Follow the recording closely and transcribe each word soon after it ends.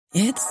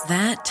It's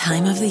that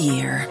time of the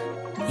year.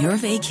 Your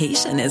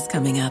vacation is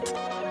coming up.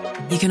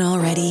 You can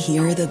already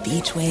hear the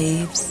beach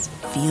waves,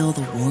 feel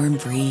the warm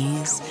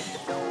breeze,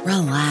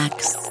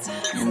 relax,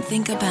 and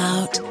think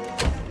about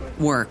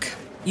work.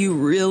 You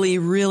really,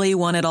 really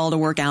want it all to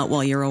work out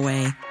while you're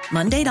away.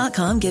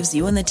 Monday.com gives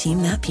you and the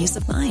team that peace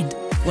of mind.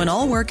 When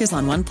all work is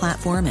on one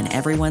platform and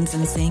everyone's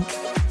in sync,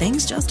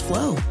 things just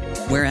flow.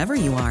 Wherever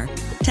you are,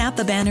 tap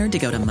the banner to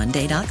go to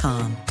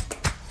Monday.com.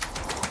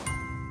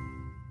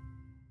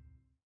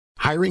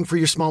 Hiring for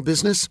your small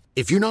business?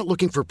 If you're not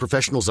looking for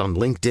professionals on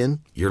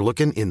LinkedIn, you're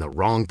looking in the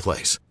wrong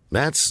place.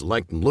 That's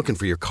like looking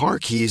for your car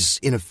keys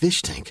in a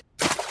fish tank.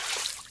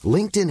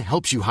 LinkedIn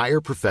helps you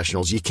hire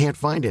professionals you can't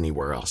find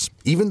anywhere else,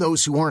 even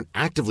those who aren't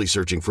actively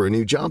searching for a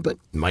new job but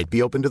might be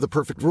open to the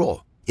perfect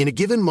role. In a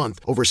given month,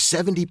 over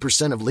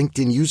 70% of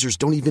LinkedIn users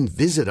don't even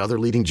visit other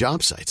leading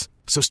job sites.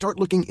 So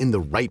start looking in the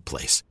right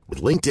place.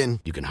 With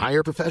LinkedIn, you can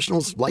hire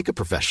professionals like a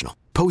professional.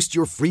 Post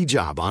your free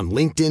job on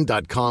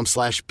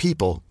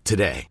linkedin.com/people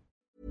today.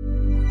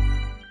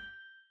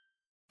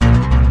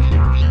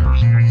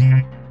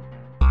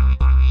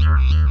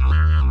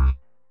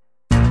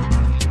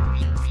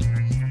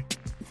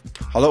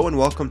 Hello and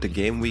welcome to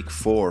Game Week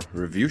 4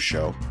 review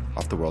show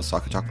of the World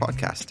Soccer Talk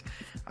podcast.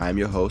 I'm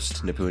your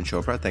host, Nipun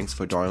Chopra. Thanks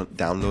for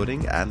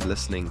downloading and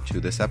listening to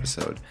this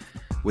episode.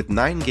 With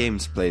 9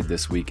 games played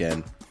this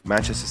weekend,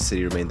 Manchester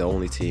City remained the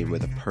only team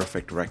with a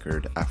perfect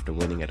record after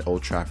winning at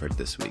Old Trafford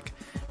this week.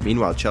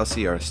 Meanwhile,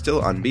 Chelsea are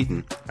still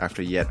unbeaten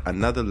after yet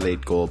another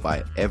late goal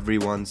by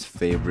everyone's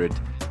favorite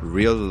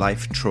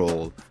real-life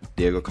troll,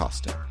 Diego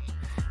Costa.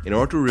 In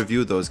order to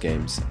review those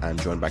games, I'm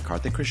joined by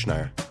Karthik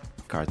Krishnaiyer.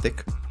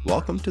 Karthik,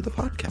 welcome to the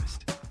podcast.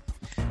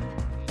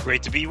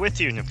 Great to be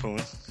with you,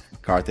 Nipun.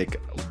 Karthik,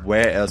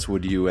 where else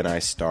would you and I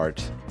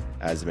start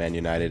as Man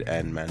United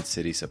and Man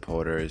City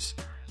supporters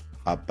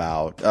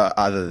about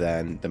other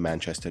than the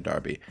Manchester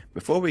derby?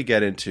 Before we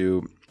get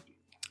into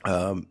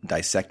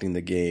dissecting the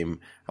game,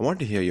 I want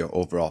to hear your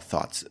overall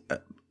thoughts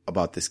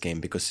about this game,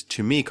 because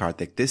to me,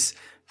 Karthik, this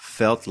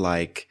felt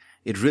like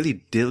it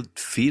really did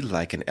feel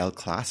like an El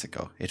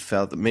Clasico. It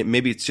felt,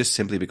 maybe it's just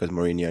simply because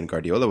Mourinho and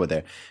Guardiola were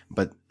there,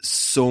 but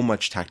so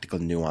much tactical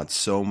nuance,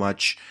 so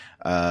much,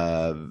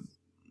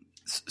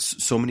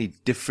 so many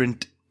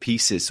different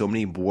pieces, so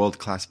many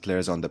world-class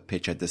players on the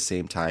pitch at the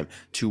same time,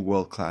 2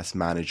 world-class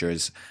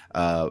managers,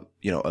 a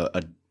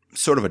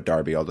sort of a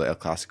derby, although El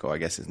Clasico, I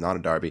guess, is not a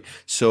derby.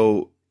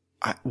 So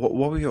what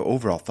were your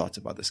overall thoughts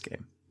about this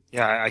game?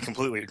 Yeah, I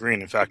completely agree.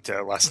 And in fact,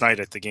 last night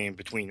at the game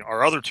between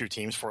our other 2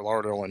 teams, Fort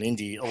Lauderdale and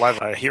Indy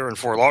 11, here in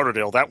Fort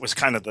Lauderdale, that was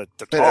kind of the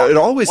talk. It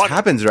always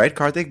happens, right,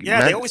 Karthik?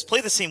 Yeah, they always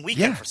play the same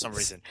weekend for some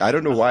reason. I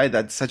don't know why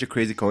that's such a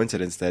crazy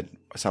coincidence that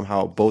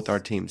somehow both our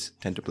teams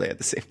tend to play at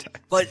the same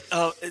time. But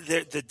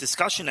the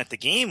discussion at the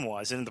game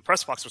was, and in the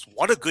press box was,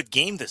 what a good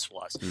game this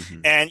was.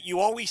 Mm-hmm. And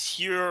you always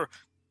hear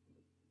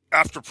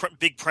after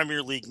big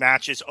Premier League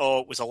matches,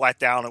 it was a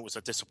letdown, it was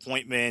a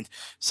disappointment,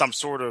 some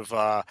sort of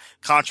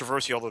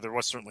controversy, although there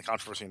was certainly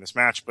controversy in this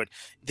match. But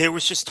there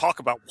was just talk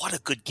about what a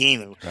good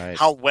game, right,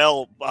 how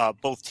well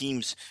both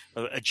teams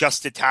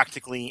adjusted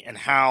tactically, and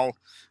how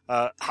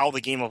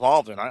the game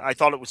evolved. And I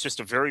thought it was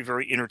just a very,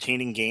 very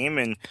entertaining game,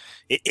 and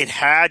it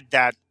had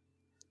that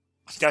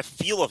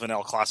feel of an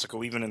El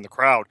Clasico even in the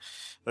crowd.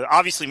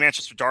 Obviously,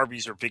 Manchester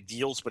derbies are big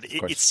deals, but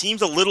it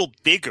seemed a little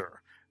bigger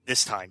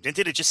this time, didn't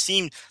it? It just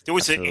seemed there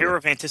was an air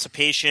of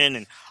anticipation,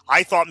 and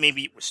I thought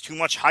maybe it was too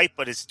much hype,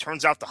 but as it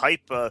turns out, the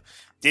hype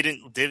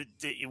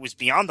it was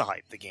beyond the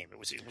hype. The game, it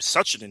was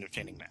such an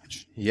entertaining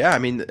match. Yeah, I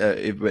mean,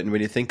 when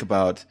you think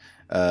about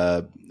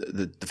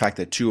the fact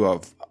that 2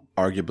 of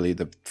arguably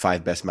the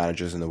 5 best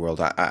managers in the world,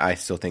 I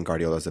still think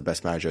Guardiola is the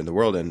best manager in the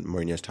world, and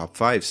Mourinho's top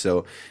 5.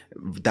 So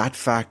that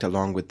fact,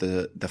 along with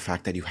the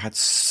fact that you had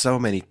so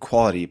many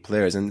quality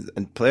players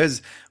and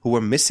players who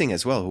were missing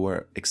as well, who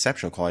were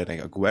exceptional quality,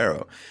 like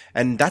Aguero.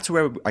 And that's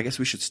where I guess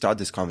we should start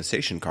this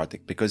conversation,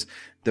 Karthik, because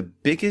the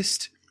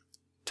biggest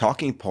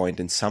talking point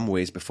in some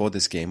ways before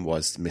this game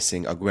was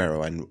missing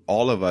Aguero. And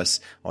all of us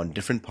on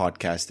different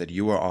podcasts that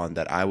you were on,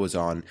 that I was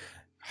on,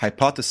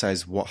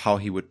 hypothesized how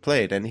he would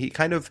play it, and he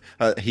kind of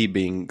he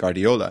being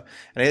Guardiola,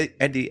 and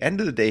at the end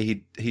of the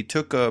day he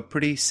took a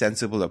pretty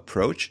sensible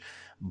approach.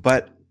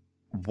 But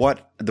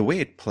the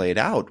way it played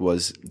out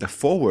was the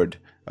forward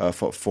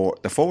for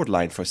the forward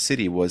line for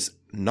City was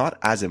not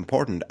as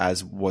important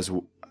as was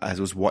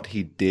what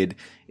he did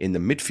in the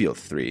midfield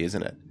 3,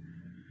 isn't it?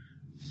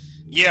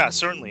 Yeah,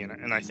 certainly,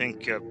 and I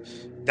think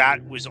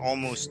that was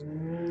almost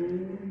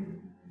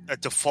a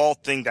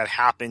default thing that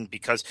happened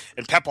because,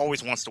 and Pep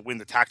always wants to win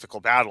the tactical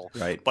battle,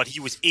 right? But he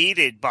was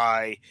aided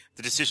by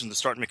the decision to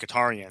start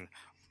Mkhitaryan,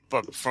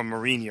 but from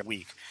Mourinho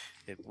week.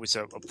 It was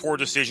a poor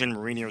decision.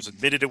 Mourinho's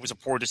admitted it was a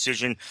poor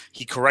decision.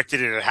 He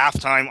corrected it at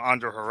halftime.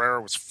 Ander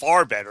Herrera was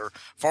far better,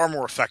 far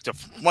more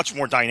effective, much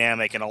more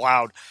dynamic, and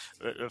allowed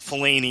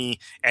Fellaini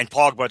and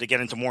Pogba to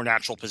get into more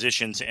natural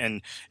positions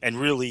and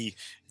really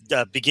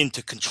begin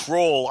to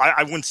control.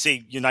 I wouldn't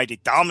say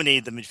United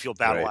dominated the midfield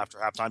battle Right. after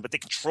halftime, but they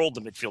controlled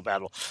the midfield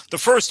battle. The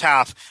first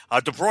half,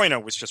 De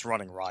Bruyne was just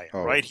running riot,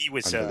 right? He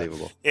was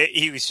unbelievable.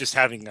 He was just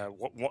having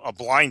a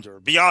blinder,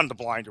 beyond the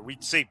blinder.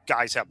 We'd say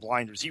guys have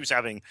blinders. He was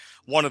having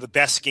one of the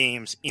best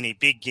games in a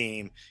big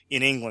game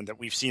in England that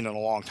we've seen in a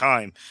long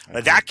time.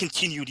 That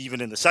continued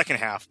even in the second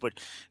half, but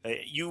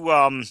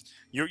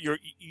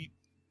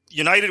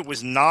United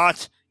was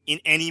not in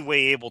any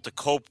way able to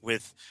cope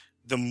with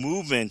the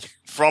movement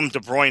from De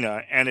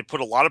Bruyne, and it put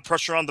a lot of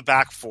pressure on the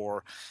back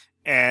four.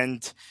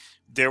 And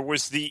there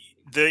was the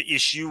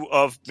issue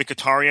of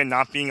Mkhitaryan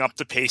not being up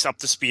to pace, up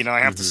to speed. And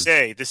I have to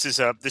say, this is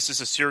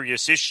a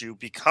serious issue,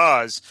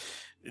 because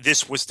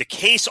this was the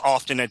case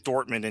often at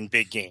Dortmund in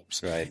big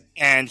games. Right.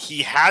 And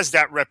he has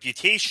that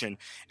reputation.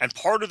 And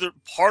part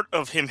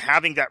of him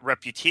having that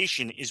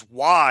reputation is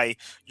why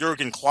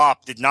Jurgen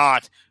Klopp did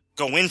not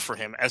go in for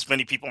him, as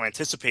many people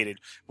anticipated,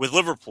 with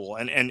Liverpool,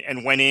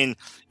 and went in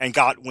and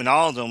got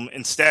Wijnaldum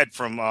instead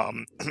from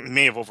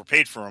may have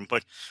overpaid for him,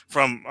 but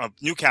from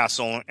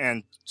Newcastle,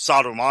 and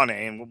Sadio Mane,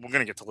 and we're going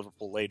to get to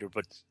Liverpool later,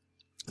 but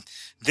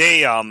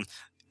they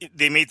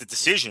made the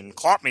decision,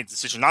 Klopp made the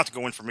decision not to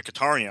go in for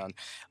Mkhitaryan.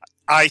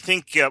 I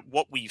think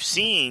what we've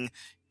seen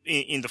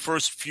in the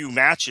first few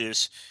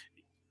matches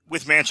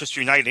with Manchester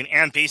United,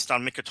 and based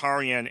on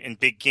Mkhitaryan in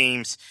big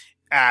games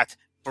at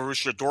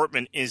Borussia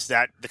Dortmund, is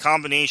that the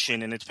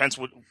combination, and it depends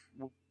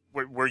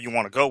where you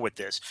want to go with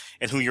this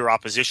and who your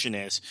opposition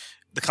is,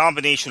 the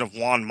combination of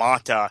Juan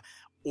Mata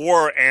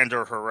or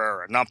Ander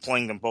Herrera, not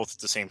playing them both at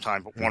the same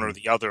time, but one or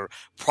the other,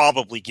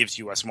 probably gives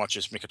you as much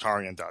as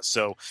Mkhitaryan does.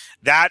 So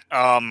that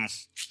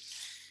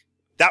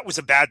was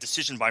a bad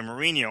decision by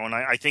Mourinho, and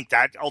I think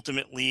that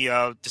ultimately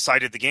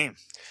decided the game.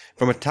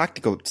 From a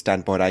tactical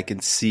standpoint, I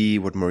can see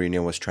what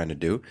Mourinho was trying to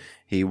do.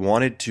 He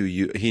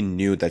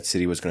knew that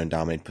City was going to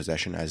dominate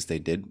possession, as they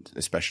did,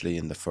 especially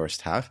in the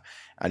first half.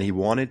 And he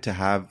wanted to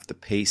have the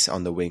pace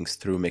on the wings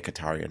through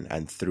Mkhitaryan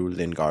and through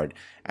Lingard.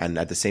 And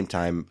at the same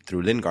time,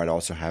 through Lingard,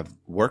 also have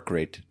work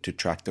rate to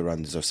track the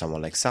runs of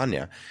someone like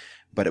Sanya.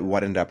 But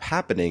what ended up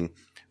happening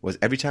was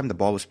every time the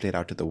ball was played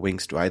out to the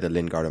wings to either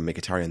Lingard or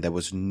Mkhitaryan, there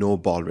was no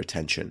ball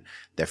retention.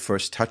 Their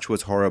first touch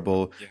was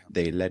horrible. Yeah.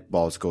 They let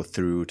balls go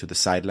through to the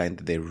sideline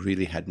that they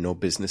really had no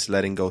business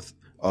letting go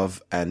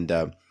of. And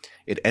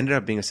it ended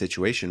up being a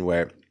situation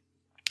where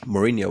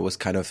Mourinho was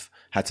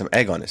had some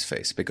egg on his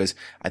face, because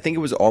I think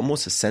it was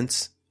almost a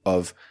sense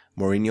of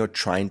Mourinho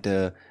trying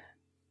to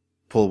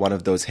pull one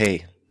of those,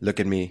 hey, look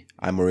at me,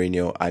 I'm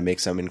Mourinho, I make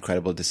some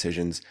incredible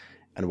decisions.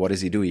 And what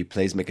does he do? He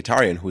plays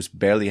Mkhitaryan, who's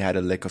barely had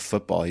a lick of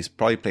football. He's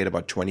probably played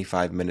about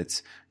 25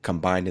 minutes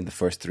combined in the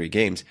first 3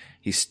 games.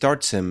 He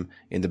starts him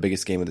in the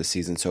biggest game of the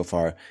season so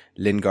far.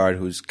 Lingard,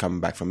 who's come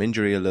back from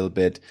injury a little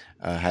bit,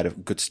 had a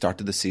good start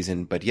to the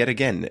season. But yet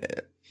again,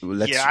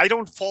 I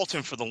don't fault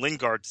him for the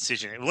Lingard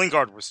decision.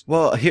 Lingard was...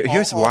 Well,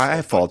 here's why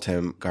I fault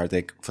him,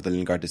 Karthik, for the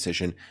Lingard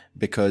decision.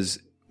 Because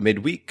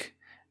midweek,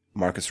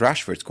 Marcus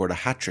Rashford scored a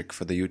hat-trick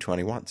for the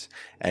U21s,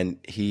 and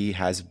he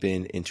has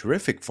been in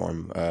terrific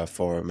form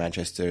for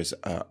Manchester's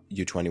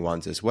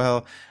U21s as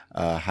well.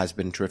 Has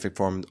been in terrific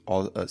form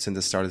since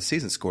the start of the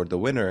season. Scored the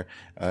winner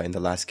in the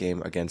last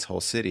game against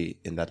Hull City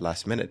in that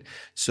last minute.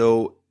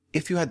 So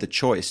if you had the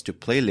choice to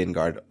play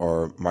Lingard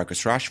or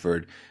Marcus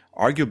Rashford,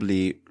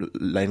 arguably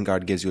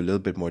Lingard gives you a little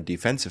bit more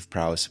defensive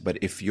prowess. But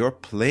if you're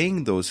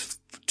playing those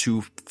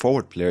two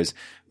forward players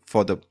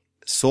for the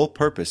sole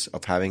purpose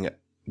of having a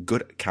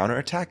good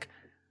counterattack,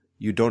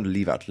 you don't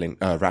leave out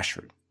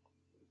Rashford.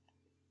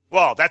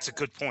 Well, that's a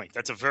good point.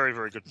 That's a very,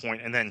 very good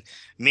point. And then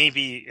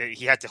maybe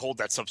he had to hold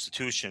that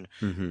substitution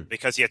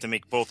because he had to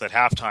make both at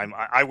halftime.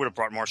 I would have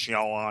brought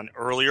Martial on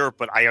earlier,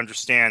 but I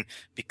understand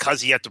because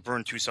he had to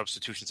burn 2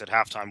 substitutions at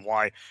halftime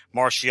why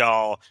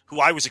Martial, who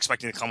I was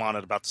expecting to come on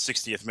at about the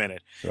 60th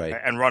minute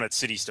and run at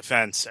City's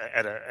defense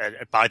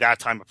at by that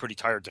time a pretty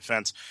tired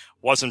defense,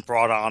 wasn't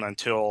brought on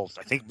until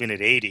I think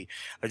minute 80.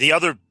 The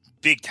other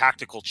big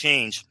tactical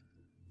change,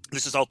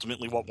 this is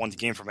ultimately what won the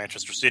game for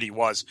Manchester City,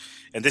 was,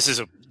 and this is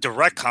a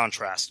direct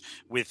contrast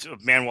with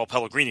Manuel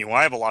Pellegrini, who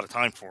I have a lot of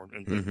time for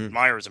and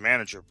admire as a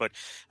manager. But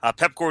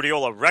Pep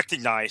Guardiola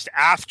recognized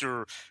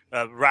after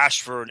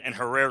Rashford and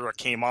Herrera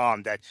came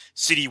on that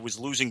City was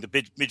losing the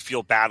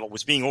midfield battle,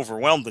 was being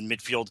overwhelmed in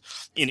midfield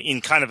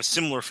in kind of a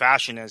similar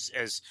fashion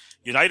as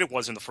United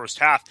was in the first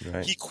half.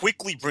 Right. He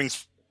quickly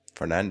brings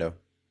Fernando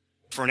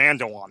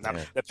on.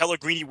 That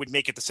Pellegrini would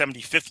make it the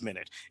 75th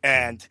minute,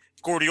 and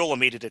Guardiola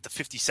made it at the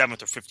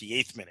 57th or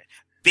 58th minute.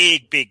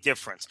 Big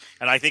difference.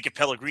 And I think if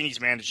Pellegrini's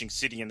managing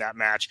City in that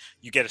match,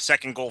 you get a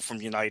second goal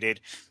from United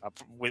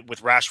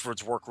with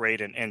Rashford's work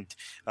rate, and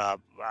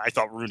I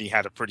thought Rooney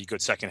had a pretty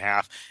good second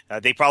half.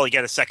 They probably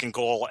get a second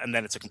goal, and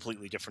then it's a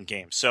completely different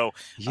game. So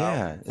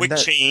quick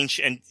change,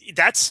 and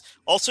that's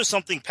also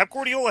something. Pep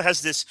Guardiola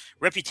has this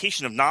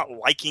reputation of not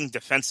liking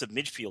defensive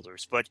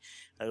midfielders, but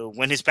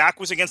when his back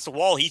was against the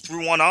wall, he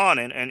threw one on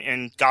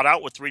and got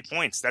out with 3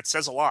 points. That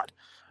says a lot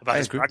about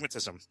his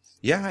pragmatism.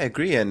 Yeah, I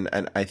agree.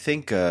 And I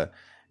think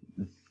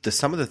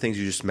some of the things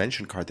you just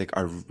mentioned, Karthik,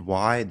 are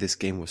why this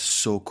game was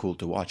so cool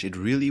to watch. It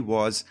really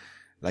was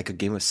like a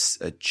game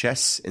of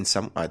chess in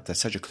some, that's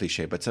such a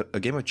cliche, but a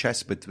game of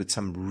chess with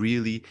some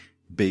really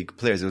big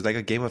players. It was like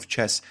a game of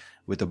chess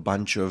with a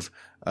bunch of,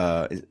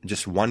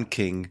 just one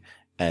king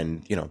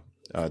and,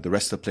 the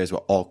rest of the players were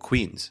all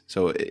queens.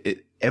 So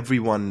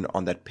everyone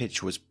on that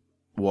pitch was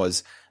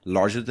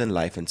larger than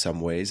life in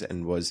some ways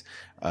and was,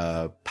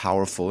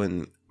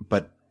 powerful.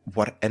 But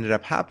what ended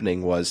up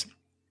happening was,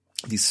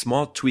 these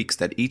small tweaks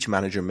that each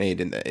manager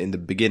made in the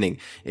beginning.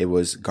 It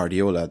was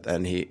Guardiola,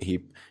 and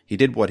he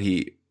did what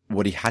he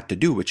had to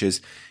do, which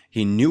is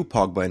he knew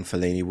Pogba and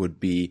Fellaini would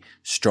be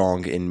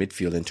strong in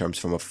midfield in terms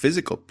from a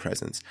physical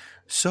presence.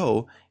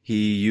 So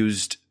he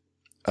used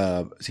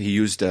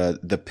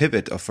the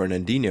pivot of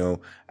Fernandinho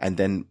and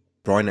then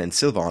Bruyne and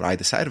Silva on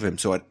either side of him.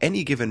 So at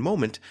any given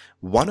moment,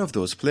 one of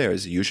those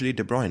players, usually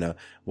De Bruyne,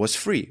 was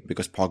free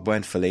because Pogba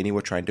and Fellaini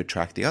were trying to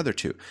track the other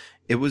two.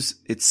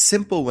 It's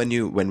simple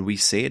when we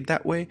say it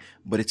that way,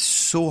 but it's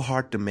so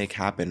hard to make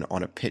happen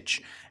on a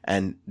pitch.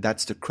 And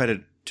that's the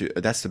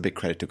big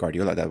credit to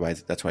Guardiola.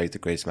 That's why he's the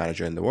greatest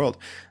manager in the world.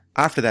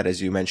 After that,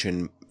 as you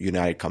mentioned,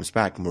 United comes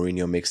back.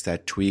 Mourinho makes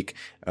that tweak,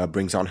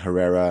 brings on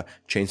Herrera,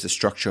 changes the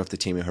structure of the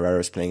team. Herrera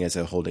is playing as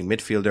a holding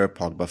midfielder.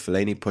 Pogba,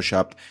 Fellaini push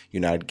up.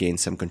 United gains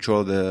some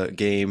control of the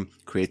game,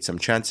 creates some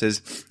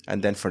chances,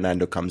 and then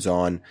Fernando comes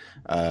on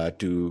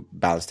to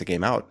balance the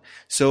game out.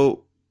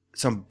 So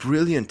some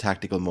brilliant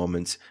tactical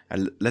moments.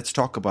 And let's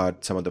talk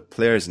about some of the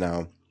players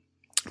now.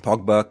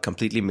 Pogba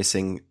completely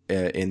missing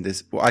in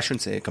this. Well, I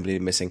shouldn't say completely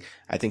missing.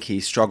 I think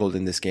he struggled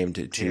in this game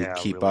to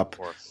keep really up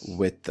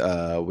with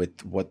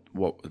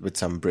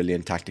some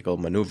brilliant tactical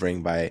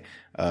maneuvering by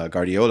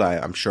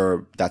Guardiola. I'm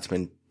sure that's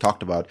been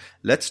talked about.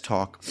 Let's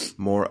talk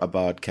more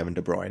about Kevin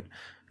De Bruyne,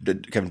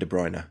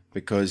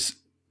 because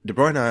De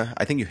Bruyne,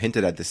 I think you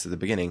hinted at this at the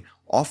beginning,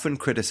 often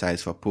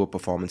criticized for poor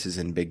performances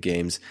in big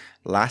games.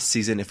 Last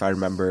season, if I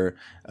remember,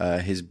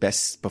 his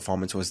best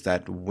performance was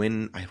that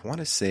win. I want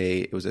to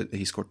say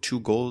he scored 2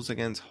 goals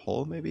against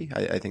Hull, maybe.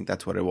 I think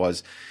that's what it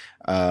was.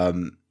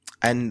 And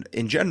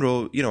in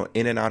general,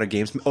 in and out of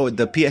games. Oh,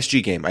 the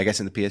PSG game. I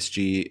guess in the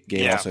PSG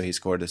game also he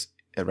scored this,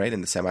 right,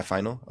 in the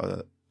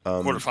semifinal.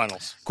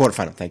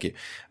 Quarterfinal. Thank you.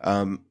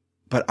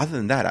 But other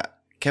than that,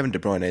 Kevin De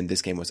Bruyne in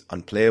this game was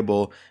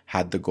unplayable,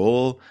 had the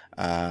goal,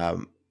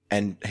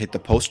 and hit the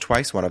post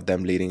twice, one of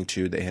them leading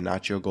to the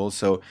Iheanacho goal.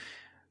 So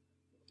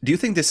do you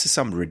think this is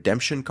some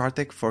redemption,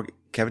 Karthik, for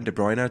Kevin De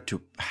Bruyne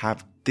to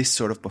have this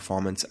sort of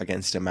performance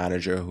against a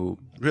manager who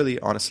really,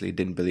 honestly,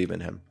 didn't believe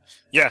in him?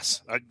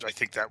 Yes, I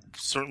think that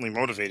certainly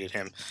motivated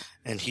him.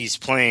 And he's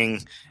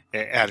playing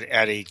at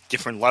a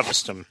different level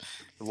system,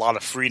 a lot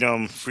of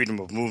freedom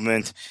of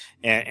movement,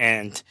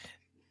 and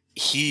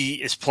he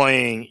is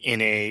playing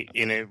in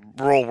a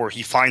role where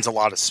he finds a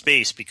lot of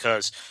space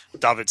because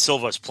David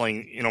Silva is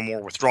playing in a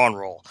more withdrawn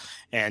role.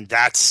 And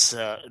that's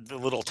the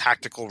little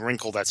tactical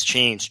wrinkle that's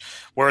changed.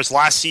 Whereas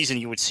last season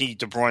you would see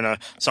De Bruyne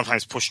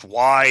sometimes pushed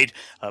wide,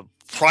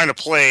 trying to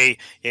play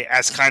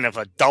as kind of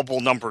a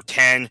double number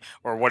 10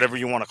 or whatever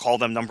you want to call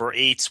them, number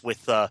 8s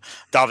with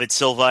David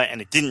Silva,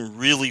 and it didn't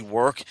really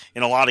work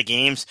in a lot of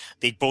games.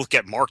 They'd both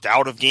get marked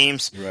out of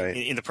games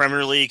in the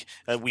Premier League.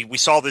 We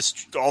saw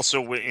this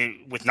also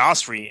with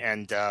Nasri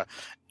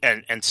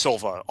and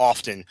Silva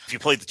often. If you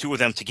played the two of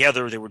them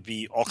together, there would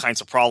be all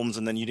kinds of problems,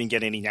 and then you didn't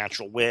get any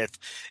natural width,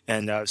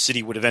 and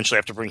City would eventually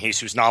have to bring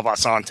Jesus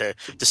Navas on to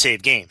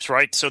save games,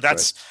 right? So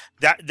that's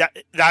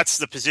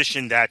the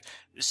position that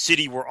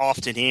City were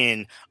often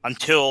in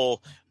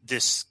until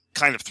this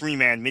kind of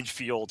 3-man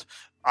midfield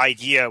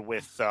idea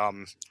with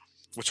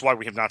which is why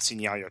we have not seen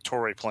Yaya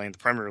Toure play in the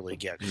Premier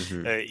League yet.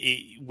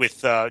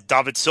 With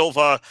David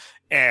Silva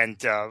and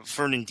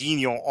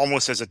Fernandinho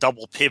almost as a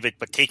double pivot,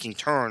 but taking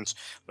turns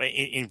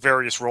in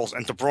various roles,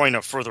 and De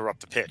Bruyne further up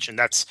the pitch. And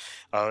that's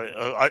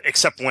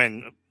except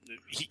when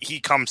he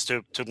comes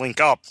to link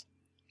up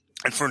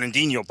and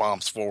Fernandinho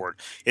bombs forward.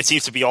 It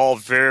seems to be all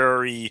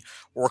very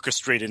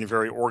orchestrated and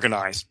very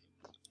organized.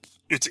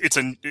 It's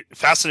a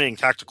fascinating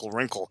tactical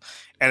wrinkle,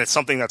 and it's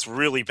something that's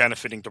really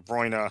benefiting De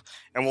Bruyne,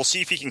 and we'll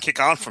see if he can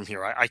kick on from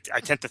here. I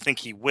tend to think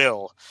he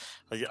will.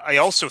 I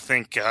also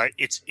think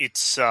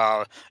it's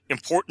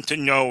important to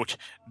note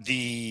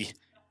the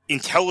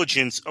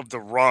intelligence of the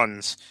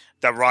runs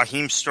that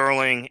Raheem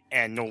Sterling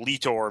and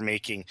Nolito are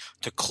making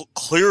to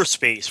clear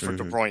space for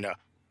De Bruyne.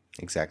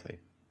 Exactly.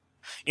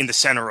 In the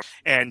center.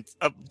 And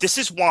this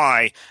is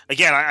why,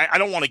 again, I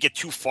don't want to get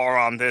too far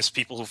on this.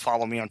 People who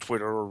follow me on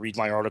Twitter or read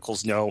my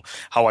articles know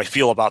how I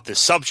feel about this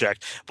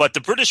subject. But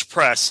the British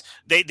press,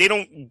 they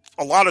don't,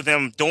 a lot of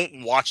them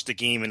don't watch the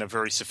game in a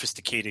very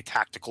sophisticated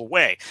tactical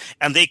way.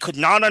 And they could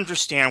not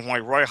understand why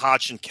Roy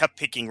Hodgson kept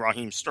picking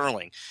Raheem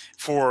Sterling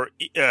for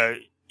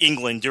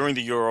England during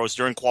the Euros,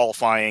 during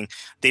qualifying.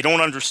 They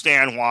don't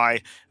understand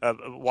why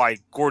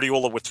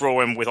Guardiola would throw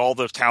him with all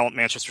the talent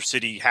Manchester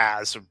City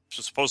has, or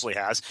supposedly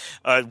has,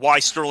 why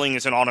Sterling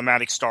is an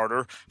automatic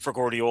starter for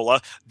Guardiola.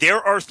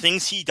 There are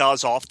things he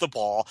does off the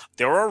ball.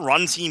 There are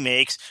runs he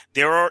makes.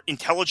 There are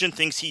intelligent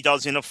things he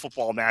does in a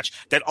football match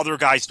that other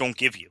guys don't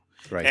give you.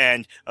 Right.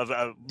 And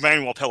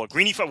Manuel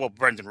Pellegrini found, well,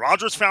 Brendan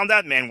Rodgers found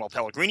that. Manuel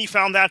Pellegrini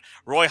found that.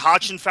 Roy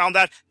Hodgson found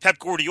that. Pep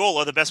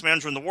Guardiola, the best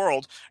manager in the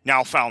world,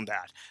 now found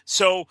that.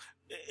 So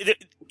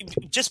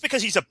just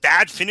because he's a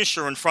bad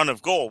finisher in front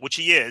of goal, which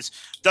he is,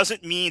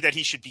 doesn't mean that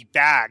he should be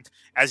bagged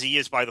as he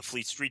is by the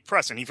Fleet Street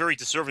Press. And he very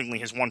deservingly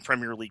has won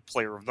Premier League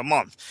Player of the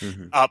Month.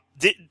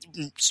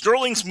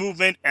 Sterling's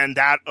movement and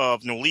that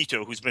of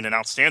Nolito, who's been an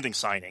outstanding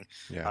signing,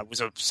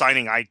 was a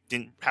signing I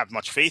didn't have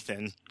much faith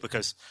in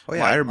because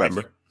I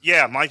remember.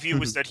 My view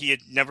was that he had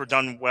never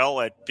done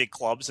well at big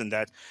clubs, and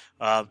that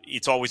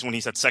it's always when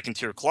he's at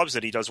second-tier clubs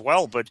that he does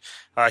well. But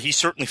he's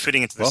certainly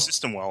fitting into the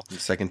system well.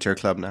 Second-tier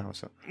club now,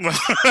 so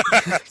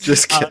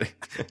just kidding.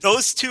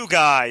 Those two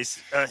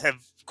guys have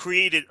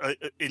created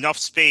enough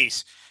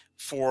space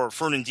for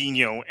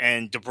Fernandinho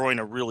and De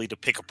Bruyne really to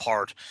pick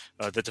apart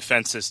the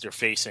defenses they're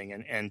facing.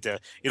 And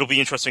it'll be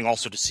interesting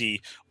also to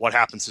see what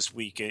happens this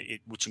week,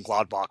 which in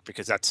Gladbach,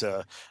 because that's,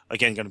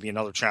 again, going to be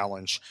another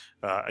challenge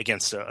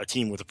against a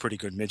team with a pretty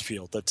good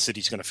midfield that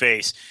City's going to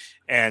face.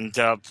 And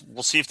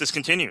we'll see if this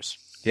continues.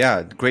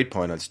 Yeah, great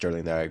point on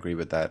Sterling there. I agree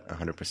with that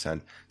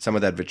 100%. Some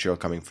of that vitriol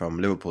coming from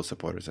Liverpool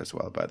supporters as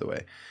well, by the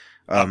way.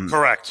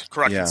 Correct.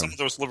 Yeah. And some of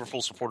those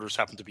Liverpool supporters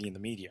happen to be in the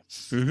media.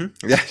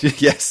 Mm-hmm. Yeah,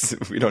 yes.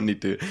 We don't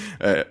need to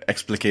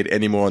explicate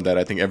any more on that.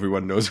 I think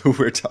everyone knows who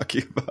we're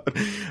talking about.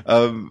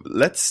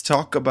 Let's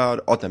talk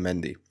about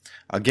Otamendi.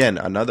 Again,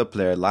 another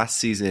player last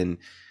season,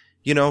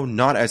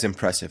 not as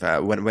impressive.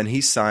 When he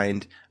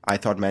signed, I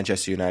thought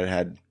Manchester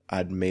United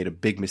had made a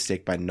big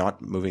mistake by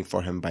not moving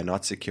for him, by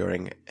not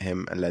securing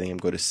him and letting him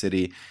go to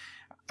City.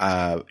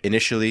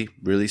 Initially,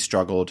 really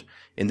struggled.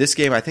 In this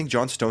game, I think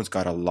John Stones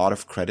got a lot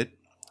of credit.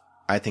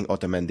 I think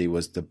Otamendi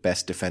was the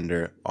best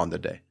defender on the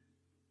day.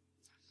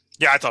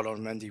 Yeah, I thought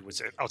Otamendi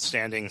was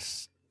outstanding.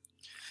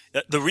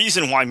 The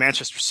reason why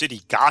Manchester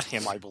City got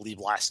him, I believe,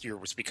 last year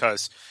was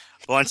because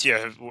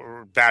Valencia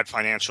were bad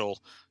financial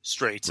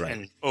straits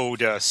and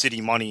owed City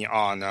money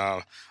on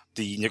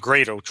the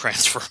Negredo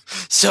transfer.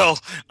 So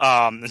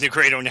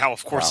Negredo now,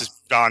 of course, has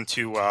gone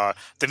to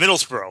the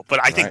Middlesbrough. But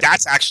I think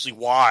that's actually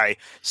why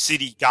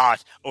City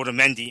got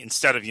Otamendi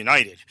instead of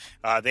United.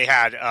 They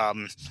had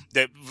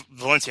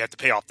Valencia had to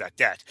pay off that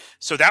debt.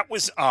 So that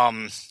was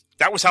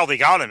how they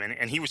got him,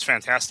 and he was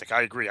fantastic.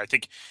 I agree. I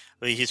think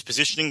his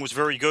positioning was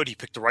very good. He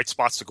picked the right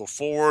spots to go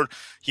forward.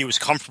 He was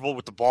comfortable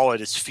with the ball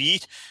at his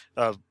feet.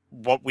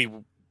 What we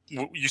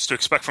used to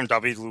expect from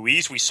David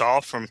Luiz, we saw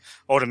from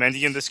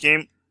Otamendi in this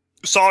game.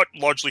 Saw it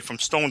largely from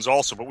Stones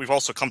also, but we've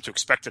also come to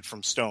expect it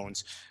from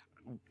Stones.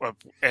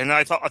 And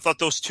I thought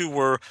those two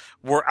were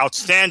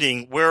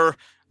outstanding. Where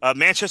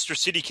Manchester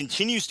City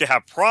continues to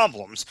have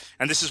problems,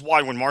 and this is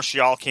why when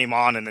Martial came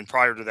on, and then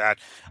prior to that,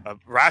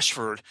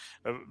 Rashford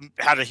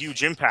had a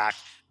huge impact,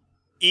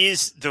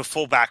 is the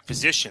fullback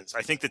positions.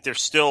 I think that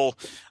there's still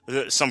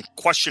some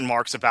question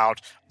marks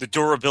about the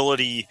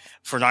durability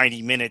for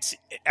 90 minutes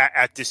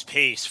at this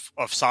pace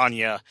of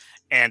Sanya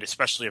and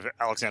especially of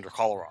Alexander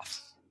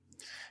Kolarov.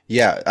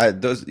 Yeah,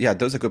 those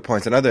are good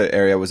points. Another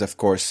area was, of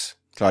course,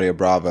 Claudio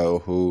Bravo,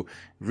 who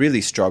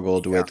really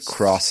struggled with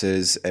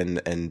crosses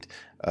and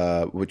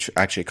which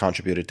actually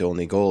contributed to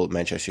only goal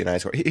Manchester United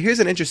scored.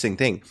 Here's an interesting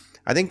thing.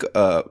 I think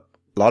a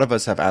lot of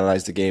us have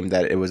analyzed the game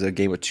that it was a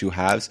game with two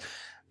halves.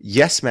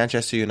 Yes,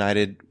 Manchester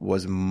United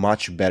was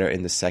much better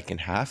in the second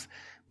half,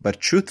 but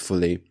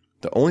truthfully,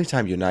 the only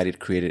time United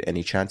created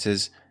any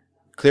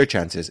clear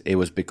chances, it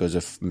was because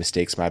of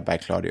mistakes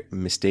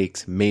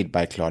made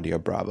by Claudio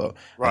Bravo.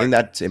 Right. I think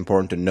that's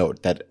important to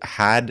note, that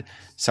had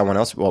someone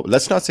else, well,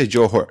 let's not say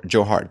Joe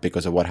Hart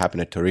because of what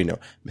happened at Torino.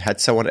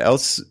 Had someone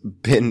else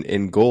been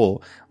in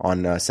goal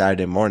on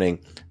Saturday morning,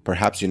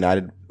 perhaps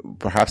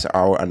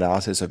our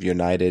analysis of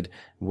United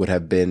would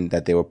have been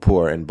that they were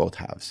poor in both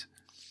halves.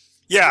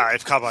 Yeah,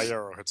 if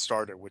Caballero had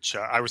started, which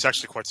I was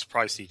actually quite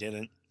surprised he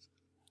didn't.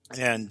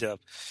 And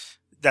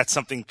that's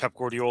something Pep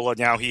Guardiola,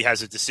 now he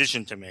has a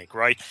decision to make,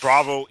 right?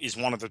 Bravo is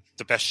one of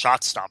the best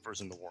shot stoppers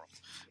in the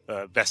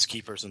world, best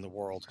keepers in the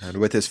world. And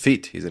with his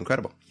feet, he's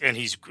incredible. And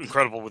he's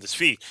incredible with his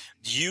feet.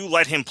 Do you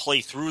let him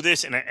play through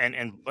this and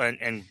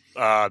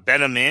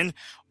bet him in?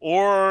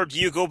 Or do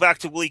you go back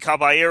to Willy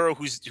Caballero,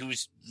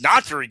 who's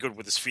not very good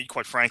with his feet,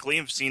 quite frankly?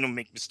 I've seen him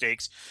make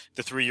mistakes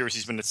the 3 years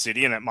he's been at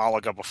City and at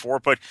Malaga before,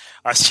 but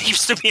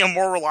seems to be a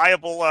more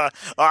reliable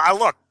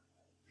look.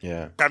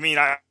 Yeah. I mean,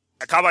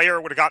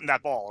 Caballero would have gotten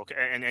that ball,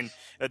 okay, and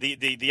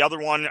the other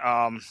one,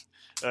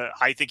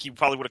 I think he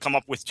probably would have come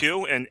up with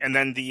two, and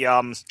then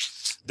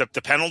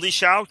the penalty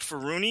shout for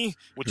Rooney,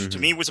 which to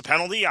me was a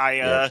penalty.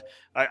 I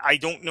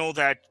don't know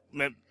that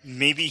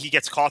maybe he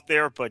gets caught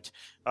there, but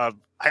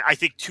I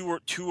think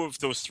two of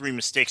those three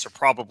mistakes are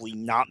probably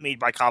not made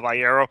by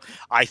Caballero.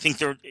 I think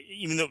they're,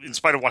 even though in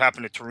spite of what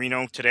happened at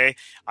Torino today,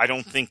 I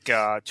don't think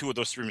two of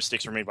those three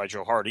mistakes are made by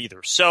Joe Hart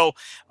either. So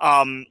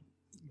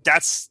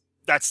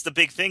that's the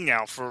big thing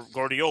now for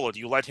Guardiola. Do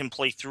you let him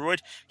play through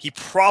it? He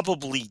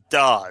probably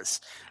does.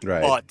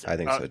 Right. But, I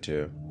think so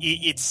too.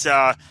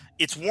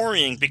 It's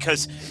worrying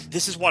because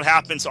this is what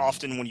happens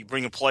often when you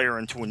bring a player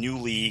into a new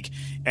league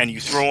and you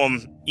throw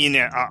him in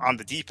on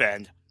the deep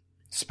end.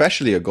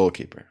 Especially a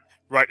goalkeeper.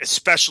 Right,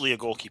 especially a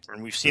goalkeeper,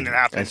 and we've seen it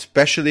happen.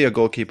 Especially a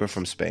goalkeeper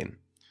from Spain.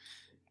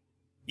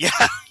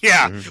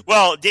 Yeah.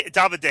 Well,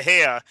 David De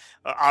Gea,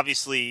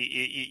 obviously,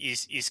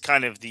 is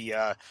kind of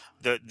the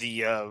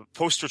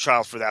poster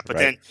child for that. But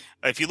then,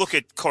 if you look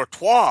at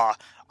Courtois,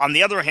 on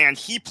the other hand,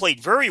 he played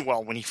very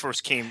well when he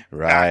first came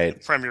back to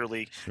the Premier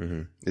League.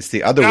 It's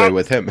the other way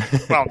with him.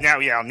 Well,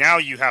 now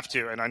you have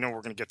to, and I know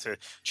we're going to get to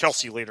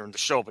Chelsea later in the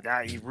show, but now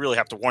you really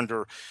have to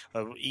wonder,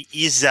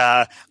 is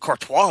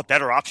Courtois a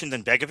better option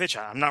than Begovic?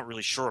 I'm not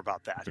really sure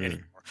about that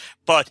anymore.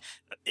 But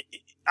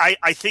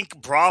I think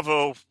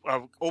Bravo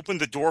opened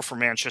the door for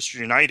Manchester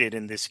United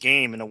in this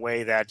game in a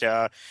way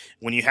that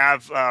when you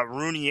have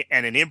Rooney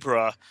and an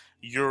Ibra,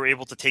 you're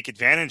able to take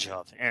advantage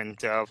of.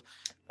 And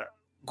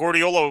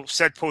Guardiola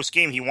said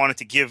post-game he wanted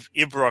to give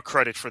Ibra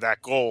credit for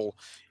that goal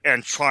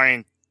and try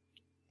and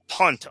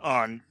punt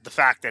on the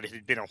fact that it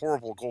had been a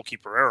horrible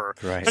goalkeeper error.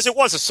 Because it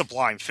was a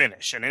sublime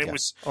finish. And it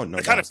was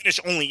the kind of finish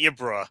only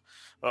Ibra,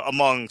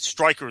 among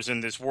strikers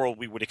in this world,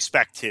 we would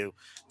expect to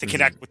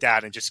connect with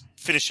that and just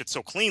finish it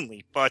so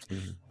cleanly. But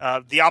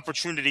the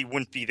opportunity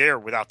wouldn't be there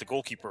without the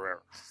goalkeeper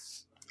error.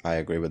 I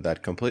agree with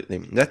that completely.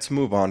 Let's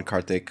move on,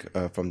 Kartik,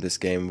 from this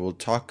game. We'll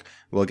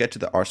get to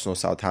the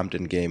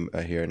Arsenal-Southampton game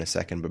here in a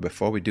second. But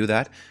before we do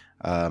that,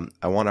 I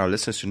want our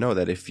listeners to know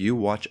that if you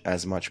watch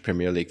as much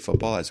Premier League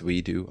football as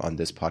we do on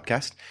this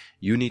podcast,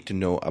 you need to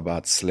know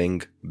about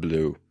Sling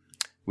Blue.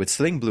 With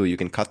Sling Blue, you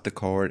can cut the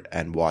cord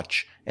and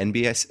watch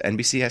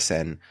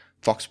NBCSN,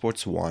 Fox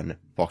Sports 1,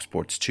 Fox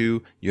Sports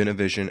 2,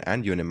 Univision,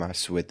 and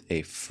Unimas with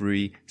a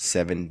free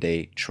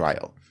 7-day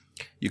trial.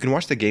 You can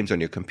watch the games on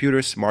your computer,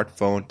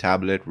 smartphone,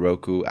 tablet,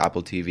 Roku,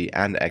 Apple TV,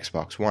 and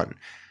Xbox One.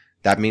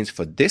 That means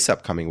for this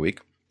upcoming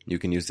week, you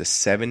can use the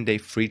 7-day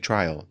free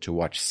trial to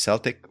watch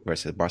Celtic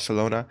versus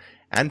Barcelona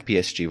and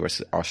PSG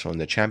versus Arsenal in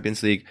the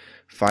Champions League,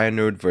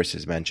 Feyenoord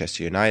versus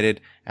Manchester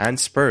United, and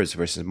Spurs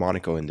versus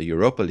Monaco in the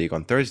Europa League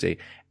on Thursday,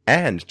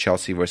 and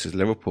Chelsea versus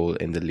Liverpool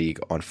in the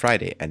league on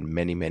Friday, and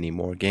many, many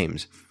more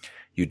games.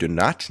 You do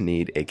not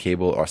need a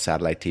cable or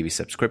satellite TV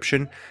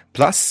subscription.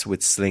 Plus,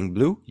 with Sling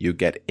Blue, you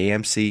get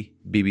AMC,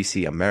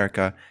 BBC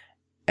America,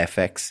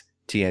 FX,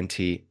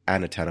 TNT,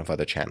 and a ton of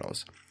other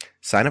channels.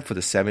 Sign up for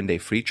the 7-day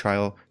free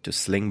trial to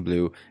Sling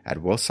Blue at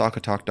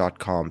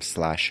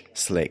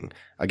worldsoccertalk.com/sling.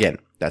 Again,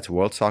 that's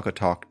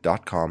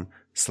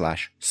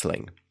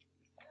worldsoccertalk.com/sling.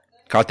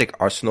 Kartik,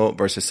 Arsenal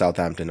versus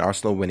Southampton.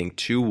 Arsenal winning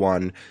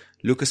 2-1.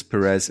 Lucas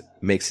Perez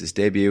makes his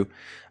debut.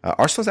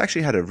 Arsenal's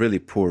actually had a really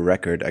poor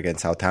record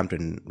against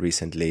Southampton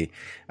recently,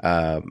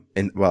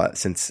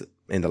 since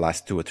in the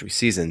last 2 or 3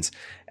 seasons.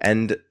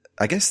 And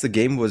I guess the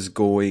game was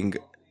going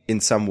in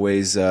some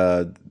ways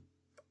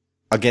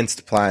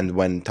against plan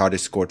when Tadic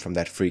scored from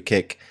that free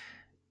kick.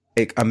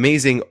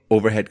 Amazing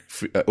overhead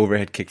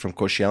kick from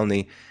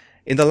Koscielny.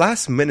 In the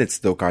last minutes,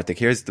 though, Kartik,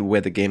 here's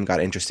where the game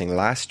got interesting.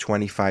 Last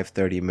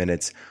 25-30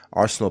 minutes,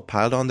 Arsenal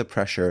piled on the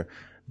pressure,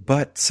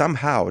 but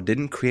somehow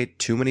didn't create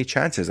too many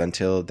chances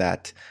until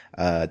that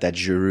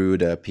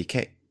Giroud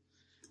PK.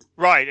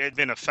 Right, it had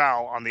been a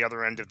foul on the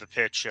other end of the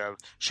pitch.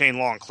 Shane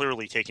Long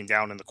clearly taken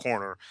down in the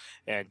corner,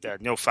 and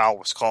no foul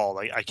was called.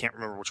 I can't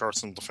remember which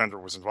Arsenal defender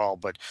was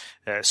involved, but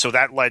so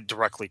that led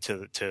directly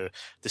to the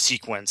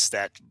sequence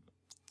that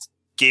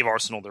gave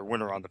Arsenal their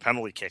winner on the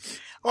penalty kick.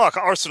 Look,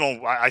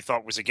 Arsenal, I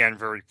thought, was again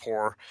very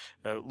poor.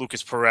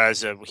 Lucas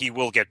Perez, he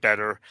will get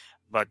better,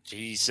 but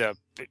he's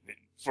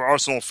for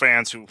Arsenal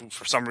fans who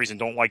for some reason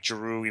don't like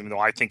Giroud, even though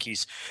I think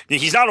he's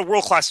not a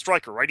world-class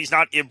striker, right? He's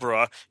not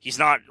Ibra, he's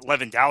not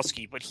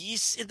Lewandowski, but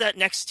he's in that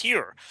next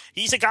tier.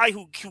 He's a guy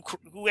who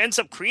ends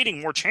up creating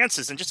more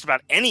chances than just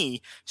about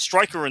any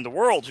striker in the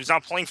world who's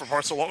not playing for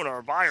Barcelona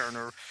or Bayern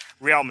or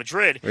Real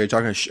Madrid. Are you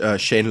talking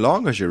Shane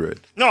Long or Giroud?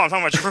 No, I'm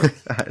talking about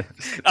Giroud.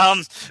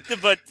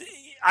 But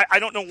I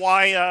don't know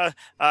why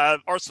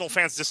Arsenal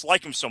fans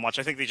dislike him so much.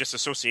 I think they just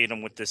associate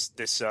him with this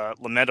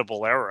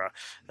lamentable era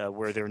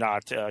where they're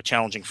not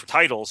challenging for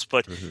titles.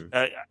 But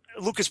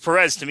Lucas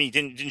Perez, to me,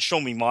 didn't show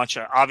me much.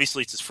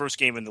 Obviously, it's his first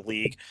game in the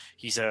league.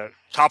 He's a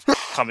top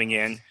coming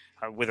in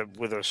with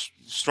a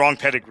strong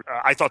pedigree.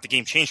 I thought the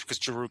game changed because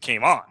Giroud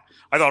came on.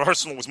 I thought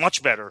Arsenal was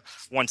much better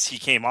once he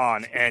came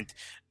on, and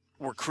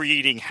we're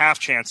creating half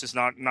chances,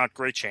 not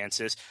great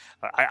chances.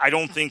 I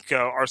don't think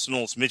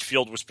Arsenal's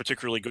midfield was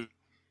particularly good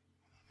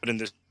in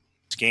this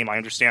game. I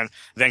understand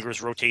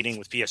Wenger's rotating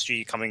with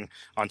PSG coming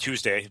on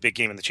Tuesday, big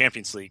game in the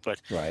Champions League. But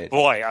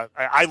boy,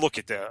 I look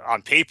at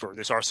on paper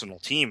this Arsenal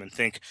team and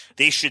think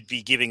they should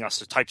be giving us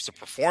the types of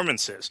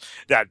performances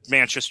that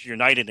Manchester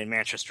United and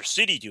Manchester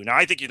City do. Now,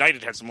 I think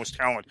United has the most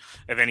talent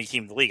of any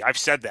team in the league. I've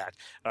said that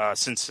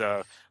since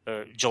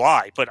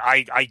July, but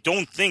I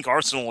don't think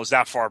Arsenal is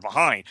that far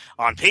behind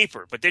on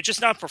paper, but they're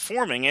just not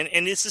performing.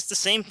 And this is the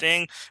same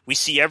thing we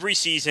see every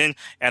season.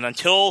 And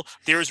until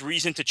there's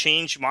reason to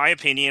change my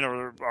opinion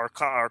or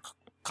our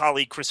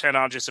colleague Chris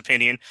Henage's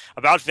opinion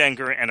about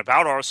Wenger and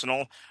about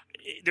Arsenal,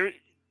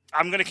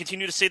 I'm going to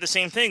continue to say the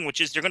same thing,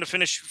 which is they're going to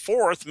finish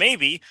fourth,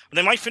 maybe.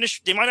 They might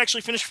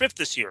actually finish fifth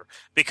this year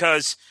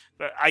because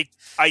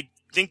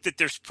think that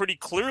there's pretty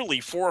clearly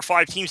 4 or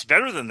 5 teams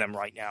better than them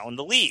right now in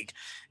the league.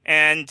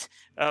 And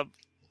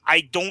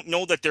I don't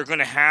know that they're going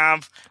to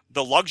have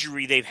the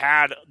luxury they've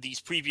had these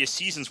previous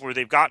seasons where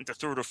they've gotten to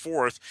 3rd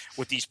or 4th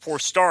with these poor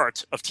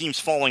starts of teams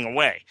falling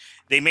away.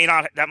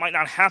 That might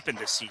not happen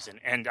this season.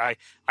 And I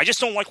just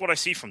don't like what I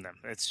see from them.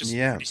 It's just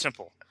pretty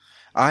simple.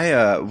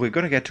 We're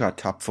going to get to our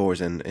top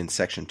 4s in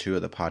section 2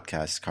 of the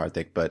podcast,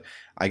 Karthik, but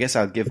I guess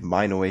I'll give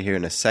mine away here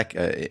in a sec,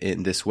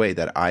 in this way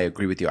that I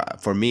agree with you.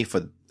 For me,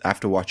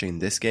 after watching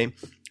this game,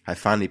 I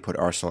finally put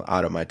Arsenal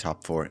out of my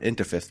top 4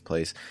 into 5th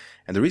place.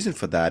 And the reason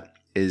for that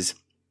is,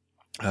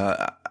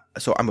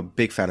 so I'm a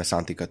big fan of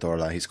Santi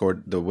Cazorla. He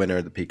scored the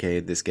winner, the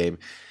PK this game.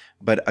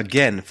 But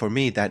again, for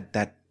me,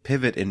 that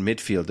pivot in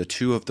midfield, the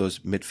two of those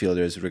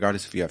midfielders,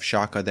 regardless if you have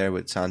Xhaka there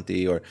with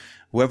Santi or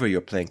whoever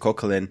you're playing,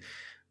 Coquelin,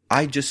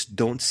 I just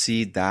don't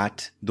see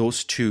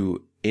those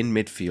two in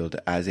midfield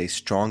as a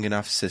strong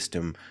enough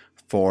system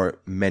for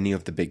many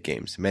of the big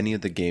games, many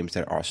of the games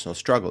that Arsenal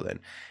struggle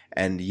in.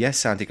 And yes,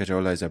 Santi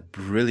Cazorla is a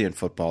brilliant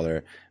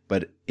footballer,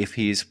 but if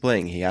he is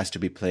playing, he has to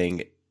be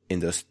playing in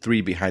those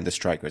 3 behind the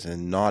strikers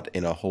and not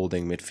in a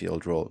holding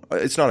midfield role.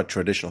 It's not a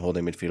traditional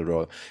holding midfield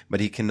role, but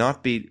he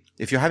cannot be,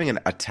 if you're having an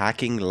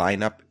attacking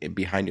lineup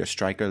behind your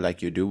striker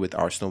like you do with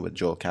Arsenal with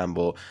Joel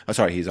Campbell,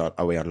 he's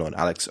away on loan,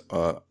 Alex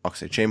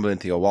Oxlade-Chamberlain,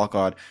 Theo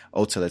Walcott,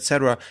 Ozil,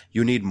 etc.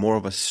 You need more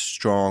of a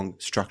strong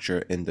structure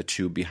in the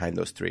 2 behind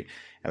those 3.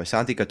 And with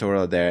Santi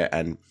Cazorla there,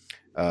 and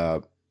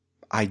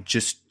I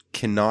just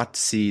cannot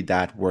see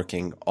that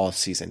working all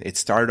season. It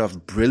started off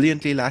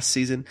brilliantly last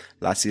season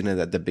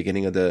at the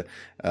beginning of the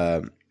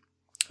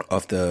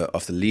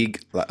league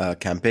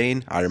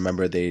campaign. I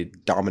remember they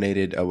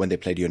dominated when they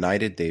played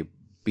United. They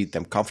beat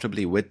them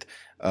comfortably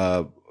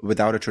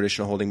without a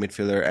traditional holding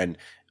midfielder. And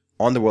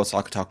on the World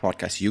Soccer Talk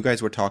podcast, you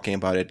guys were talking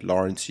about it,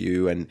 Lawrence,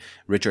 you and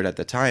Richard at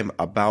the time,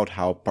 about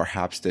how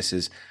perhaps this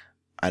is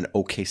an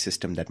okay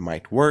system that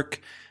might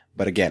work.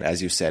 But again,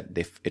 as you said,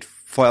 it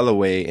fell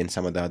away in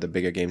some of the other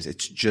bigger games.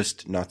 It's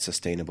just not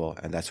sustainable,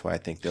 and that's why I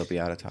think they'll be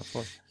out of top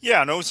 4.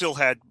 Yeah, and Ozil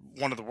had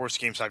one of the worst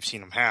games I've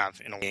seen him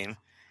have in a game,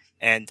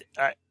 and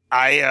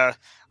I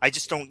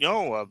just don't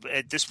know.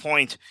 At this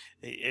point,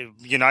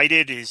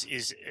 United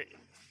is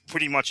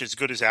pretty much as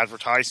good as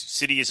advertised.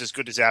 City is as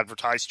good as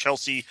advertised.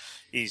 Chelsea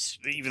is,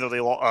 even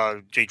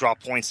though they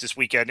dropped points this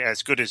weekend,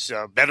 as good as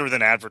better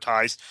than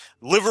advertised.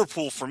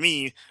 Liverpool, for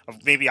me,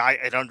 maybe I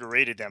had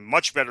underrated them,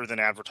 much better than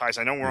advertised.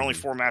 I know we're only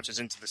 4 matches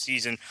into the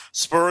season.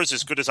 Spurs,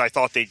 as good as I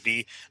thought they'd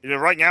be.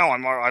 Right now,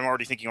 I'm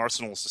already thinking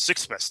Arsenal is the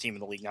 6th best team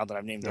in the league now that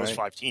I've named those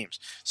 5 teams.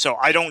 So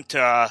I don't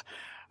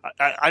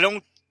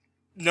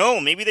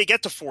no, maybe they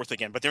get to 4th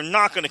again, but they're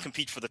not going to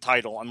compete for the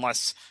title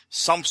unless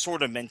some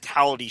sort of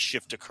mentality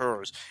shift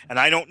occurs. And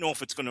I don't know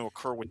if it's going to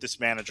occur with this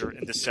manager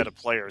and this set of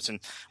players. And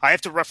I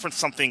have to reference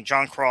something.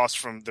 John Cross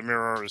from The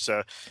Mirror is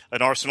an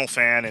Arsenal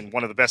fan and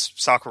one of the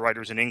best soccer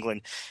writers in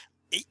England.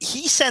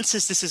 He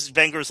senses this is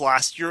Wenger's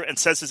last year and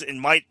says it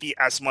might be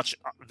as much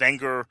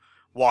Wenger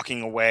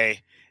walking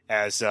away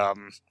as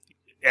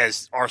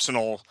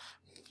Arsenal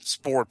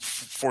sport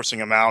forcing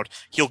him out.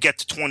 He'll get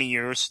to 20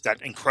 years,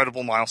 that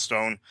incredible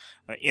milestone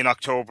in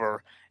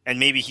October, and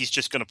maybe he's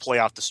just going to play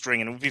out the string.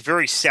 And it would be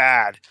very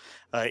sad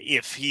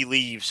if he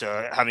leaves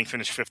having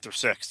finished 5th or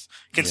 6th,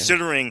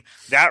 considering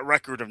that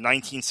record of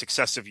 19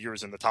 successive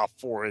years in the top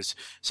 4 is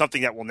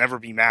something that will never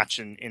be matched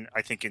in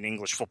I think, in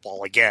English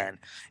football again.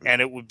 And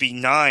it would be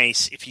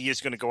nice if he is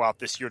going to go out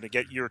this year to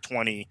get year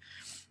 20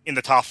 in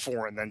the top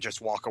 4 and then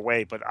just walk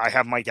away. But I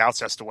have my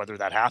doubts as to whether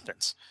that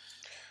happens.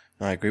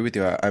 I agree with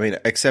you. I mean,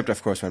 except,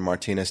 of course, when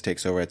Martinez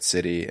takes over at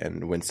City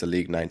and wins the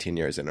league 19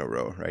 years in a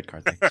row, right,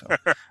 Karthik?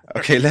 So,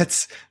 okay,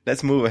 let's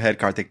move ahead,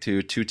 Karthik,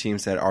 to 2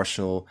 teams that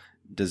Arsenal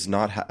does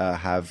not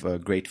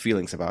have great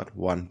feelings about.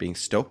 One being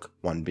Stoke,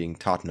 one being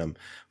Tottenham.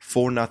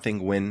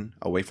 4-0 win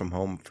away from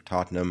home for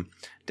Tottenham.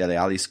 Dele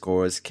Alli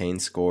scores, Kane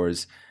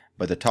scores.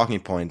 But the talking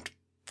point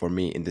for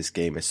me in this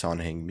game is Son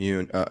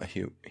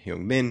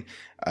Heung-min.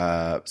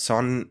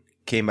 Son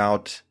came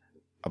out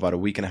about a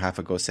week and a half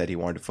ago, said he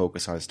wanted to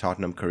focus on his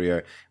Tottenham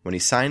career. When he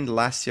signed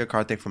last year,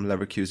 Karthik, from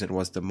Leverkusen,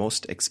 was the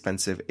most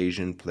expensive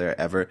Asian player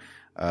ever.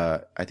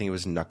 I think it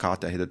was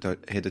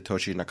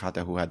Hidetoshi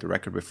Nakata, who had the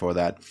record before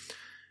that.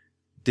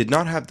 Did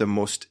not have the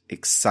most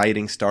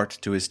exciting start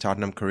to his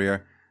Tottenham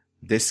career.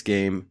 This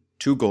game,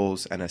 2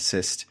 goals and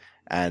assist,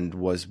 and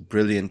was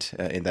brilliant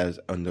in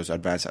those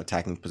advanced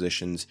attacking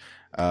positions.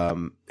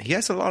 He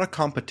has a lot of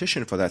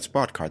competition for that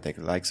spot, Karthik,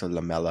 the likes of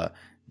Lamela,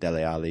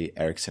 Dele Alli,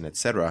 Eriksen,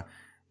 etc.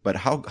 But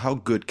how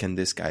good can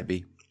this guy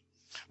be?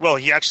 Well,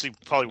 he actually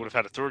probably would have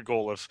had a 3rd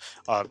goal if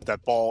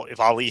that ball, if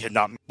Ali had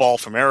not ball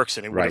from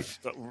Eriksen, it would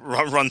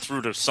have run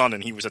through to Son,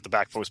 and he was at the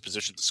back post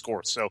position to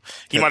score. So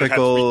he might have had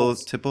 3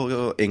 goals.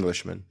 Typical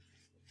Englishman.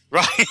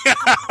 Right.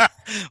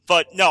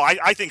 But no,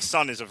 I think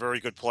Son is a very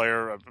good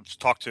player. I've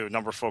talked to a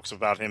number of folks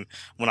about him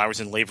when I was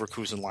in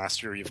Leverkusen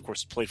last year. He, of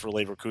course, played for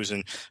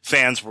Leverkusen.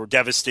 Fans were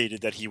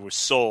devastated that he was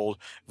sold.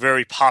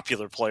 Very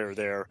popular player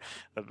there.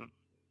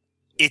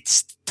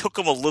 it took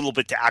him a little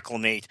bit to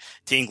acclimate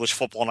to English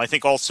football. And I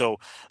think also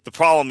the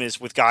problem is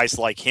with guys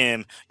like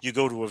him, you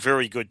go to a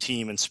very good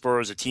team in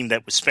Spurs, a team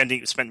that was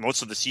spent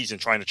most of the season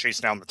trying to chase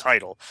down the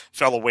title,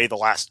 fell away the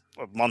last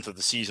month of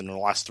the season or the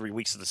last 3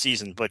 weeks of the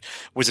season, but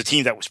was a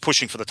team that was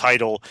pushing for the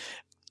title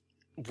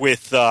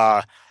with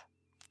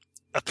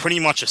pretty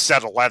much a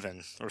set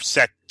 11 or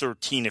set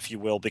 13, if you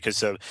will,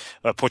 because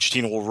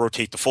Pochettino will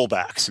rotate the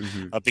fullbacks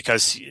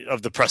because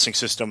of the pressing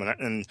system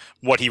and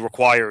what he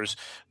requires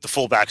the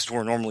fullbacks, who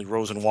are normally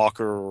Rose and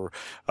Walker or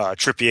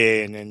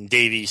Trippier and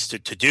Davies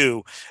to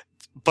do.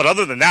 But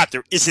other than that,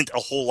 there isn't a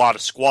whole lot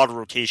of squad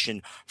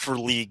rotation for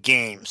league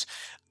games.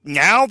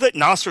 Now that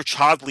Nasser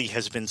Chadli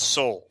has been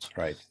sold,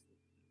 right?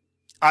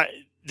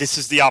 This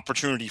is the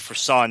opportunity for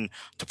Son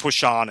to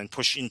push on and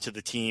push into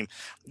the team.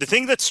 The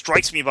thing that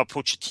strikes me about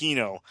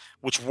Pochettino,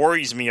 which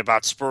worries me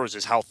about Spurs,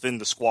 is how thin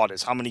the squad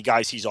is, how many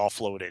guys he's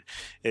offloaded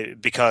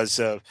because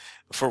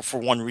for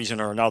one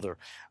reason or another.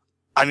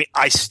 I mean,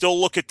 I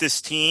still look at this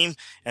team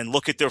and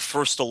look at their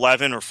first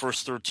 11 or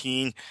first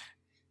 13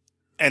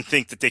 and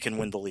think that they can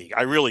win the league.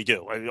 I really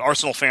do.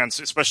 Arsenal fans,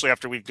 especially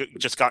after we've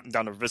just gotten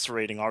down to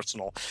eviscerating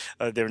Arsenal,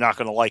 they're not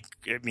going to like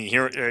me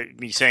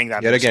saying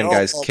that. Yet again,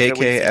 guys,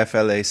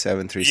 KKFLA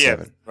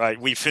 737. Yeah, right.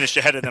 We finished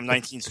ahead of them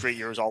 19 straight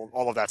years, all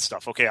of that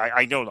stuff. Okay,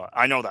 I know that.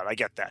 I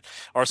get that.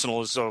 Arsenal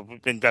has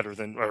been better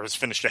than, or has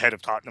finished ahead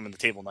of Tottenham in the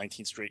table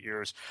 19 straight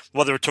years.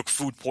 Whether it took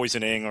food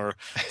poisoning or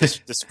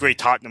this great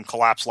Tottenham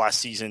collapse last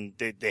season,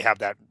 they have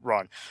that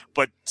run.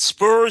 But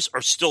Spurs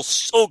are still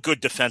so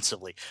good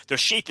defensively. Their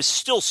shape is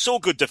still so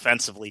good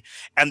defensively,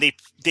 and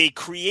they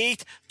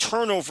create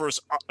turnovers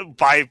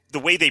by the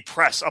way they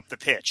press up the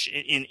pitch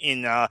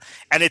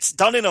and it's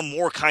done in a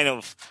more kind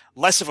of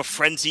less of a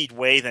frenzied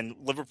way than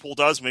Liverpool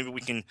does. Maybe we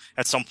can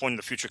at some point in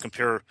the future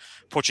compare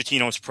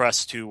Pochettino's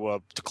press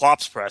to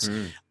Klopp's press.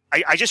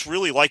 I just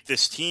really like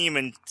this team,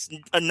 and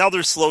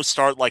another slow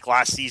start like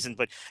last season,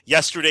 but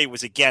yesterday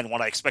was again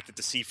what I expected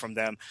to see from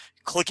them.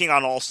 Clicking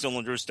on all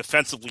cylinders,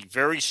 defensively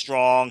very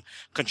strong,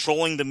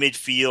 controlling the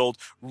midfield,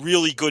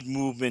 really good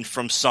movement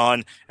from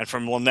Son and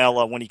from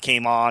Lamela when he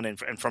came on, and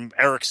from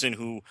Eriksen,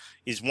 who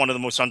is one of the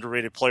most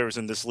underrated players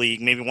in this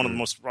league, maybe one of the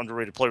most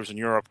underrated players in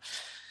Europe.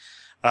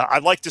 I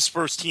like the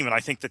Spurs team, and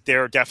I think that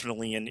they're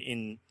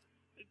definitely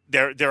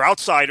they're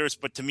outsiders,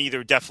 but to me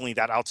they're definitely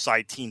that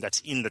outside team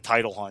that's in the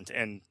title hunt,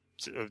 and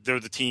they're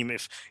the team,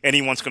 if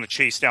anyone's going to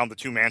chase down the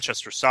two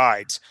Manchester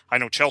sides. I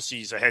know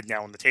Chelsea's ahead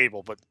now in the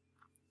table, but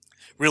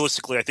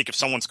realistically, I think if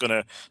someone's going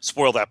to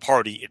spoil that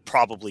party, it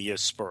probably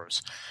is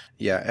Spurs.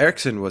 Yeah,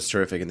 Eriksen was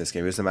terrific in this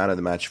game. He was the man of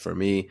the match for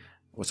me.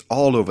 Was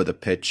all over the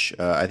pitch.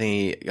 I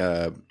think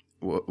he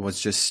was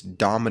just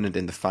dominant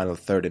in the final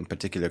third in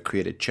particular,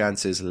 created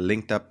chances,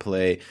 linked up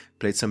play,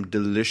 played some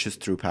delicious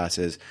through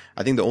passes.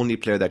 I think the only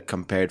player that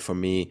compared for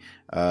me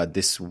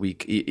this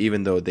week,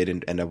 even though they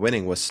didn't end up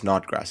winning, was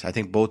Snodgrass. I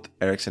think both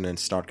Eriksen and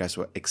Snodgrass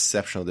were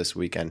exceptional this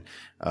week, and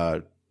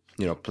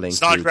playing.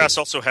 Snodgrass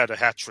also had a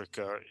hat-trick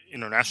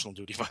international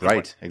duty, by the way.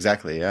 Right,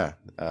 exactly, yeah.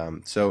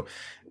 So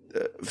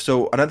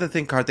another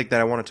thing, Karthik,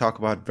 that I want to talk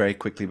about very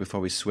quickly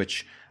before we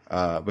switch,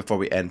 before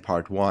we end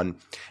part one,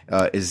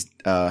 is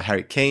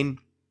Harry Kane.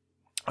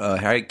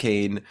 Harry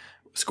Kane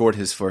scored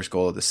his first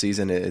goal of the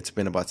season. It's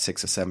been about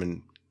 6 or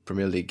 7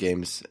 Premier League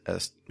games,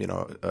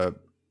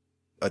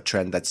 a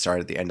trend that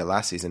started at the end of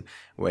last season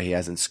where he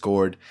hasn't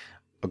scored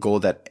a goal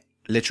that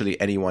literally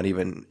anyone,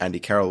 even Andy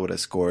Carroll, would have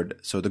scored.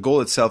 So the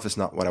goal itself is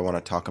not what I want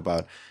to talk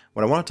about.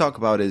 What I want to talk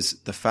about is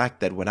the fact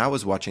that when I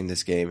was watching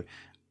this game,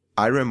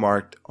 I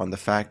remarked on the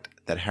fact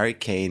that Harry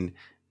Kane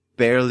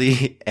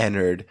barely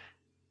entered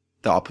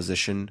the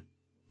opposition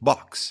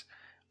box.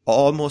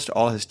 Almost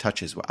all his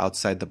touches were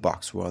outside the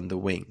box, were on the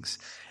wings.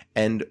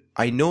 And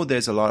I know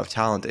there's a lot of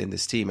talent in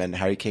this team, and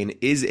Harry Kane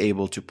is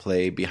able to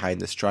play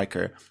behind the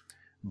striker.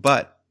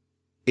 But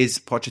is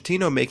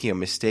Pochettino making a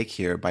mistake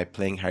here by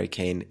playing Harry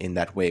Kane in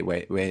that way,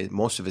 where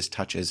most of his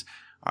touches,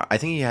 I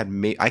think he had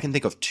I can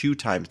think of 2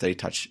 times that he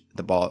touched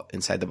the ball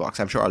inside the box.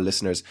 I'm sure our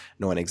listeners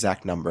know an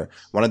exact number.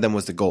 One of them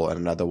was the goal, and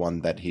another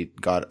one that he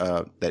got,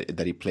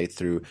 that he played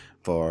through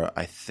for,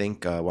 I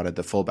think, one of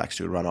the fullbacks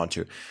to run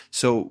onto.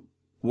 So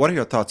what are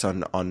your thoughts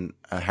on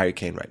Harry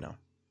Kane right now?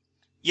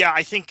 Yeah,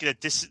 I think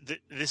that this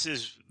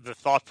is the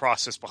thought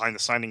process behind the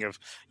signing of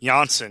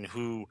Janssen,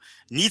 who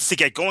needs to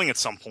get going at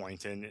some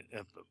point, and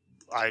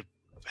I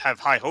have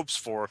high hopes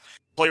for.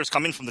 Players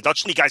come in from the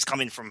Dutch league, guys come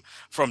in from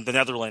the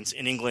Netherlands,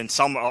 in England.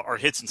 Some are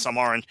hits and some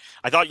aren't.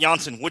 I thought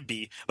Janssen would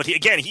be, but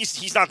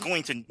he's not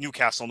going to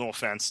Newcastle, no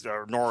offense,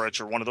 or Norwich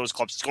or one of those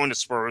clubs. He's going to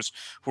Spurs,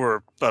 who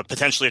are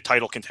potentially a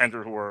title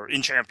contender, who are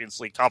in Champions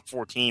League, top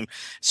 4 team.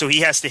 So he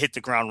has to hit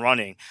the ground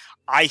running.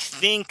 I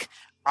think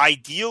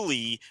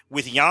ideally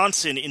with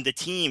Janssen in the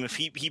team, if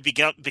he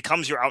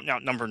becomes your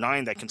out-and-out number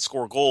 9 that can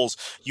score goals,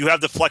 you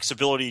have the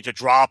flexibility to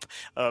drop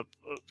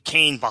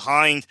Kane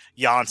behind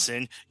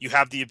Janssen. You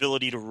have the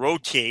ability to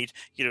rotate,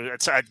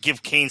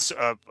 give Kane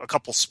a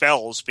couple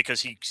spells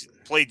because he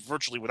played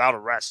virtually without a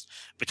rest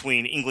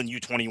between England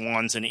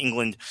U21s and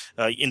England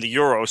in the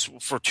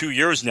Euros for 2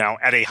 years now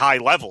at a high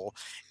level.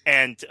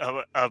 And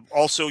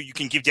also, you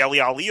can give Dele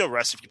Alli a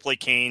rest if you play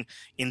Kane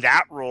in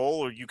that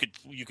role, or you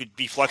could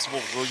be flexible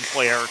where you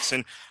play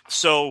Eriksen.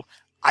 So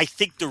I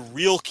think the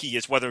real key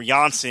is whether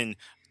Janssen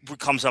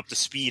comes up to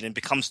speed and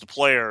becomes the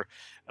player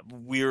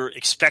we're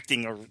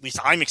expecting, or at least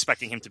I'm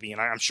expecting him to be,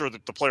 and I'm sure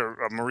that the player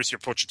Mauricio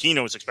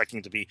Pochettino is expecting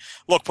him to be.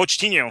 Look,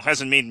 Pochettino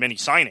hasn't made many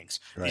signings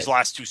these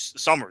last 2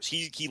 summers.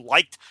 He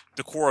liked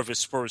the core of his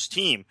Spurs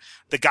team.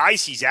 The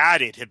guys he's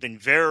added have been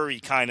very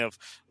kind of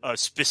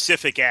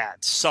specific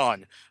adds.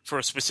 Son, for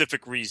a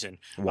specific reason.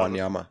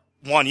 Wanyama,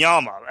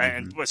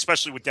 and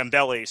especially with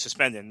Dembele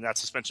suspended, and that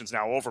suspension's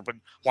now over, but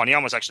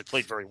Wanyama's actually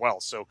played very well,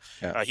 so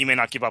he may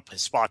not give up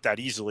his spot that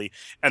easily.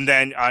 And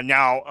then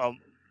now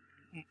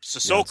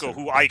Sissoko,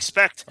 who I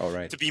expect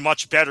to be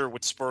much better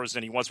with Spurs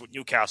than he was with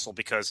Newcastle,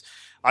 because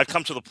I've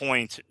come to the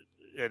point,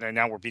 and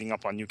now we're beating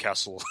up on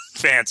Newcastle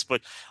fans,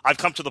 but I've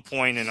come to the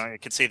point, and I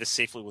can say this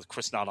safely with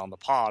Chris not on the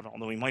pod,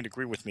 although he might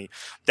agree with me,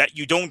 that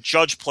you don't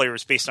judge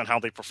players based on how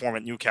they perform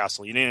at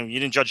Newcastle. You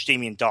didn't judge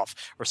Damien Duff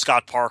or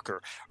Scott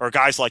Parker or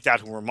guys like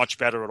that who were much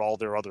better at all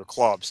their other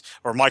clubs,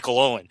 or Michael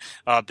Owen,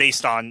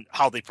 based on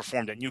how they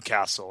performed at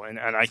Newcastle. And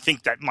I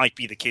think that might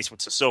be the case with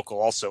Sissoko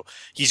also.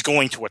 He's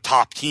going to a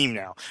top team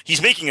now.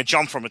 He's making a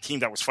jump from a team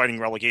that was fighting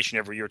relegation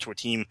every year to a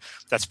team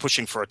that's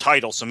pushing for a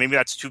title. So maybe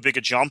that's too big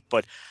a jump,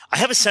 but I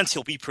have a sense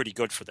he'll be pretty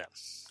good for them.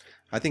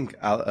 I think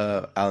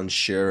Alan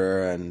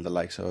Shearer and the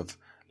likes of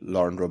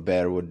Laurent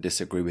Robert would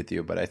disagree with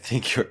you, but I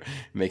think you're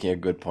making a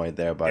good point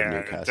there about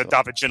Newcastle.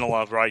 David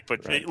Ginola, right?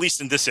 But at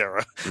least in this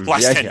era,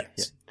 last 10 years.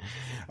 Yeah.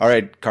 All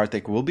right,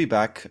 Karthik, we'll be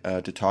back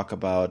to talk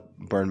about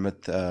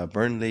Bournemouth,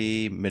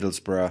 Burnley,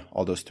 Middlesbrough,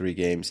 all those 3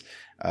 games,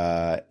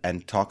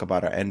 and talk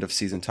about our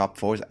end-of-season top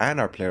 4s and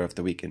our player of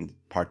the week in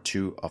part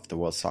 2 of the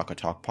World Soccer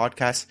Talk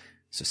podcast.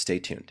 So stay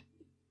tuned.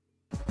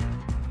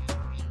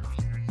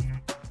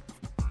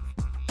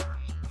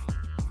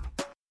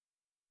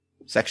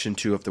 Section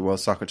 2 of the World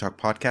Soccer Talk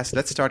podcast.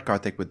 Let's start,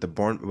 Karthik, with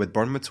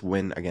Bournemouth's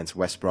win against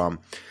West Brom.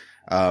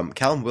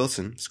 Callum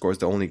Wilson scores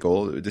the only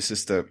goal. This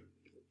is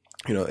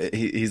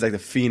he's like the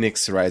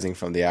phoenix rising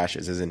from the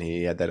ashes, isn't he?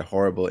 He had that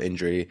horrible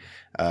injury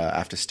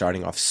after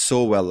starting off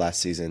so well last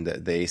season, the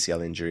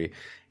ACL injury,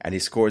 and he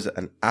scores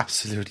an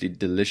absolutely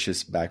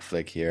delicious back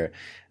flick here.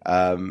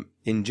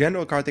 In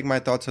general, Karthik, my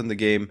thoughts on the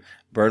game: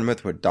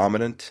 Bournemouth were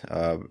dominant.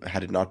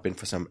 Had it not been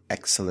for some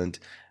excellent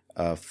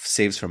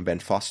saves from Ben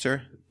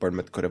Foster,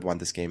 Bournemouth could have won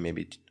this game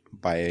maybe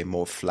by a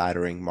more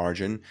flattering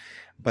margin.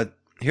 But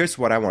here's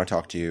what I want to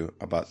talk to you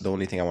about. The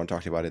only thing I want to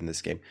talk to you about in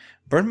this game: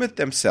 Bournemouth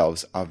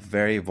themselves are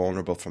very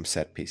vulnerable from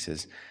set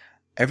pieces.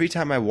 Every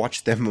time I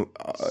watch them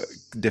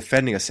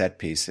defending a set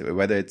piece,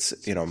 whether it's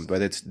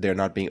they're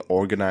not being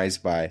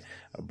organized by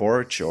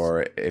Borch,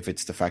 or if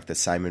it's the fact that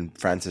Simon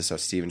Francis or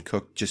Stephen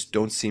Cook just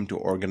don't seem to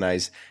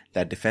organize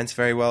that defense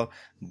very well,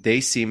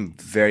 they seem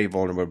very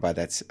vulnerable by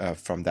that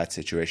from that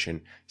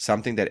situation.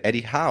 Something that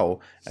Eddie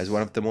Howe, as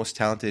one of the most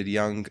talented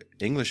young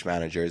English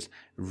managers,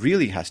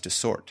 really has to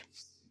sort.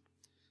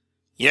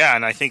 Yeah,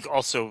 and I think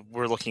also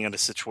we're looking at a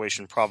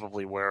situation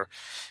probably where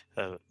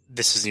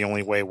this is the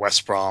only way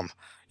West Brom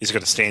is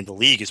going to stay in the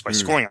league, is by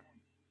scoring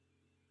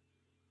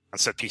on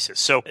set pieces.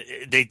 So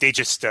they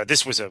just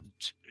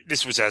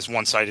this was as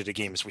one-sided a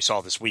game as we saw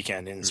this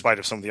weekend, in spite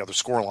of some of the other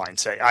score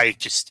lines.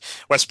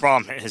 West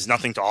Brom has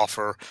nothing to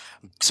offer.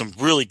 Some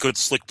really good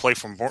slick play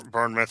from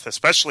Bournemouth,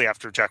 especially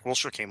after Jack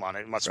Wilshere came on,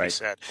 it must be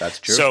said. That's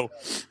true. So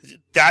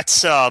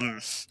that's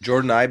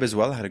Jordan Ibe as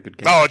well had a good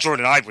game. Oh,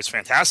 Jordan Ibe was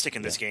fantastic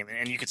in this game,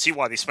 and you could see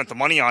why they spent the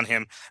money on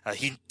him.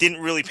 He didn't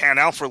really pan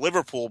out for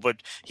Liverpool, but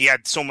he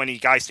had so many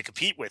guys to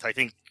compete with. I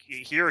think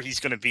here he's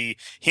going to be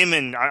him,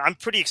 and I'm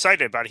pretty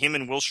excited about him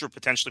and Wilshere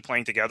potentially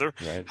playing together.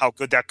 Right. How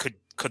good that could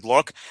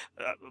look,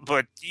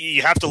 but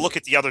you have to look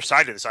at the other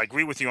side of this. I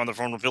agree with you on the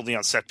vulnerability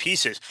on set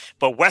pieces,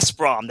 but West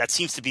Brom, that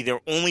seems to be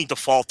their only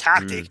default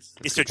tactic,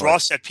 is to draw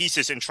set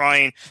pieces and try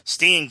and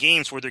stay in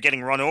games where they're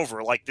getting run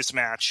over, like this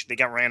match. They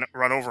got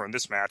run over in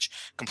this match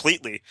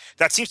completely.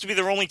 That seems to be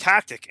their only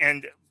tactic,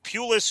 and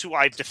Pulis, who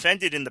I've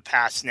defended in the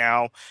past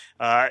now,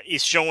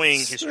 is showing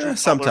his true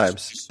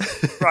sometimes.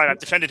 Right, I've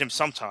defended him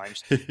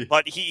sometimes,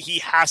 but he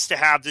has to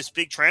have this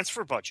big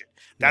transfer budget.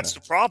 That's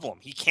the problem.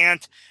 He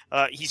can't.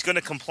 He's going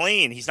to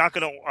complain. He's not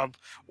going to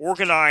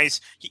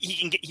organize.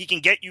 He can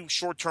get you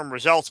short-term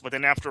results, but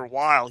then after a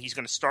while, he's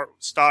going to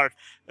start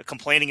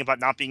complaining about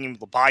not being able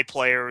to buy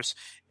players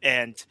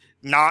and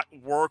not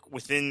work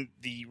within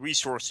the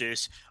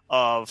resources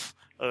of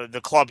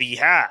the club he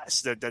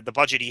has, the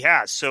budget he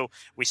has. So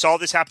we saw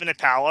this happen at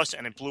Palace,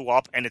 and it blew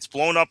up, and it's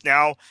blown up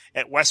now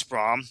at West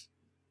Brom.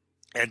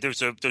 And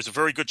there's a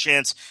very good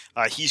chance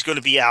he's going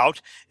to be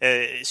out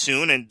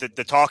soon. And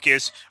the talk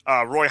is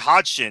Roy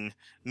Hodgson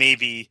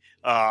maybe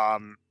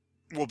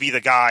will be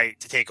the guy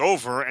to take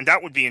over, and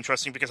that would be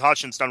interesting because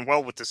Hodgson's done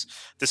well with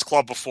this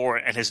club before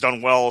and has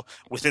done well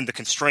within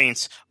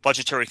the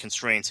budgetary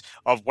constraints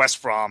of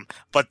West Brom.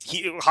 But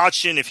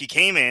Hodgson, if he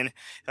came in,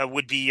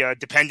 would be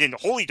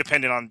wholly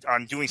dependent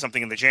on doing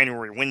something in the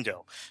January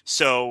window.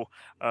 So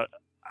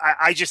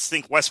I just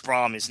think West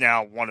Brom is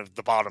now one of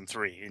the bottom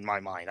three in my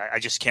mind. I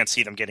just can't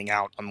see them getting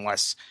out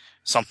unless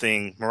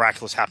something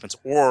miraculous happens,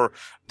 or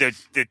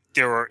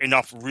there are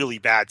enough really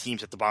bad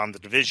teams at the bottom of the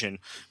division,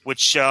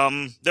 which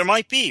there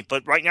might be.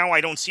 But right now,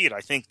 I don't see it.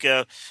 I think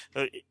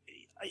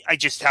I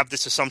just have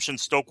this assumption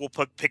Stoke will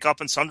pick up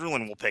and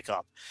Sunderland will pick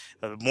up.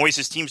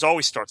 Moyes' teams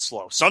always start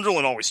slow.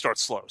 Sunderland always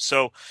starts slow.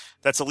 So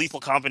that's a lethal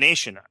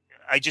combination.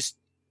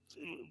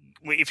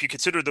 If you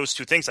consider those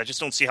two things, I just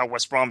don't see how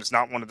West Brom is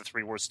not one of the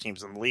three worst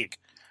teams in the league.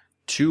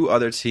 Two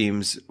other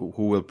teams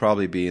who will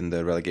probably be in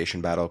the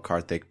relegation battle,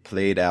 Karthik,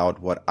 played out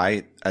what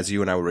as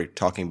you and I were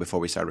talking before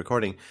we started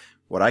recording,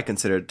 what I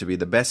considered to be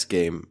the best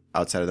game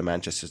outside of the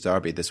Manchester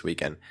derby this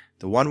weekend.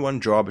 The 1-1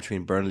 draw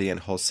between Burnley and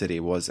Hull City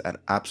was an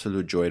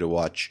absolute joy to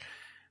watch.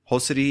 Hull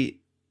City,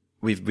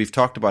 we've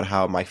talked about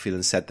how Mike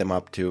Phelan set them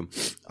up to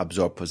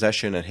absorb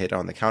possession and hit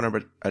on the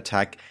counter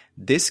attack.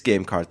 This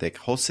game, Karthik,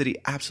 Hull City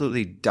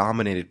absolutely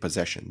dominated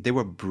possession. They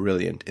were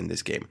brilliant in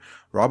this game.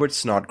 Robert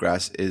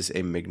Snodgrass is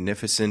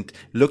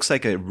looks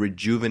like a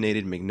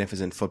rejuvenated,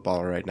 magnificent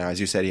footballer right now. As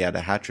you said, he had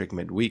a hat-trick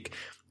midweek.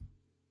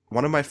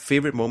 One of my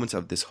favorite moments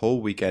of this whole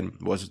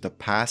weekend was the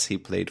pass he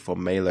played for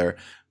Mailer,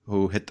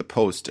 who hit the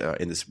post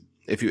in this.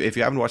 If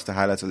you haven't watched the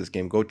highlights of this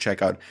game, go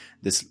check out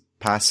this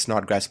pass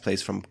Snodgrass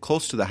plays from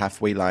close to the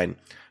halfway line.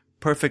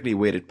 Perfectly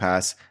weighted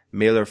pass.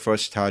 Mailer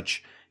first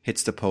touch,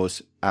 hits the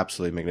post.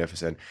 Absolutely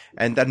magnificent.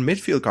 And that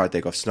midfield,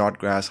 Karthik, of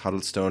Snodgrass,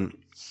 Huddlestone,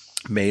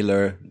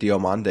 Mailer,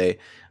 Diomande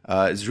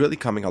is really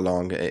coming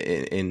along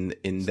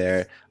in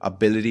their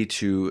ability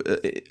to,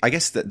 I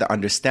guess the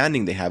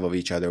understanding they have of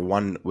each other.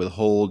 One will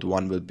hold,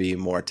 one will be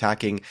more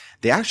attacking.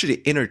 They actually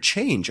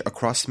interchange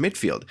across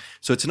midfield.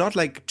 So it's not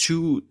like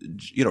two,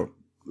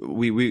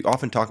 we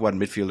often talk about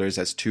midfielders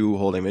as two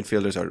holding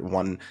midfielders, or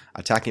one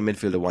attacking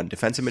midfielder, one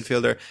defensive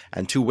midfielder,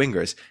 and two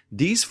wingers.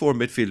 These four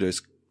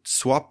midfielders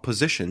swap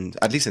positions,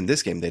 at least in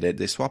this game they did.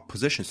 They swap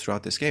positions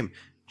throughout this game.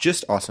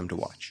 Just awesome to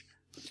watch.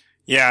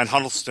 Yeah, and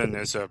Huddleston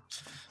is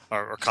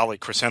our colleague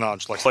Chris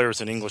Henage, like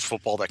players in English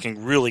football that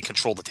can really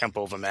control the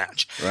tempo of a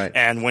match. Right.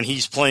 And when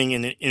he's playing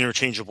in an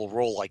interchangeable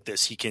role like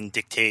this, he can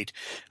dictate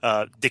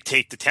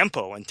the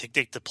tempo and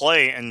dictate the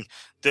play, and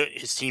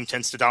his team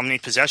tends to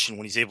dominate possession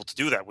when he's able to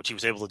do that, which he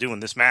was able to do in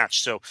this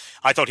match. So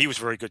I thought he was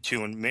very good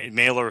too, and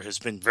Mailer has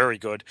been very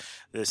good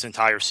this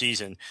entire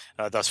season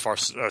thus far.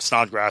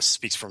 Snodgrass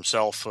speaks for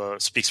itself.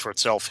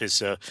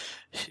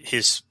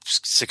 His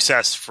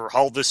success for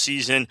Hull this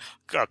season,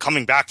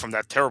 coming back from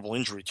that terrible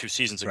injury 2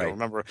 seasons ago. Right.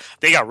 Remember,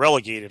 they got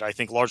relegated, I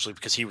think, largely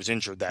because he was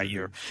injured that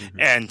year.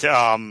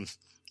 Mm-hmm.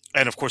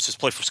 And of course, his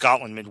play for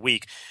Scotland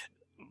midweek.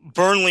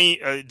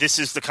 Burnley, this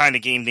is the kind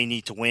of game they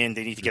need to win.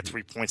 They need to get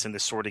 3 points in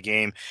this sort of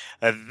game.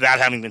 That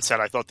having been said,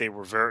 I thought they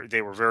were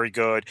very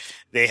good.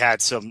 They had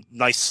some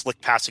nice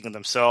slick passing of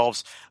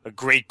themselves. A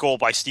great goal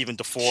by Steven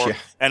Defour. Yeah.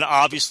 And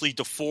obviously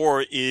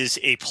Defour is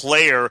a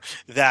player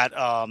that,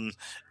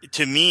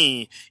 to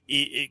me,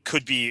 it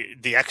could be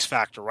the X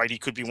factor, right? He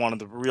could be one of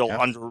the real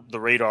under the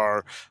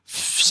radar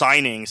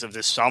signings of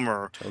this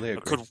summer. Totally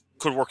agree.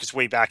 Could work his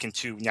way back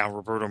into now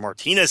Roberto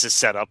Martinez's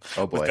setup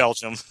with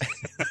Belgium.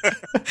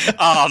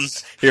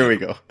 Here we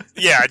go.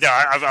 Yeah,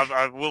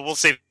 no, we'll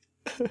save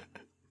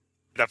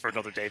that for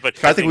another day.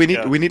 But I think we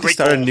need to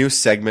start a new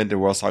segment in the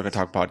World Soccer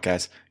Talk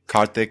podcast.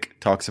 Karthik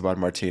talks about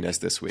Martinez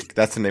this week.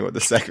 That's the name of the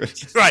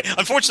segment. Right.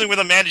 Unfortunately, with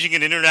him managing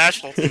an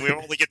international team, we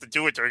only get to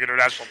do it during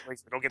international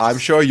breaks. I'm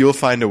sure you'll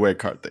find a way,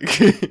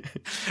 Karthik.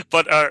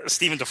 But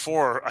Steven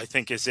Defour, I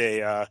think, is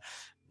a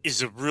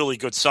really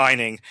good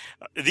signing.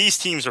 These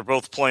teams are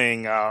both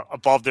playing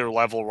above their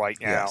level right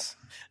now. Yes.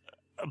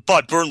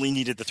 But Burnley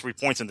needed the 3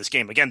 points in this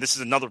game. Again, this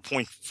is another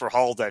point for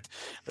Hull that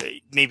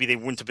maybe they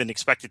wouldn't have been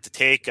expected to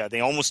take.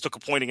 They almost took a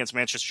point against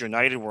Manchester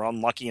United. Were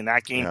unlucky in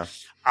that game.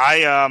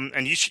 Yeah.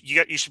 And you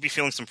should be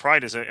feeling some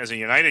pride as a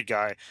United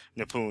guy,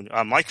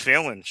 Nipun. Mike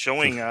Phelan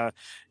showing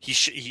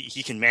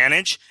he can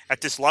manage at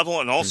this level,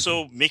 and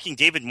also making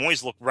David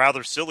Moyes look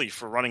rather silly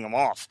for running him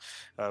off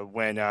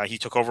when he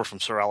took over from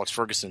Sir Alex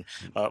Ferguson.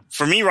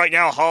 For me right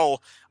now,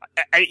 Hull,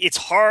 it's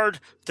hard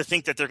to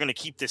think that they're going to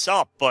keep this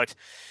up,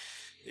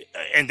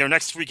 and their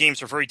next 3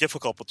 games are very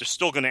difficult, but they're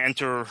still going to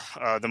enter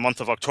the month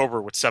of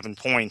October with 7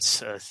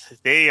 points.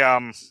 They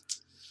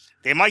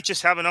might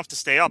just have enough to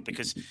stay up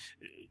because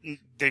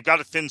they've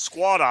got a thin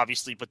squad,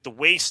 obviously, but the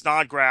way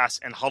Snodgrass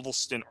and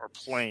Huddleston are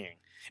playing,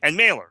 and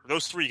Mailer,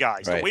 those 3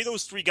 guys, right. The way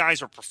those 3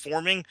 guys are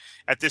performing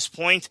at this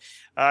point,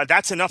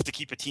 that's enough to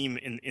keep a team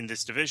in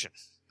this division.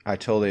 I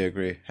totally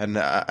agree.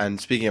 And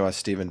speaking about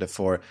Steven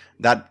Defour,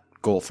 that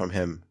goal from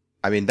him,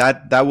 I mean,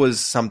 that was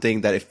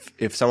something that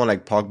if someone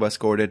like Pogba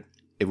scored it,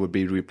 it would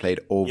be replayed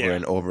over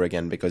and over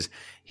again, because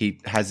he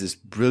has this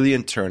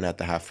brilliant turn at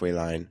the halfway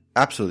line,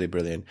 absolutely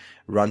brilliant,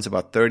 runs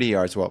about 30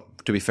 yards, well,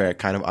 to be fair,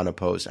 kind of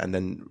unopposed, and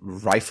then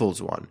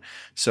rifles one.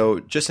 So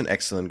just an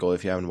excellent goal.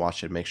 If you haven't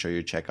watched it, make sure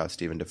you check out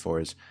Steven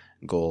Defoe's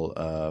goal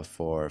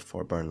for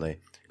Burnley.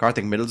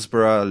 Karthik,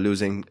 Middlesbrough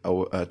losing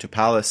to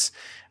Palace.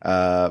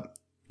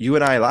 You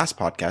and I last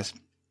podcast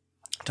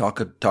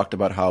talked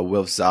about how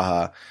Wilf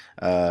Zaha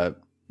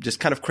just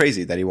kind of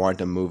crazy that he wanted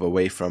to move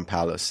away from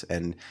Palace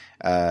and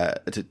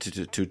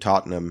to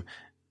Tottenham.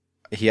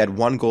 He had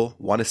 1 goal,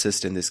 1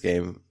 assist in this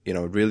game.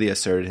 Really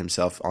asserted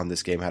himself on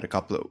this game.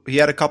 He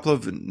had a couple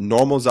of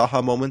normal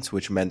Zaha moments,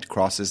 which meant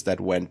crosses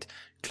that went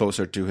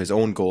closer to his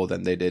own goal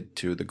than they did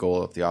to the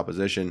goal of the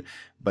opposition.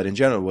 But in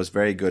general, was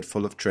very good,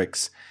 full of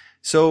tricks.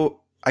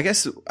 So I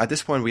guess at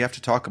this point we have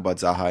to talk about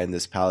Zaha in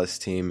this Palace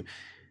team.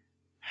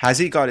 Has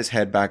he got his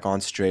head back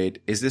on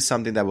straight? Is this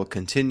something that will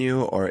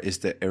continue, or is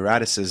the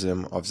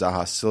erraticism of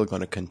Zaha still going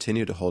to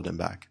continue to hold him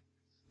back?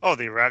 Oh,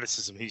 the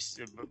erraticism.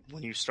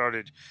 When you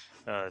started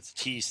to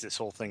tease this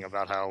whole thing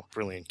about how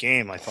brilliant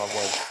game, I thought,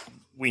 well,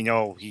 we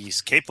know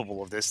he's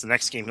capable of this. The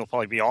next game he'll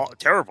probably be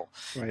terrible.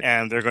 Right.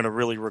 And they're going to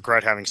really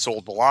regret having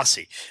sold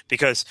Bolasie,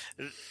 because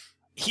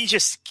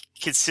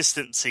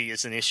consistency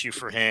is an issue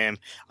for him.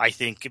 I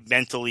think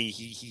mentally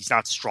he's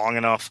not strong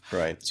enough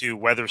to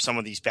weather some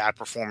of these bad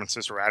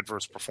performances or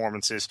adverse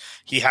performances.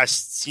 He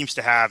seems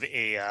to have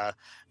a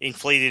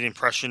inflated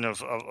impression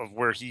of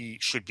where he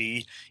should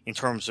be in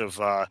terms of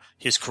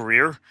his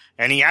career,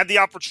 and he had the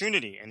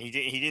opportunity and he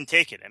didn't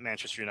take it at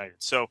Manchester United.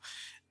 So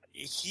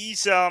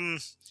he's a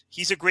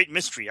great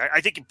mystery. I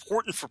think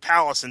important for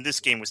Palace in this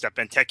game was that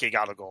Benteke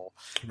got a goal.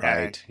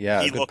 Right.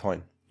 Yeah. Good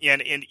point.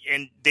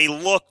 And they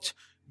looked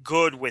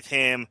good with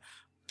him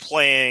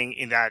playing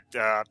in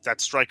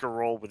that striker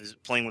role,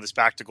 playing with his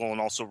back to goal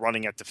and also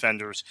running at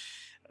defenders.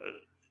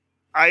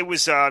 I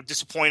was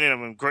disappointed. I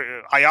mean,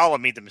 Ayala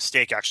made the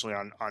mistake actually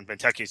on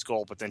Benteke's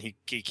goal, but then he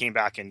came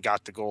back and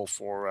got the goal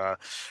for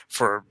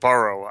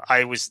Burrow.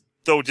 I was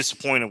though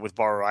disappointed with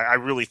Burrow. I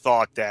really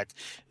thought that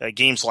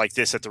games like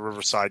this at the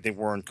Riverside, they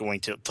weren't going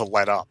to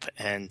let up,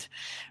 and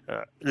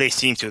they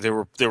seemed to.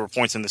 There were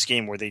points in this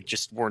game where they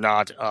just were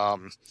not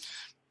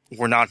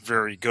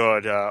very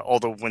good.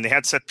 Although when they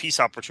had set piece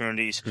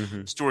opportunities,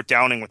 Stuart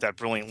Downing with that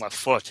brilliant left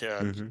foot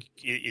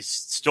is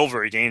still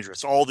very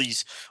dangerous. All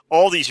these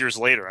years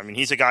later, I mean,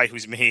 he's a guy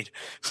who's made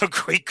a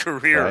great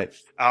career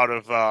out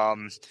of a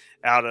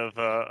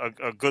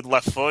good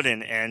left foot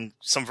and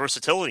some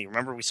versatility.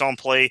 Remember, we saw him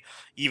play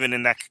even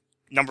in that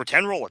number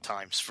 10 role at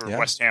times for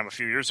West Ham a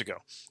few years ago.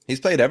 He's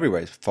played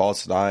everywhere.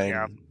 False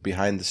nine,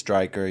 behind the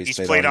striker. He's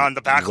played on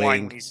the back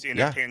line when he's in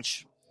a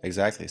pinch.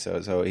 Exactly.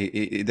 So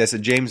he there's a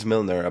James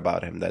Milner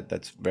about him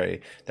that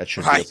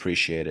should be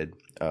appreciated.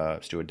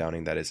 Stuart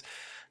Downing, that is.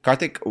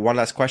 Karthik, one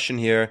last question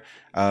here.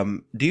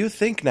 Do you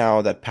think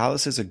now that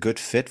Palace is a good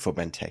fit for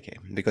Benteke?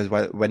 Because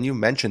when you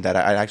mentioned that,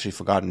 I'd actually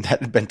forgotten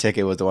that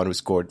Benteke was the one who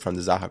scored from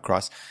the Zaha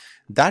cross.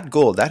 That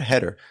goal, that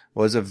header,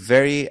 was a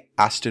very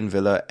Aston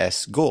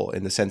Villa-esque goal,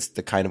 in the sense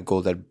the kind of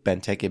goal that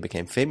Benteke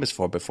became famous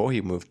for before he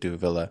moved to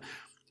Villa.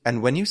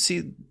 And when you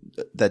see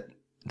that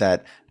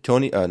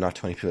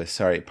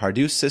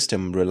Pardew's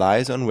system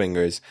relies on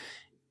wingers,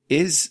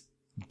 is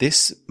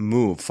this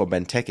move for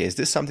Benteke, is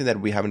this something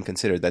that we haven't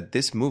considered, that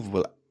this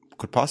move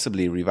could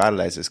possibly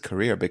revitalize his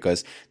career?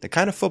 Because the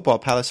kind of football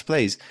Palace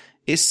plays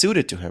is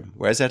suited to him.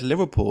 Whereas at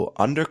Liverpool,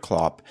 under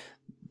Klopp,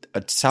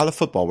 a style of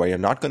football where you're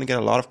not going to get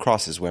a lot of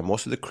crosses, where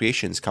most of the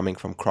creations coming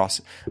from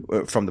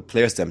the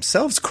players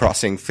themselves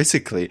crossing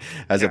physically,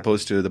 as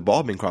opposed to the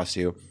ball being crossed to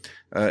you,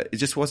 it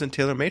just wasn't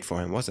tailor-made for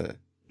him, was it?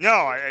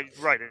 No,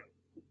 right.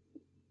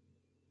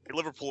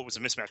 Liverpool, it was a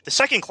mismatch. The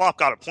second Klopp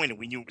got appointed,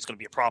 we knew it was going to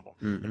be a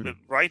problem,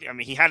 right? I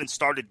mean, he hadn't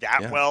started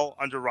that well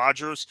under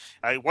Rodgers.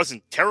 It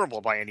wasn't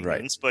terrible by any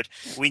means, but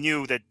we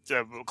knew that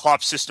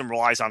Klopp's system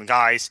relies on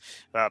guys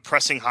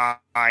pressing high,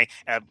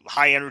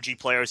 high energy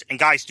players, and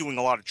guys doing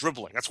a lot of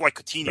dribbling. That's why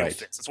Coutinho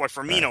fits. That's why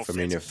Firmino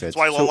fits. That's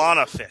why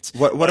Lallana fits.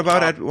 What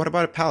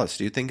about Palace?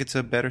 Do you think it's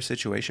a better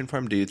situation for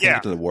him? Do you think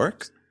it'll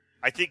work?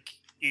 I think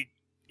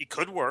it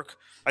could work.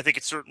 I think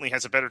it certainly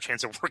has a better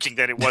chance of working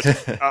than it was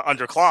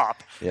under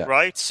Klopp,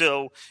 right?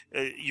 So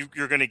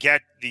you're going to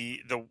get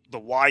the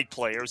wide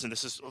players, and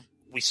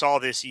we saw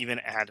this even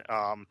at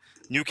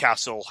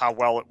Newcastle, how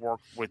well it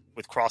worked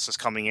with crosses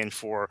coming in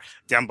for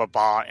Demba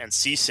Ba and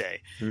Cisse,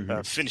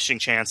 finishing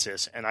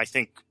chances. And I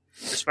think,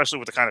 especially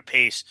with the kind of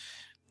pace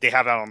they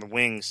have out on the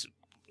wings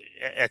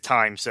at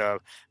times,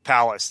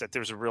 Palace, that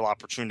there's a real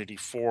opportunity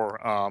for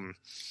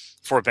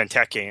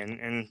Benteke,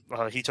 and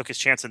he took his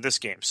chance in this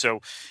game.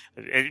 So,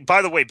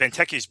 by the way,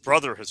 Benteke's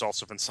brother has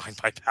also been signed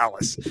by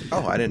Palace.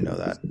 Oh, I didn't know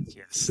that.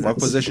 Yes. What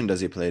position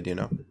does he play? Do you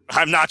know?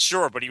 I'm not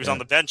sure, but he was on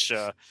the bench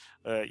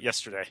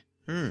yesterday.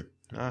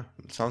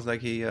 Sounds like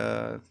he,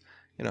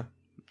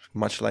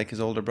 much like his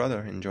older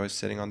brother, enjoys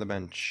sitting on the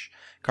bench.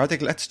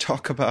 Karthik, let's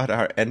talk about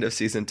our end of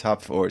season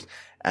top fours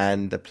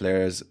and the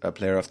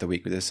player of the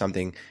week. This is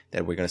something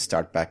that we're going to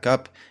start back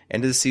up.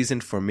 End of the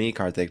season for me,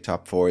 Karthik,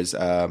 top fours.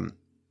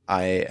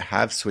 I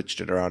have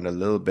switched it around a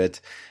little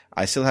bit.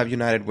 I still have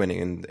United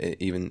winning, and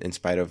even in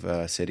spite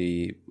of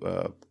City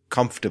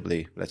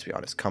comfortably, let's be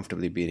honest,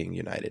 comfortably beating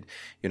United.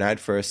 United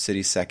first,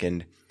 City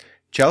second.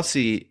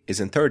 Chelsea is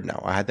in third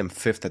now. I had them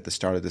fifth at the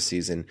start of the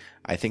season.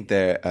 I think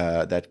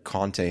that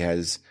Conte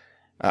has...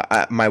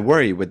 my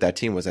worry with that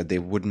team was that they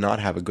would not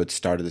have a good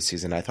start of the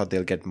season. I thought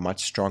they'll get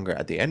much stronger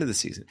at the end of the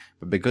season.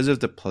 But because of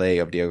the play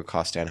of Diego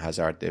Costa and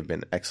Hazard, they've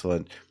been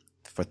excellent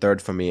for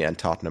third for me and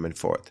Tottenham in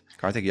fourth.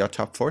 Karthik, your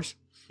top fours?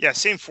 Yeah,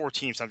 same 4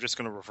 teams. I'm just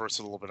going to reverse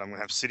it a little bit. I'm going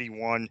to have City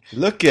 1.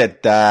 Look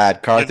at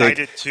that, Karthik.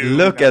 United 2.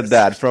 Look at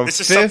that. From this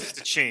is fifth... subject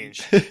to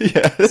change.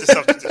 Yeah. This is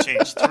subject to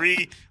change.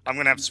 3, I'm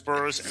going to have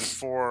Spurs, and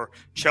 4,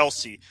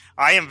 Chelsea.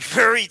 I am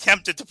very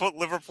tempted to put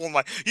Liverpool in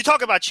my... You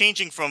talk about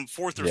changing from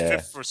 4th or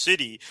 5th for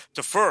City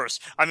to 1st.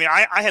 I mean,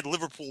 I had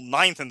Liverpool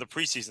 9th in the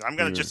preseason. I'm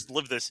going to just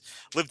live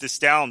this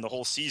down the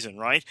whole season,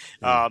 right?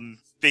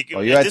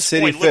 You had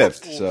City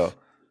 5th, so...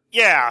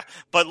 Yeah,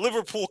 but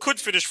Liverpool could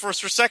finish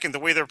 1st or 2nd the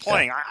way they're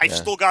playing. I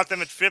still got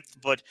them at 5th,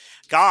 but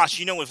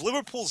gosh, if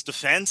Liverpool's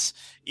defense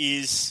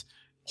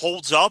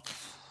holds up.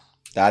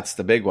 That's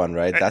the big one,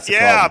 right? That's the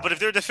problem. But if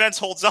their defense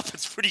holds up,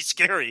 it's pretty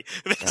scary.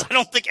 Because I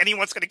don't think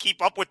anyone's going to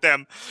keep up with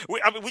them.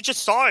 We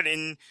just saw it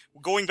in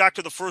going back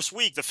to the first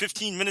week, the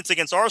 15 minutes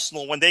against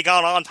Arsenal when they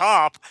got on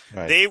top.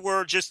 Right.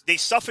 They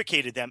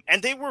suffocated them.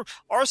 And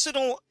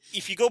Arsenal,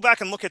 if you go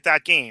back and look at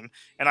that game,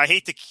 and I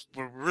hate to,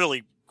 we're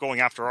really going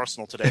after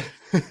Arsenal today.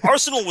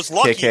 Arsenal was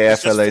lucky.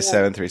 KKFLA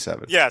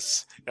 737.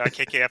 Yes.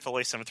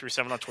 KKFLA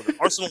 737 on Twitter.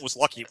 Arsenal was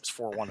lucky it was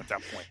 4-1 at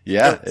that point.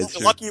 Yeah. They're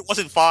lucky it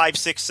wasn't 5,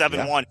 6,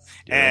 7-1.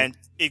 And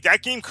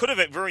that game could have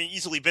very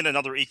easily been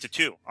another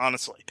 8-2,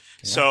 honestly.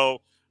 Yeah.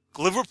 So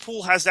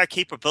Liverpool has that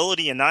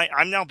capability, and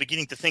I'm now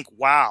beginning to think,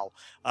 wow,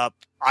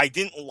 I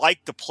didn't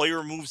like the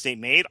player moves they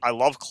made. I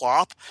love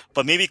Klopp,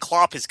 but maybe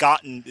Klopp has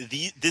gotten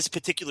this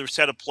particular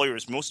set of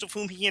players, most of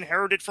whom he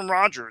inherited from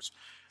Rodgers,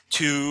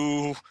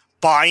 to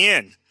buy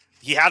in.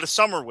 He had a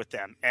summer with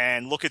them,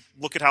 and look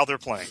at how they're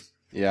playing.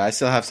 Yeah, I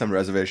still have some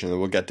reservations.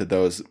 We'll get to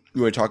those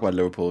when we talk about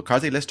Liverpool.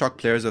 Karthik, let's talk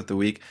players of the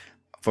week.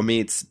 For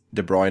me, it's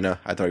De Bruyne.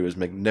 I thought he was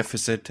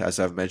magnificent, as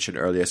I've mentioned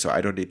earlier, so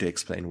I don't need to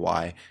explain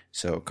why.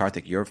 So,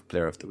 Karthik, your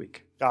player of the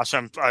week. Gosh,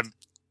 I'm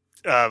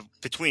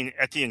between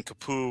Etienne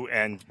Capoue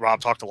and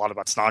Rob talked a lot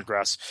about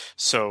Snodgrass,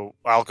 so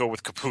I'll go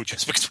with Capoue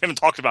just because we haven't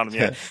talked about him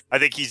yet. I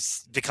think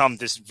he's become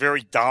this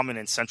very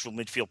dominant central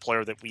midfield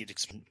player that we'd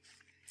expect.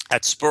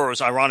 At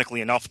Spurs,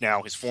 ironically enough,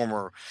 now his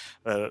former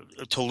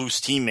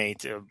Toulouse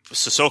teammate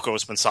Sissoko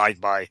has been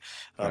signed by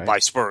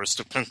Spurs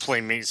to play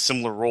a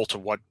similar role to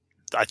what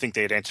I think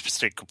they had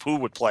anticipated Capoue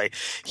would play.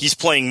 He's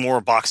playing more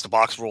a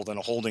box-to-box role than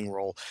a holding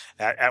role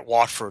at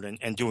Watford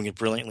and doing it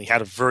brilliantly.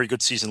 Had a very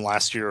good season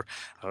last year.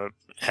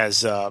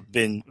 Has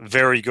been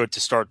very good to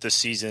start this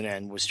season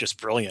and was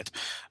just brilliant,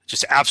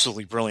 just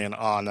absolutely brilliant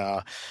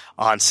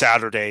on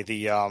Saturday.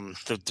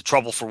 The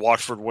trouble for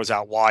Watford was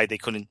out wide; they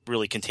couldn't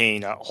really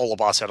contain.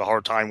 Holebas had a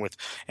hard time with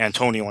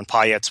Antonio and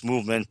Payet's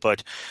movement,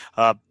 but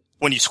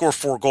when you score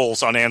 4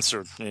 goals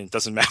unanswered, it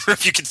doesn't matter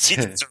if you can see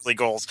these early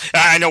goals.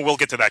 I know we'll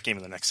get to that game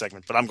in the next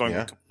segment, but I'm going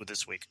with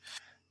this week.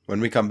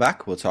 When we come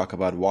back, we'll talk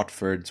about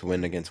Watford's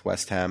win against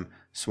West Ham,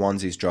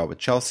 Swansea's draw with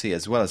Chelsea,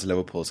 as well as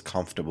Liverpool's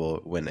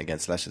comfortable win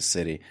against Leicester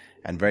City,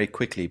 and very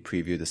quickly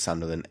preview the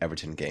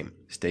Sunderland-Everton game.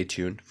 Stay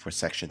tuned for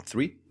Section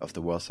 3 of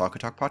the World Soccer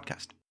Talk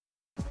podcast.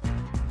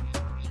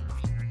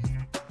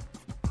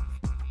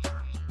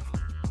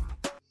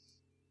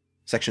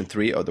 Section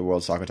 3 of the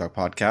World Soccer Talk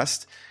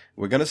podcast.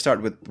 We're going to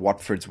start with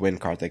Watford's win,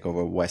 Karthik,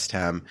 over West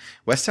Ham.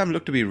 West Ham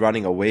looked to be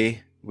running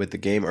away with the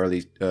game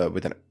early,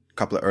 with a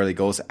couple of early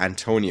goals.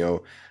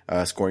 Antonio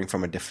scoring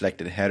from a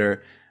deflected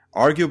header.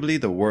 Arguably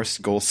the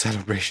worst goal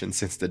celebration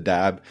since the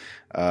dab.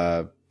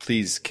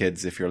 Please,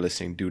 kids, if you're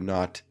listening, do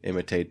not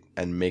imitate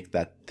and make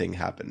that thing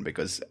happen,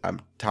 because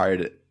I'm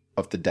tired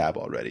of the dab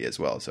already as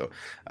well. So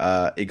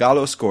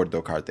Ighalo scored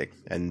though, Karthik,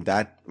 and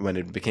that when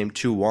it became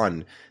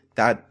 2-1,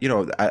 that,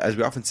 as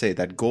we often say,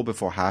 that goal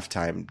before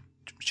halftime,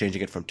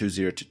 changing it from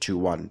 2-0 to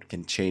 2-1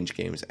 can change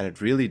games, and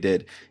it really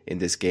did in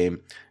this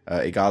game.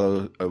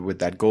 Ighalo with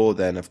that goal,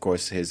 then of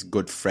course his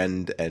good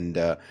friend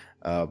and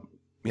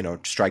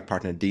strike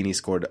partner Deeney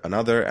scored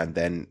another, and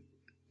then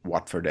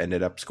Watford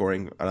ended up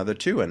scoring another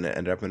 2 and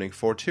ended up winning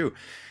 4-2.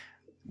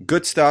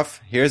 Good stuff.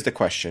 Here's the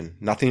question,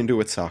 nothing to do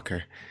with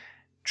soccer.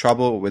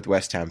 Trouble with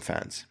West Ham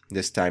fans,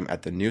 this time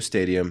at the new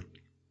stadium.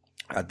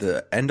 At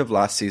the end of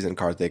last season,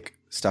 Karthik,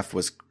 stuff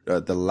was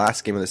the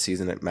last game of the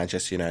season at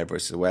Manchester United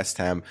versus West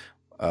Ham.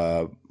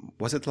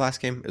 Was it the last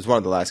game? It was one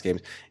of the last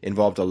games.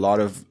 Involved a lot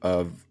of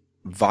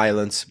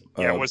violence.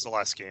 Yeah, it was the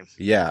last game.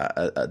 Yeah,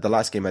 the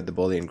last game at the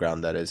Bolian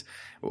Ground, that is.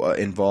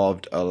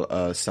 Involved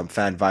some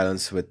fan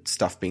violence with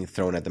stuff being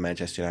thrown at the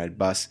Manchester United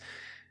bus.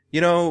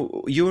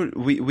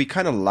 We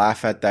kind of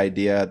laugh at the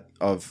idea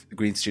of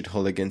Green Street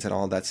hooligans and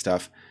all that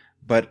stuff,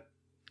 but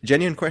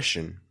genuine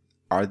question,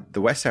 are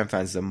the West Ham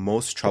fans the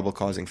most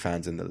trouble-causing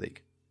fans in the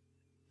league?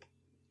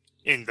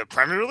 In the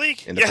Premier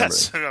League? In the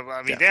yes. Premier League.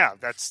 I mean, yeah,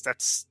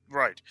 that's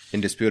right.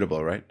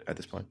 Indisputable, right, at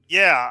this point?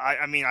 Yeah,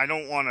 I mean, I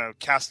don't want to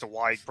cast a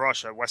wide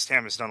brush. West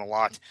Ham has done a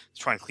lot to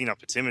try and clean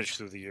up its image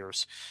through the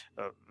years.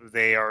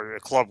 They are a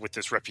club with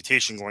this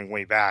reputation going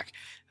way back.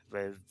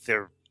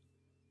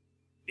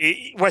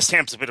 West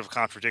Ham's a bit of a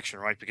contradiction,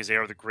 right? Because they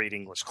are the great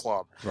English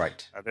club.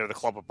 Right. They're the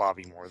club of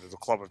Bobby Moore. They're the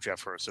club of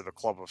Geoff Hurst. They're the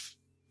club of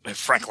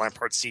Frank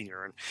Lampard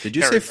Sr. And did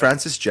you say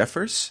Francis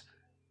Jeffers?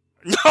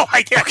 No,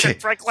 I didn't. Okay,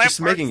 Frank Lampard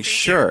just making Sr.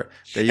 sure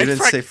that you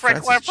didn't say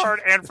Frank Francis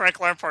Lampard and Frank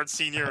Lampard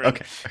Sr. and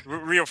Okay.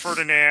 Rio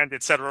Ferdinand,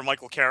 etc.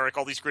 Michael Carrick,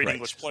 all these great Right,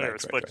 English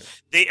players. right.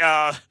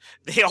 But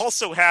they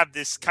also have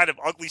this kind of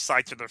ugly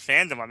side to their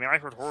fandom. I mean, I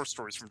heard horror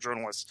stories from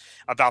journalists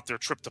about their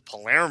trip to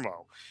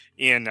Palermo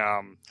in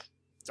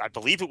I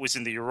believe it was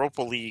in the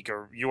Europa League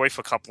or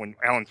UEFA Cup when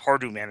Alan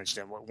Pardew managed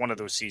them, one of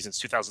those seasons,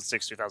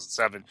 2006,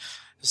 2007,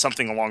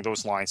 something along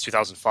those lines,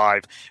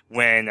 2005,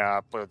 when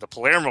the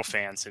Palermo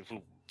fans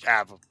who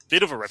have a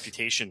bit of a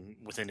reputation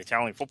within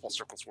Italian football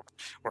circles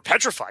were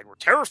petrified, were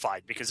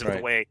terrified because of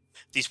the way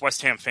these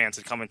West Ham fans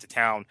had come into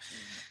town.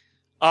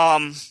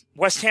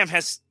 West Ham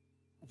has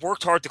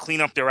worked hard to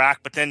clean up their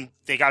act, but then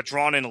they got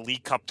drawn in a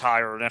League Cup tie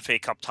or an FA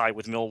Cup tie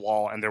with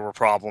Millwall, and there were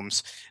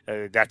problems.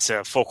 That's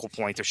a focal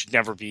point. There should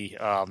never be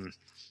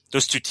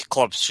those two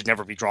clubs should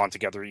never be drawn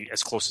together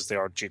as close as they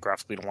are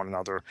geographically to one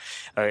another.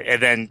 And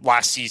then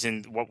last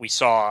season, what we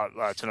saw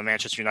to the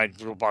Manchester United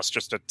Blue Bus,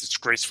 just a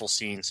disgraceful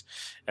scenes.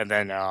 And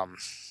then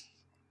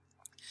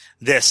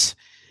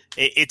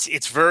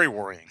it's very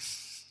worrying.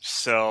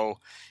 So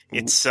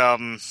it's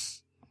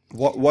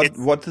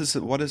What does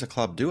a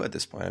club do at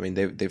this point? I mean,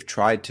 they've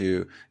tried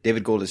to.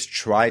 David Gold has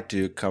tried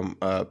to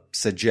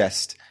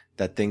suggest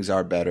that things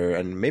are better,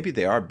 and maybe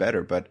they are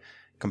better, but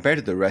compared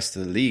to the rest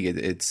of the league,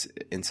 it's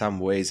in some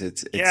ways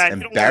it's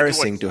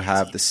embarrassing to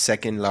have the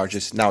second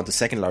largest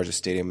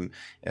stadium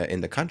in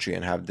the country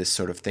and have this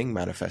sort of thing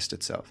manifest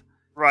itself.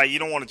 Right, you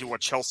don't want to do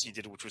what Chelsea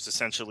did, which was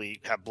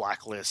essentially have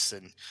blacklists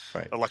and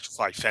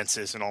electrified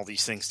fences and all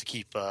these things to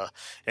keep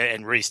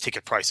and raise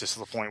ticket prices to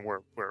the point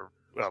where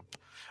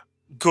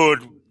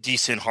good,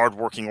 decent,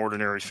 hardworking,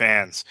 ordinary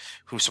fans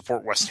who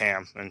support West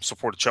Ham and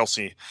support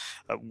Chelsea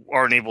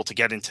aren't able to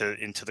get into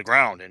the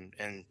ground,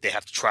 and they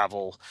have to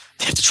travel.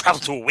 They have to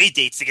travel to away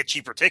dates to get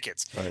cheaper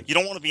tickets. Right. You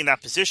don't want to be in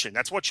that position.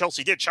 That's what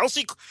Chelsea did.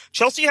 Chelsea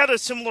had a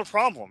similar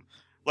problem.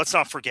 Let's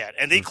not forget.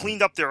 And they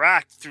cleaned up their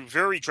act through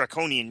very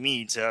draconian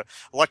means,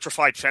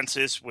 electrified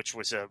fences, which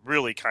was a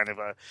really kind of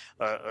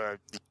a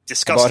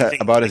disgusting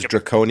thing. About as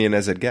draconian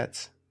as it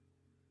gets.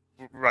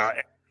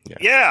 Right.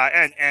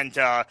 Yeah, and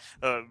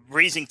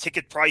raising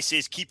ticket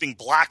prices, keeping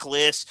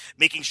blacklists,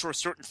 making sure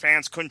certain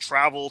fans couldn't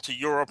travel to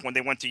Europe when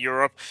they went to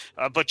Europe.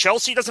 But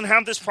Chelsea doesn't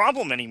have this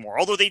problem anymore,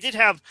 although they did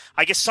have,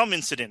 I guess, some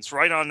incidents,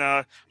 right, on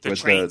the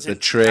trains. The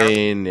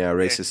train,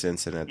 racist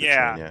incident.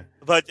 Train.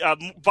 But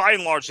by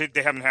and large,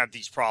 they haven't had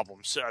these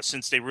problems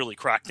since they really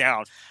cracked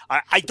down.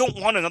 I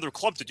don't want another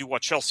club to do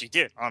what Chelsea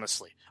did,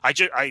 honestly. I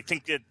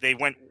think that they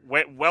went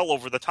well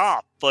over the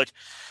top, but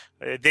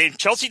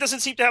Chelsea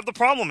doesn't seem to have the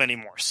problem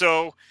anymore.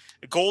 So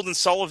Gold and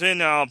Sullivan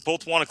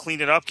both want to clean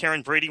it up.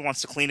 Karen Brady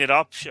wants to clean it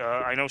up.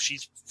 I know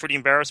she's pretty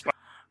embarrassed.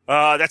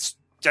 But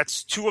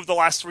that's two of the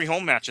last three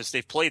home matches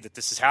they've played that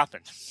this has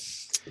happened.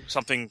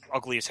 Something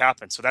ugly has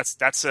happened. So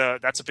that's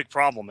a big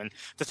problem. And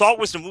the thought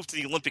was to move to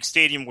the Olympic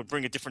Stadium would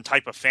bring a different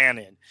type of fan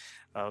in.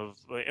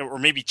 Or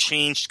maybe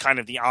changed kind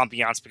of the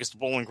ambiance, because the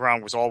Bowling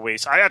Ground was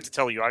always. I have to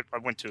tell you, I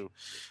went to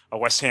a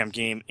West Ham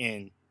game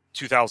in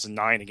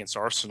 2009 against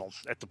Arsenal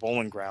at the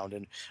Bowling Ground,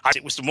 and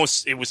it was the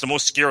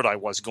most scared I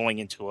was going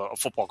into a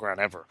football ground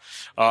ever.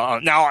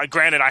 Now,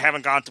 granted, I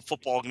haven't gone to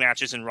football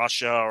matches in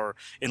Russia or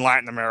in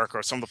Latin America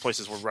or some of the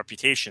places with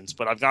reputations,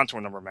 but I've gone to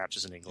a number of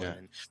matches in England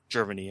and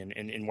Germany and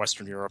in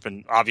Western Europe,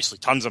 and obviously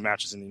tons of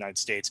matches in the United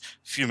States,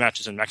 a few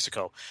matches in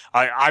Mexico.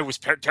 I was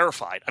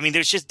terrified. I mean,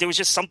 there was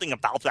just something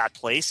about that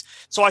place.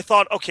 So I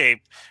thought, okay,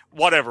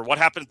 whatever. What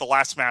happened at the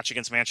last match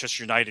against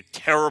Manchester United?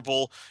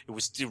 Terrible. It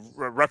was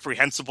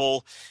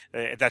reprehensible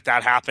that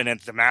happened, and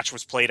the match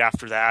was played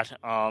after that.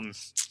 But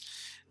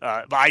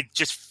I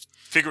just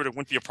figured it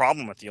wouldn't be a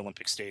problem at the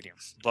Olympic Stadium.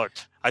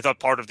 But I thought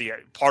part of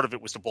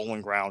it was the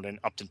Bowling Ground and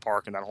Upton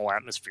Park and that whole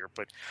atmosphere.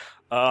 But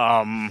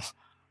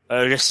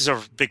this is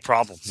a big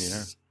problem.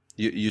 Yeah.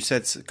 You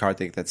said,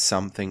 Karthik, that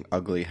something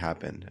ugly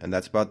happened, and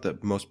that's about the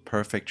most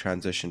perfect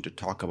transition to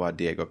talk about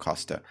Diego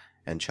Costa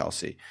and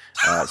Chelsea.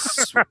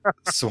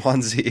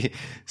 Swansea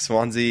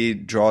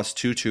draws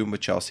 2-2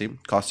 with Chelsea.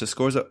 Costa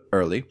scores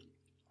early.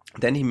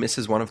 Then he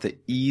misses one of the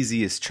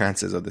easiest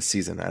chances of the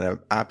season and an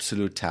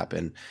absolute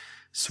tap-in.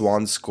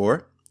 Swans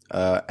score.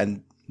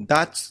 And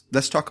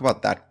let's talk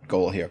about that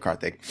goal here,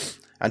 Karthik.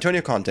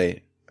 Antonio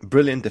Conte,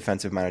 brilliant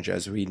defensive manager,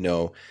 as we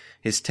know.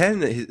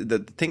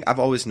 The thing I've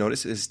always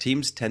noticed is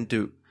teams tend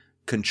to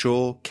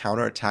control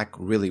counterattack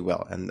really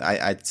well. And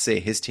I'd say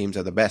his teams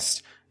are the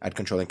best at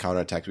controlling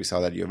counterattacks. We saw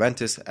that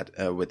Juventus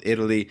with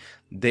Italy.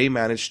 They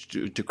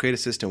managed to create a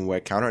system where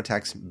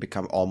counterattacks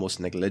become almost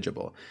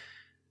negligible.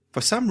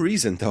 For some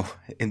reason, though,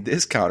 in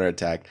this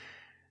counterattack,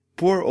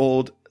 poor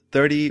old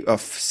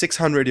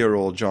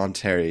 600-year-old John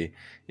Terry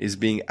is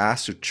being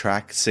asked to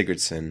track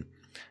Sigurdsson.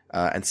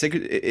 And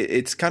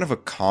it's kind of a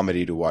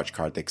comedy to watch,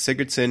 Karthik.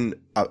 Sigurdsson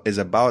is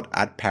about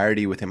at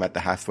parity with him at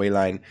the halfway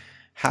line.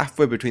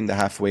 Halfway between the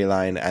halfway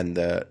line and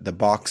the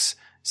box,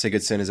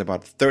 Sigurdsson is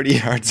about 30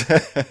 yards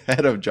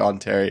ahead of John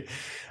Terry.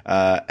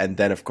 And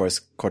then, of course,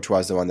 Courtois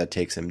is the one that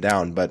takes him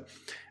down. But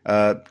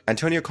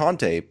Antonio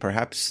Conte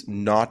perhaps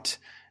not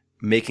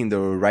making the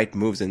right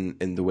moves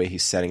in the way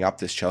he's setting up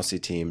this Chelsea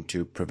team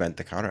to prevent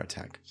the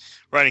counterattack.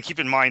 Right, and keep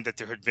in mind that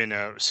there had been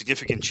a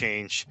significant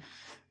change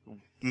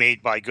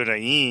made by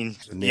Gudain.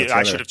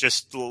 I should have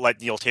just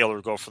let Neil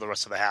Taylor go for the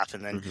rest of the half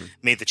and then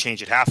made the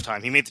change at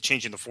halftime. He made the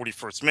change in the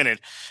 41st minute.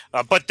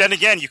 But then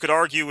again, you could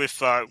argue if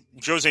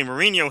Jose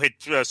Mourinho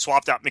had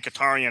swapped out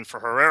Mkhitaryan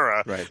for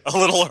Herrera a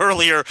little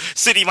earlier,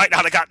 City might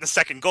not have gotten the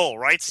second goal,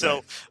 right?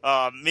 So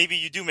maybe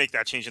you do make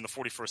that change in the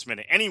 41st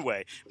minute.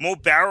 Anyway, Mo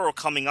Barrow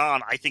coming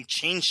on, I think,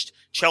 changed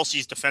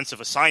Chelsea's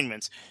defensive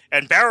assignments.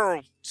 And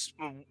Barrow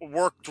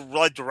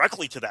led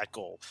directly to that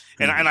goal.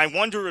 And I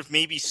wonder if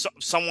maybe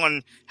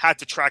someone had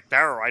to track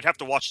Barrow. I'd have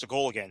to watch the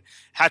goal again.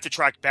 Had to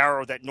track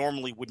Barrow that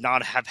normally would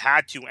not have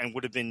had to and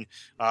would have been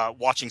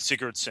watching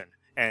Sigurdsson.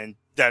 And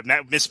that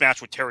mismatch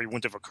with Terry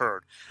wouldn't have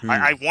occurred.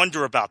 I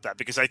wonder about that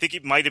because I think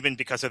it might have been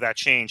because of that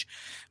change.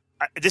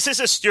 This is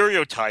a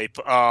stereotype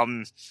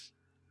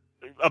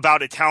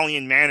about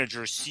Italian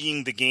managers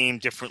seeing the game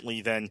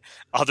differently than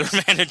other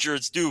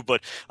managers do.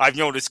 But I've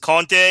noticed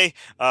Conte,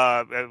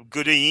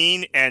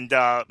 Gudain, and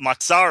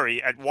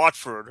Mazzari at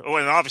Watford,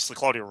 and obviously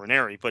Claudio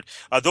Ranieri, but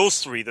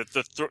those three,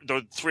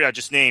 the three I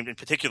just named in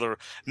particular,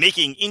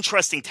 making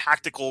interesting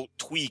tactical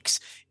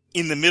tweaks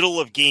in the middle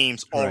of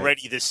games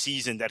already this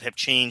season that have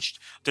changed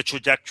the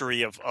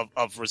trajectory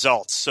of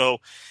results. So,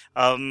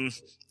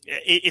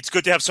 it's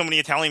good to have so many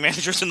Italian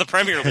managers in the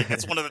Premier League.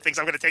 That's one of the things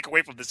I'm going to take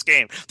away from this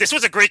game. This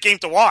was a great game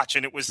to watch,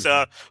 and it was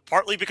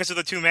partly because of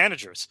the two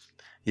managers.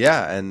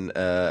 Yeah, and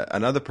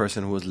another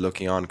person who was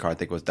looking on,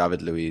 Karthik, was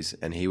David Luiz,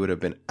 and he would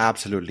have been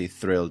absolutely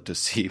thrilled to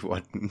see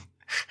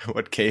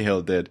what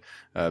Cahill did,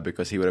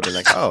 because he would have been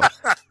like, "Oh,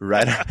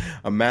 right,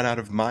 a man out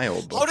of my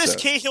old book." How does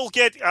Cahill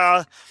get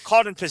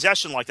caught in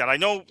possession like that? I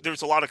know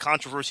there's a lot of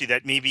controversy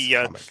that maybe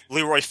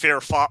Leroy Fair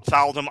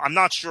fouled him. I'm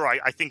not sure. I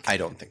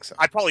don't think so.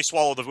 I'd probably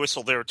swallow the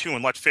whistle there too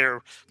and let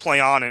Fair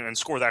play on and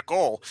score that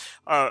goal.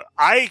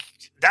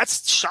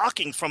 That's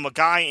shocking from a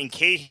guy in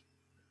Cahill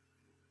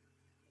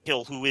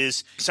who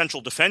is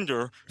central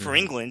defender for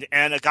England,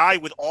 and a guy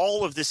with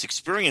all of this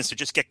experience to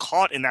just get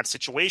caught in that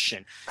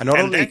situation. And not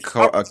only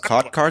caught,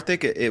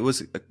 Karthik, it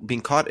was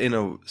being caught in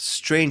a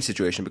strange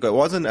situation because it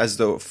wasn't as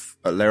though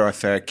Leroy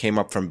Fair came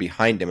up from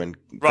behind him and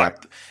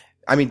grabbed.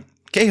 I mean,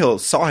 Cahill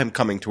saw him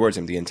coming towards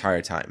him the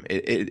entire time.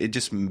 It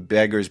just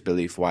beggars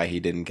belief why he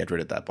didn't get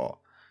rid of that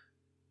ball.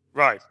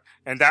 Right,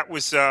 and that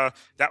was a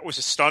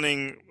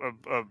stunning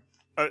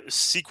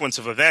sequence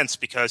of events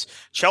because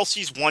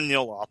Chelsea's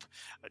 1-0 up.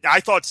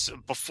 I thought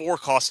before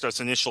Costa's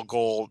initial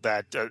goal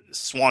that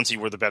Swansea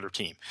were the better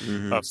team.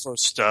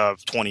 First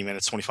 20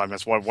 minutes, 25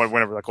 minutes,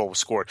 whenever that goal was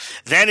scored.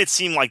 Then it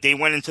seemed like they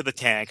went into the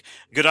tank.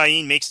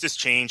 Gudain makes this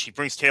change. He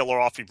brings Taylor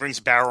off. He brings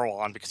Barrow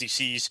on because he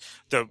sees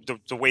the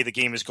way the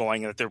game is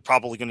going and that they're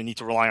probably going to need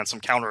to rely on some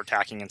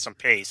counterattacking and some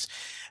pace.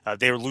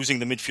 They were losing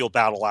the midfield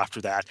battle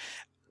after that.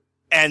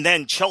 And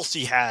then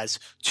Chelsea has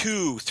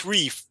 2,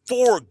 3,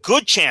 4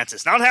 good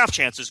chances, not half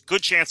chances,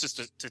 good chances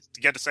to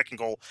get a second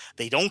goal.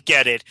 They don't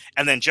get it.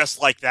 And then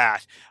just like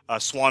that,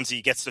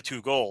 Swansea gets the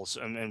 2 goals.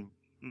 And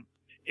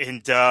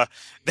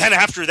then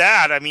after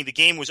that, I mean, the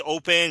game was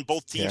open.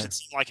 Both teams, it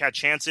seemed like, had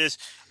chances.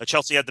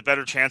 Chelsea had the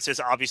better chances.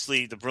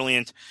 Obviously, the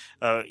brilliant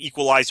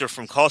equalizer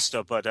from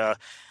Costa. But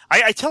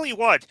I tell you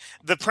what,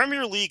 the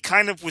Premier League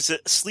kind of was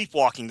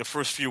sleepwalking the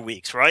first few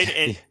weeks, right?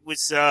 It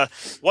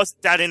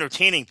wasn't that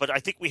entertaining, but I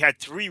think we had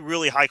 3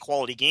 really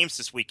high-quality games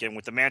this weekend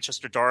with the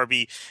Manchester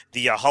Derby,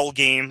 the Hull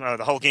game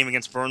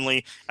against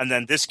Burnley, and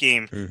then this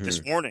game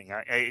this morning.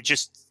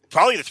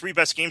 Probably the 3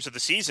 best games of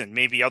the season,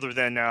 maybe other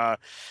than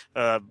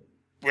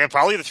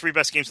probably the 3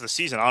 best games of the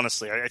season,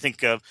 honestly. I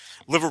think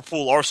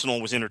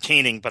Liverpool-Arsenal was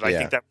entertaining, but I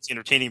think that was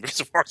entertaining because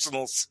of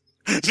Arsenal's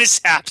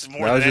mishaps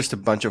more. That was just a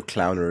bunch of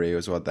clownery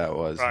was what that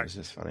was. Right. It was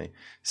just funny.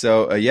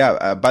 So,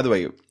 by the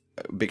way,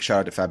 big shout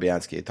out to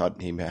Fabianski. I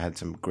thought he had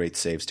some great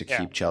saves to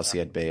keep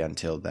Chelsea at bay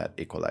until that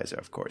equalizer,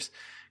 of course.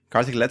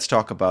 Karthik, let's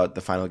talk about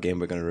the final game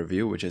we're going to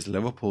review, which is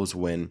Liverpool's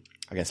win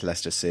against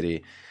Leicester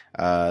City.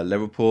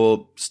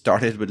 Liverpool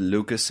started with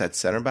Lucas at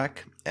center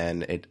back,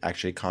 and it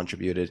actually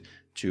contributed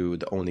to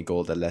the only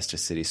goal that Leicester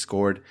City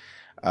scored.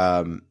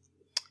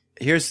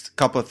 Here's a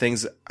couple of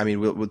things. I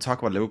mean, we'll talk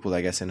about Liverpool, I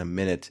guess, in a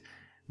minute.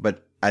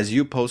 But as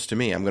you posed to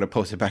me, I'm going to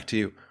pose it back to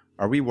you.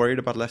 Are we worried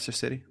about Leicester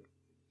City?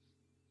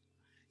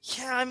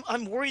 Yeah,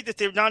 I'm worried that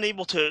they're not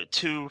able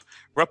to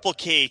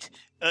replicate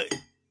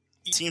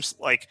it seems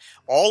like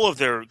all of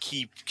their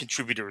key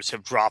contributors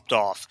have dropped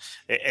off.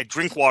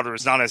 Drinkwater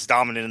is not as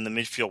dominant in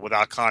the midfield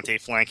without Conte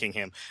flanking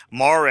him.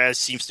 Mahrez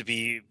seems to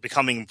be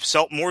becoming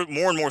more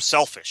and more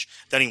selfish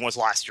than he was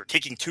last year,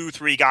 taking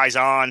 2-3 guys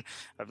on,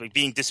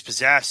 being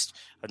dispossessed,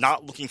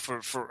 not looking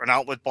for an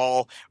outlet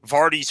ball.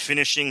 Vardy's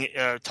finishing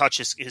touch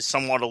has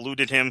somewhat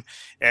eluded him.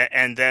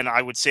 And then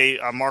I would say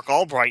Mark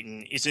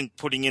Albrighton isn't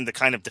putting in the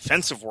kind of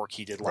defensive work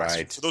he did last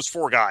year. So those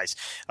 4 guys,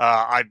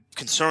 I'm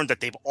concerned that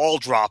they've all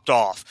dropped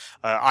off.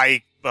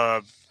 I'm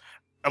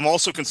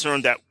also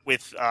concerned that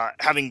with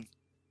having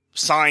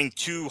signed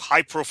 2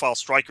 high-profile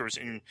strikers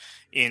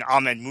in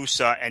Ahmed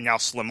Musa and now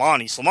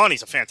Slimani.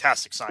 Slimani's a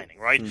fantastic signing,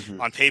 right,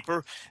 on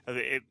paper.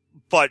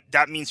 But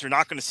that means you're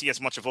not going to see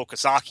as much of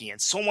Okazaki, and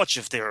so much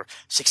of their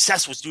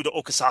success was due to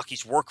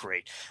Okazaki's work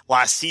rate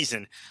last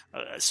season.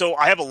 So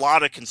I have a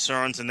lot of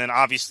concerns, and then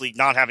obviously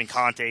not having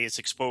Conte has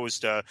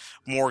exposed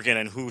Morgan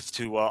and Huth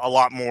to a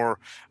lot more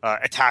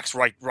attacks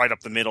right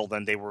up the middle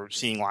than they were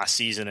seeing last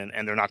season,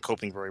 and they're not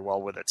coping very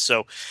well with it.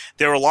 So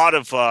there are a lot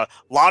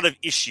of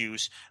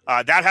issues.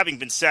 That having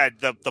been said,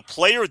 the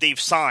player they've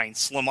signed,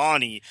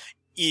 Slimani,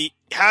 he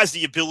has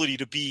the ability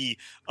to be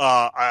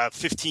a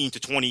 15 to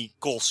 20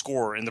 goal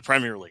scorer in the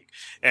Premier League.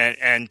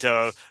 And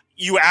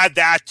you add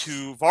that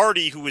to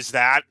Vardy, who is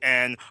that,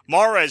 and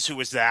Mahrez, who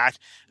is that.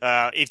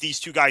 If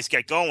these 2 guys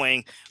get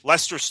going,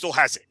 Leicester still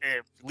has,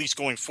 at least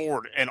going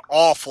forward, an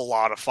awful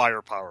lot of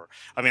firepower.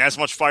 I mean, as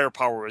much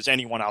firepower as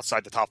anyone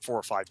outside the top 4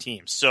 or 5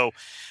 teams. So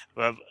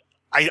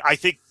I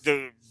think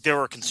there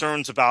are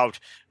concerns about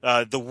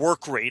the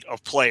work rate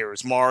of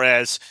players,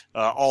 Mahrez,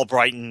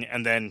 Albrighton,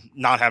 and then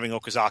not having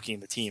Okazaki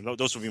in the team.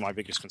 Those would be my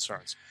biggest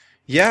concerns.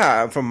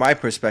 Yeah, from my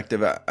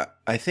perspective,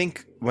 I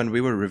think when we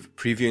were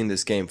previewing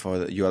this game for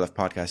the ULF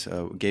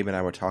podcast, Gabe and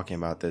I were talking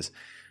about this.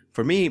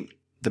 For me,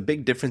 the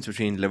big difference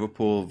between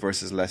Liverpool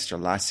versus Leicester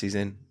last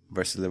season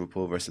versus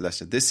Liverpool versus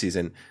Leicester this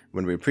season,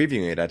 when we were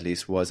previewing it at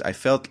least, was I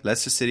felt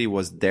Leicester City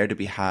was there to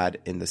be had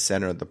in the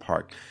center of the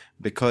park,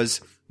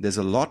 because there's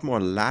a lot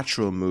more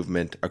lateral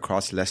movement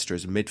across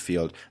Leicester's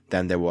midfield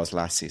than there was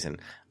last season.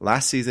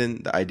 Last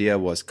season, the idea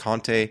was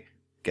Conte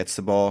gets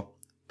the ball,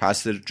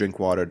 passes it to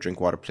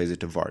Drinkwater plays it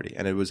to Vardy.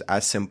 And it was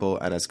as simple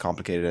and as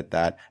complicated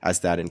as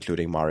that,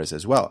 including Mahrez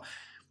as well.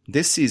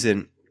 This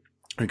season,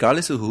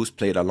 regardless of who's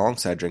played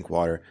alongside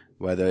Drinkwater,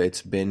 whether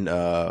it's been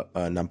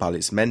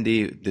Nampalys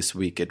Mendy, this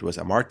week it was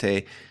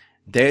Amarte,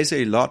 there's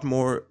a lot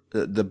more,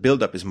 the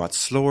build-up is much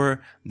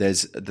slower,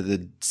 there's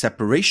the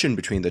separation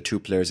between the 2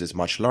 players is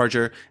much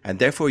larger, and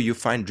therefore you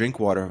find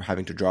Drinkwater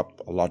having to drop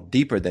a lot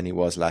deeper than he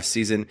was last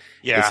season.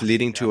 Yeah, it's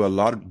leading to a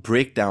lot of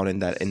breakdown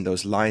in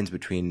those lines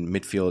between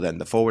midfield and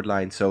the forward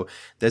line. So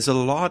there's a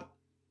lot,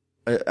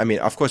 I mean,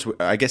 of course,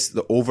 I guess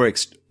the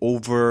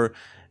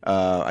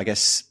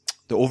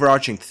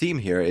overarching theme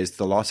here is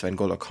the loss of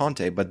N'Golo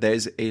Kante, but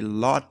there's a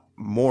lot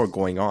more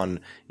going on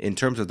in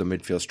terms of the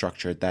midfield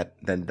structure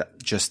than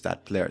just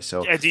that player.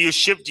 So do you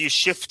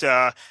shift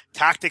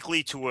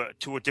tactically to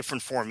a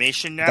different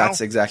formation now? That's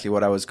exactly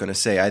what I was going to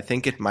say. I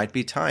think it might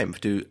be time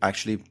to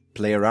actually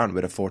play around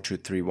with a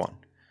 4-2-3-1.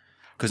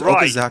 Because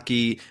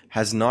Okazaki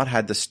has not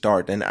had the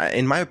start. And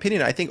in my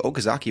opinion, I think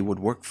Okazaki would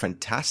work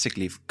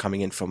fantastically coming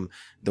in from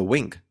the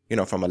wing,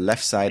 from a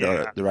left side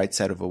or the right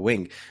side of a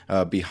wing,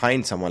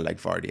 behind someone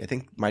like Vardy. I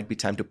think it might be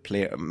time to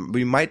play.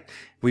 We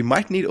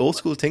might need old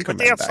school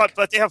Tinkerman back.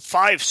 But they have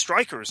 5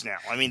 strikers now.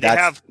 I mean,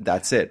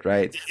 that's it,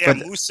 right? Yeah,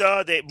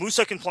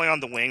 Musa can play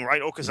on the wing,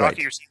 right?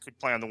 Okazaki could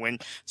play on the wing.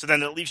 So then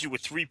that leaves you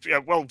with 3.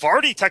 Well,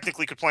 Vardy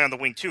technically could play on the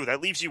wing too. That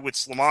leaves you with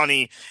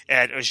Slimani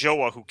and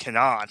Ojoa, who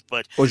cannot.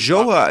 But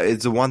Ojoa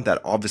is the one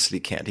that obviously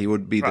can't. He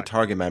would be the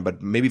target man,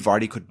 but maybe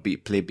Vardy could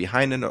play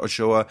behind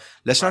Ojoa.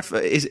 Let's not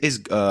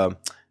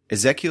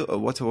Ezekiel,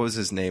 what was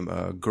his name?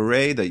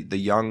 Gray, the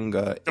young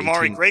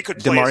Demarai Gray could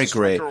play as a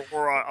striker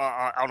or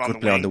out on the wing.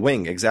 Could play on the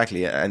wing,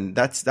 exactly, and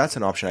that's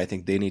an option I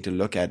think they need to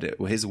look at.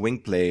 His wing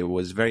play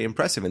was very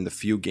impressive in the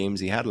few games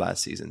he had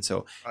last season,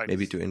 so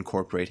maybe to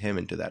incorporate him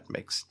into that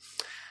mix.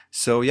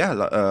 So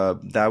yeah,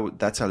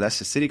 that's our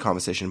Leicester City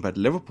conversation. But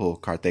Liverpool,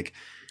 Karthik,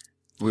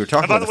 we were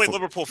talking. And by the way,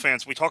 Liverpool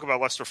fans, we talk about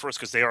Leicester first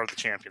because they are the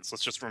champions.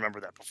 Let's just remember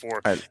that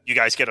before you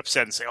guys get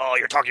upset and say, "Oh,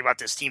 you're talking about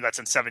this team that's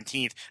in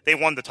 17th. They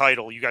won the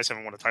title. You guys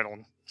haven't won a title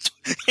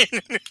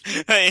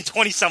in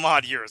 20 some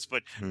odd years."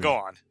 But go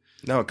on.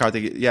 No,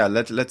 Karthik. Yeah,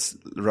 let's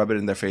rub it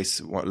in their face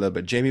a little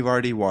bit. Jamie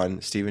Vardy 1,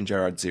 Steven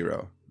Gerrard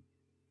 0.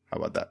 How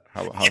about that?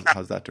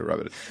 How's that to rub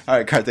it? All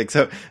right, Karthik.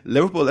 So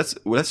Liverpool.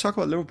 Let's talk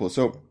about Liverpool.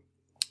 So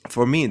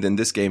for me, in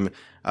this game,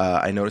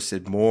 I noticed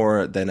it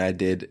more than I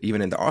did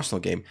even in the Arsenal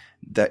game.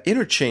 The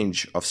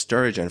interchange of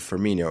Sturridge and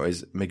Firmino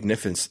is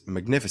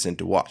magnificent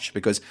to watch,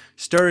 because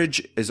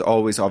Sturridge is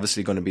always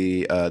obviously going to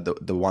be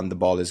the one the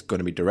ball is going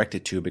to be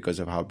directed to because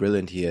of how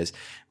brilliant he is.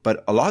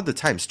 But a lot of the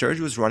time, Sturridge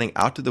was running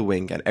out to the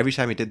wing, and every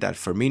time he did that,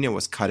 Firmino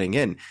was cutting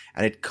in,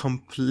 and it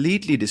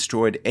completely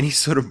destroyed any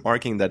sort of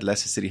marking that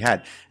Leicester City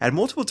had. And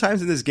multiple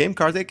times in this game,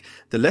 Karthik,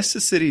 the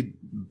Leicester City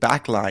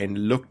back line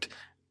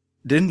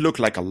didn't look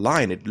like a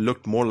line. It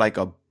looked more like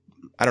a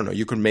I don't know,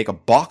 you could make a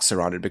box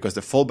around it because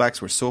the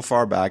fullbacks were so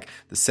far back,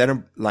 the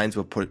center lines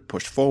were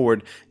pushed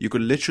forward. You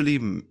could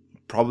literally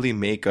probably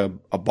make a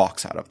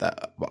box out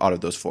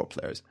of those 4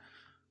 players.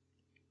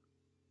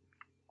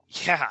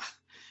 Yeah,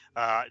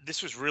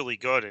 this was really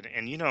good,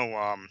 and you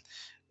know,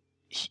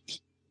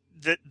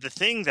 the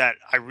thing that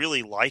I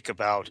really like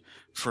about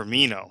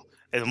Firmino,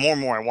 and the more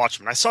and more I watch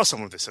him, and I saw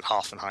some of this at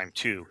Hoffenheim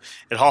too.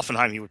 At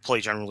Hoffenheim, he would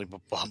play generally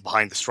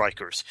behind the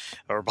strikers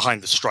or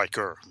behind the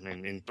striker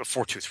in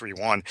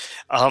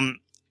 4-2-3-1.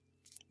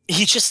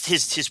 He just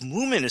his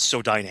movement is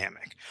so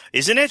dynamic,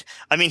 isn't it?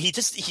 I mean, he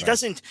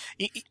doesn't.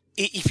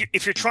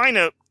 If you're trying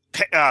to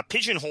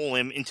pigeonhole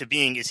him into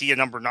being, is he a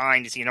number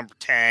 9? Is he a number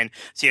 10?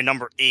 Is he a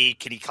number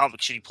 8?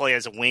 Should he play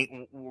as a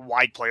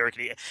wide player?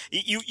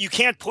 You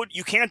can't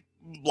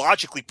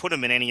logically put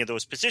him in any of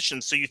those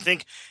positions. So you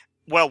think,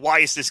 well, why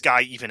is this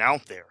guy even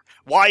out there?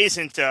 Why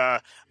isn't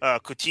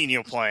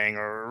Coutinho playing,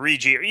 or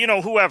Origi,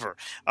 or whoever,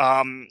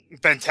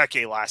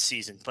 Benteke last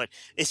season? But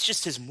it's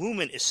just his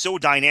movement is so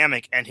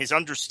dynamic, and his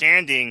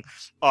understanding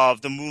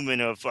of the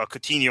movement of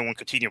Coutinho when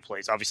Coutinho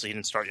plays. Obviously, he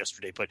didn't start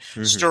yesterday, but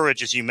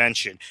Sturridge, as you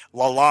mentioned,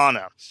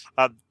 Lallana,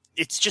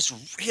 it's just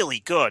really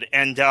good.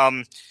 And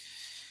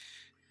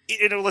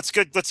let's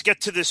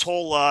get to this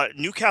whole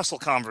Newcastle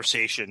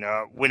conversation.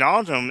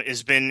 Wijnaldum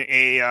has been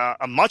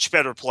a much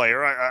better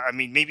player. I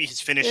mean, maybe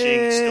his finishing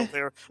is still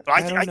there, but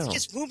I think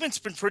his movement's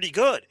been pretty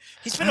good.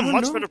 He's been a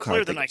much better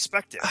player than I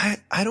expected.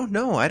 I don't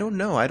know. I don't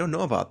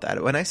know about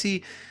that. When I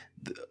see,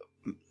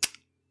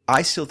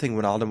 I still think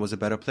Wijnaldum was a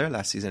better player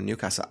last season in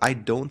Newcastle. I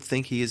don't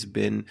think he has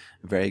been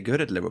very good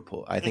at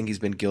Liverpool. I think he's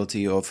been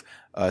guilty of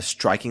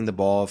striking the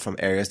ball from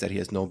areas that he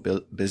has no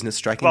business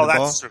striking the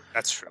ball.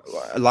 That's true.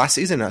 Last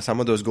season, some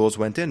of those goals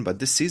went in, but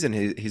this season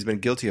he's been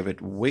guilty of it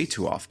way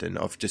too often,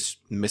 of just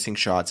missing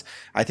shots.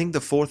 I think the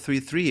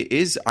 4-3-3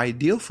 is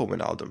ideal for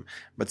Wijnaldum,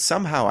 but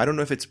somehow, I don't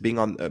know if it's being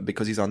on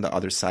because he's on the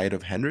other side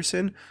of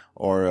Henderson,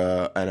 or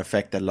an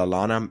effect that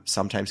Lallana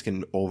sometimes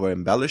can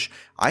over-embellish.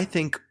 I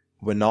think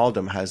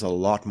Wijnaldum has a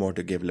lot more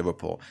to give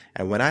Liverpool.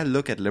 And when I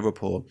look at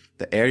Liverpool,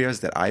 the areas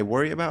that I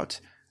worry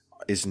about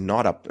is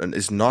not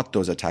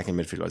those attacking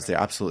midfielders. They're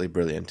absolutely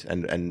brilliant.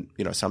 And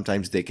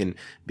sometimes they can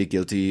be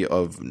guilty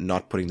of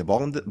not putting the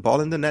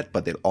ball in the net,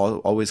 but they'll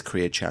always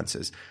create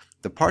chances.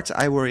 The parts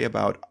I worry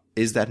about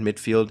is that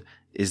midfield,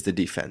 is the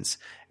defense.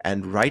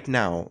 And right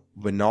now,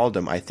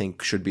 Wijnaldum, I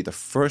think, should be the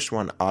first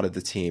one out of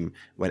the team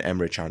when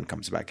Emre Can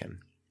comes back in.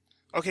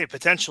 Okay,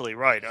 potentially,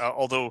 right.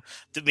 Although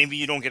maybe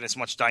you don't get as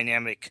much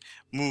dynamic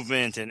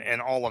movement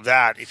and all of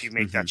that if you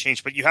make that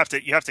change. But you have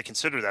to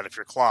consider that if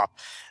you're Klopp.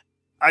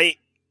 I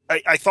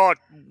thought,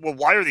 well,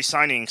 why are they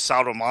signing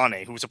Sadio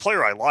Mane, who's a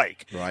player I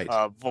like? Right.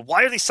 But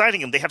why are they signing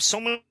him? They have so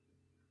many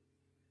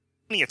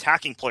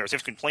attacking players who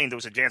can play in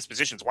those advanced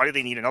positions. Why do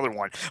they need another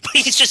one? But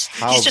he's just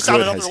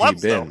on another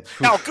level.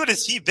 How good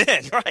has he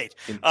been? Right.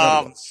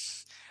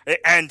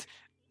 And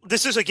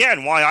this is,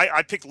 again, why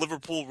I picked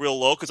Liverpool real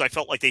low, because I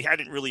felt like they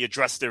hadn't really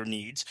addressed their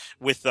needs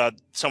with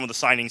some of the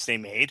signings they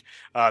made.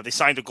 They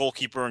signed a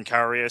goalkeeper in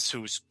Karius,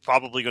 who's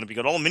probably going to be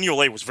good.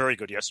 Mignolet was very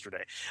good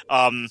yesterday.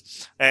 And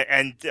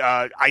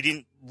I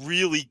didn't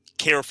really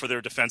care for their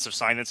defensive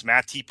signings.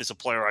 Matip is a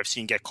player I've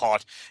seen get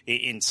caught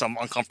in some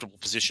uncomfortable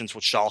positions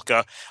with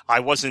Schalke. I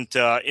wasn't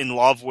in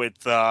love with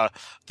the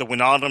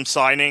Wijnaldum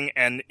signing,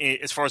 and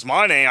as far as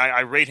Mane,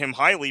 I rate him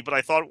highly, but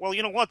I thought, well,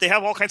 you know what? They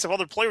have all kinds of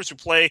other players who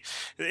play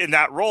in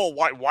that role.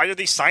 Why are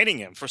they signing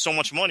him for so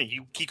much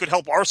money? He could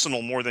help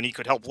Arsenal more than he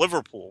could help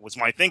Liverpool, was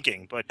my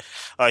thinking. But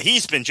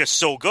he's been just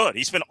so good.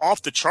 He's been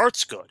off the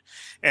charts good.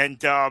 And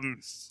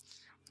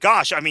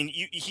gosh, I mean,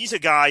 he's a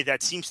guy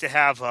that seems to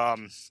have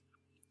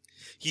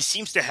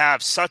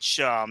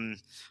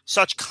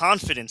such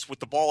confidence with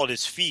the ball at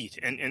his feet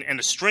and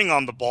a string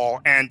on the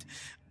ball, and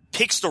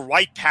picks the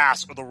right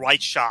pass or the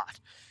right shot.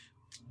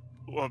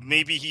 Well,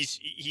 maybe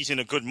he's in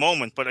a good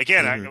moment, but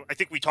again, I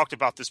think we talked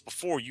about this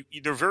before.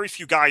 There are very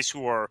few guys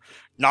who are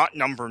not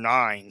number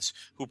 9s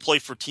who play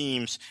for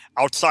teams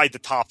outside the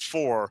top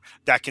 4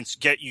 that can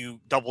get you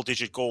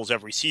double-digit goals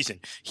every season.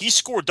 He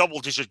scored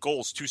double-digit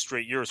goals 2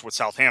 straight years with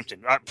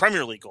Southampton,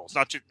 Premier League goals,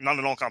 not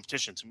in all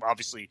competitions.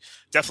 Obviously,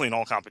 definitely in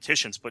all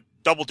competitions, but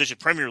double-digit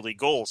Premier League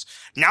goals.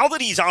 Now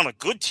that he's on a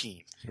good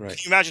team, right. Can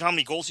you imagine how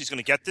many goals he's going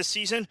to get this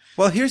season?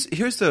 Well, here's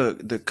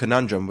the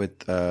conundrum with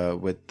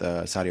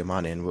Sadio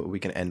Mane, and we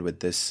can end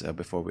with this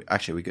before we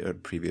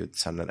could preview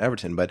Sunderland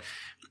Everton. But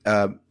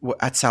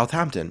at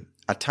Southampton,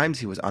 at times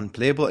he was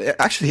unplayable.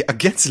 Actually,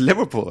 against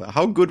Liverpool,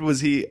 how good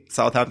was he?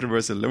 Southampton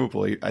versus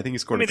Liverpool. I think he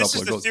scored a couple of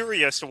goals. This is the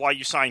theory as to why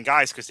you sign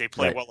guys, because they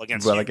play well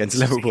against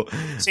Liverpool.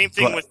 Same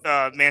thing with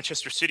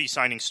Manchester City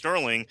signing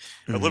Sterling.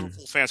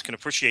 Liverpool fans can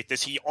appreciate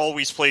this. He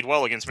always played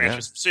well against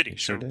Manchester City,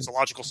 so it's a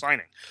logical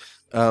signing.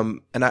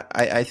 And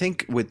I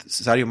think with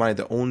Sadio Mane,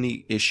 the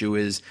only issue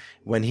is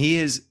when he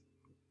is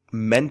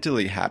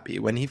mentally happy,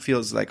 when he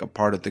feels like a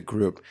part of the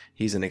group,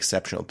 he's an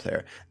exceptional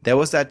player. There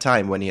was that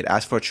time when he had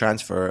asked for a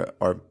transfer,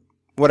 or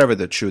whatever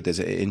the truth is,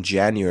 in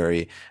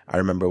January. I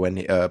remember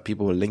when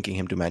people were linking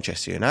him to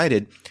Manchester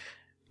United.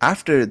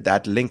 After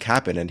that link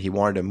happened and he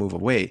wanted to move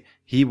away,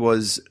 he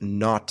was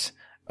not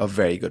a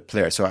very good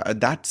player. So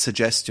that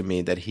suggests to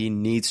me that he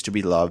needs to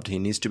be loved. He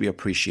needs to be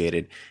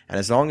appreciated. And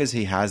as long as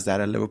he has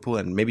that at Liverpool,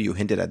 and maybe you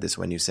hinted at this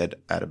when you said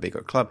at a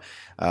bigger club,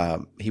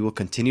 he will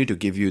continue to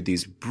give you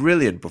these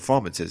brilliant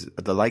performances,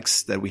 the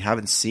likes that we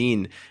haven't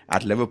seen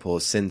at Liverpool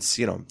since,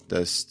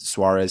 the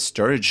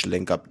Suarez-Sturridge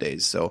link-up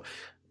days. So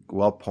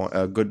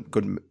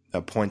good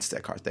points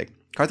there, Karthik.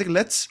 Karthik,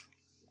 let's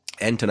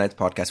end tonight's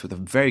podcast with a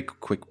very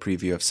quick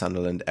preview of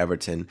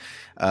Sunderland-Everton.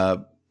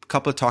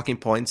 Couple of talking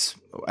points,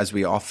 as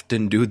we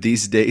often do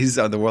these days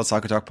on the World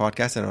Soccer Talk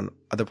podcast and on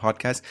other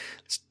podcasts.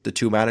 It's the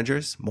two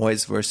managers,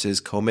 Moyes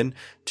versus Koeman,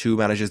 two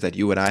managers that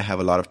you and I have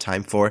a lot of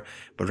time for.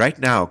 But right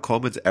now,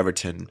 Koeman's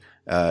Everton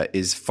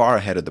is far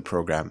ahead of the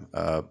program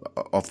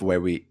of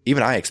where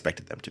even I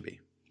expected them to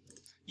be.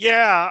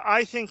 Yeah,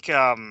 I think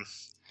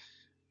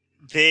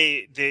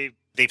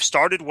they've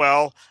started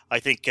well.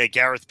 I think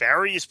Gareth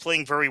Barry is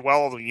playing very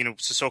well.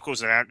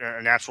 Sissoko's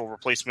a natural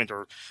replacement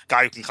or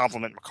guy who can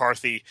complement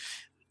McCarthy.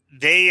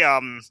 They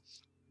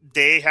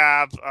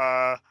have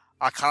a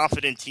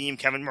confident team.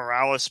 Kevin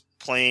Morales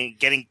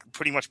getting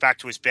pretty much back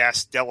to his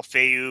best.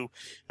 Deulofeu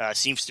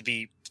seems to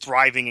be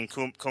thriving in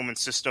Koeman's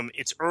system.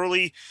 It's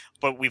early,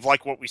 but we've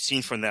liked what we've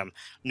seen from them.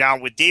 Now,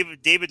 with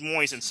David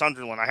Moyes and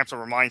Sunderland, I have to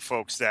remind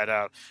folks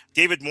that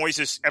David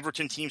Moyes'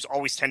 Everton teams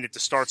always tended to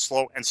start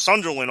slow, and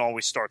Sunderland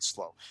always starts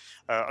slow.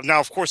 Now,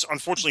 of course,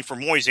 unfortunately for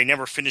Moyes, they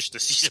never finished the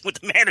season with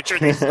the manager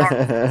they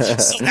started.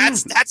 So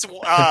that's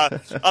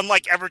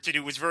unlike Everton,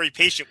 who was very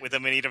patient with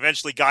them, and he'd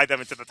eventually guide them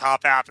into the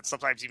top half and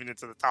sometimes even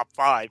into the top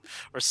 5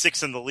 or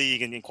 6 in the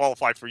league and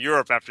qualified for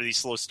Europe after these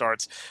slow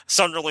starts.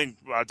 Sunderland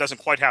doesn't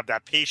quite have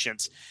that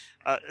patience.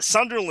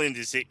 Sunderland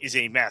is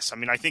a mess. I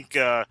mean, I think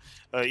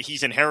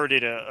he's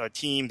inherited a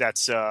team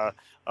that's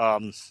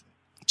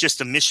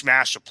just a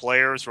mishmash of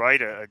players, right?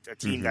 A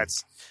team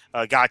that's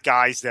got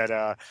guys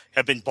that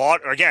have been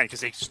bought, again,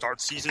 because they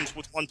start seasons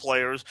with one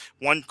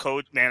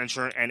coach,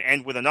 manager, and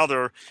end with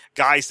another.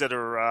 Guys that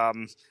are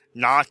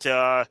not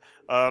that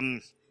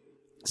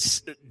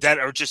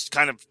are just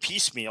kind of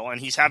piecemeal,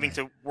 and he's having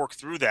to work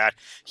through that.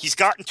 He's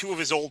gotten 2 of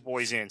his old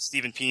boys in,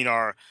 Steven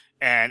Pienaar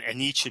and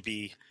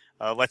Anichebe.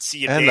 Let's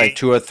see if like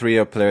 2 or 3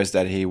 of players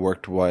that he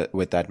worked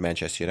with at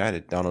Manchester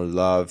United: Donald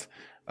Love,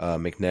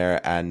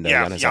 McNair, and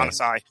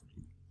Januzaj.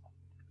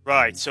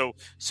 Right. So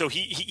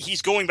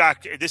he's going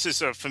back. This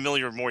is a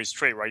familiar Moyes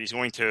trait, right? He's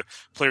going to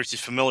players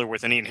he's familiar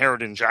with, and he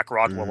inherited in Jack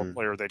Rodwell, a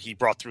player that he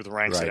brought through the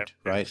ranks.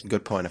 Right.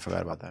 Good point. I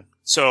forgot about that.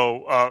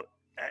 So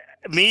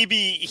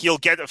maybe he'll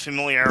get a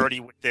familiarity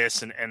with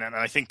this, and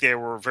I think they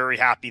were very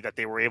happy that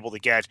they were able to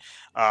get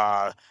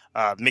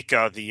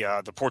Mika,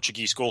 the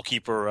Portuguese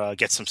goalkeeper,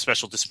 get some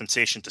special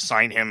dispensation to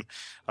sign him.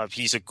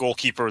 He's a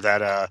goalkeeper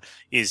that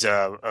is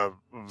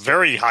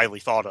very highly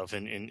thought of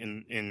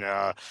in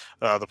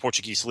the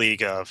Portuguese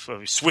league.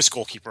 Swiss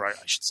goalkeeper, I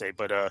should say,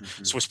 but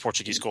Swiss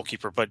Portuguese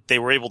goalkeeper. But they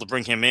were able to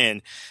bring him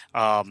in.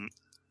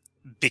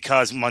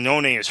 Because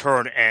Mannone is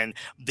hurt, and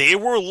they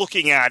were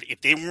looking at,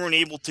 if they weren't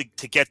able to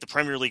get the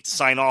Premier League to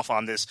sign off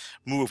on this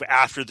move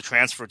after the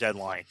transfer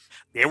deadline,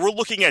 they were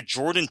looking at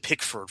Jordan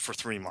Pickford for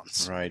 3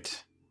 months.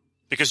 Right.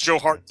 Because Joe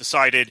Hart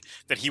decided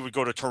that he would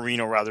go to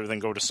Torino rather than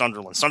go to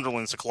Sunderland.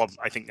 Sunderland's a club,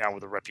 I think, now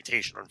with a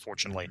reputation,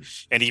 unfortunately.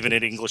 And even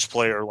an English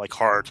player like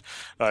Hart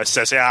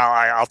says,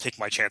 I'll take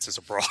my chances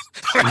abroad.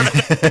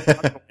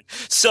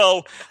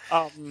 So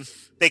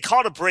they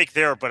caught a break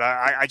there, but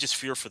I just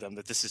fear for them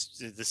that this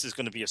is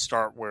going to be a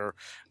start where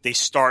they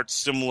start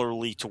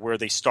similarly to where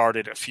they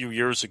started a few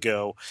years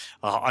ago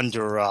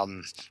under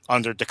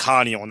Di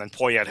Canio, and then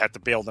Poyet had to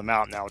bail them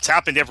out. Now it's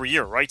happened every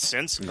year, right?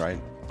 Since right.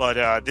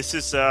 But this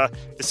is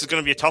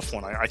going to be a tough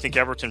one. I think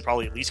Everton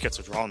probably at least gets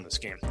a draw in this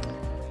game.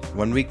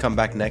 When we come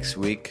back next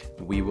week,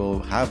 we will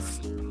have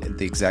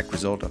the exact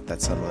result of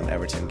that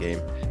Sunderland-Everton game.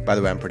 By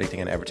the way, I'm predicting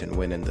an Everton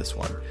win in this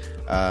one.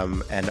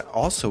 And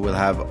also we'll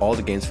have all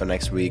the games for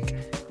next week.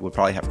 We'll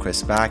probably have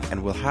Chris back,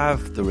 and we'll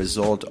have the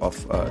result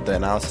of the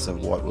analysis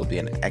of what will be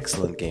an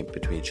excellent game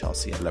between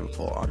Chelsea and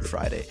Liverpool on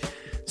Friday.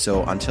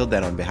 So until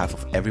then, on behalf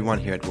of everyone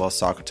here at World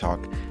Soccer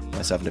Talk,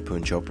 myself,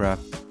 Nipun Chopra,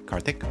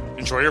 Karthik.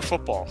 Enjoy your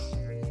football.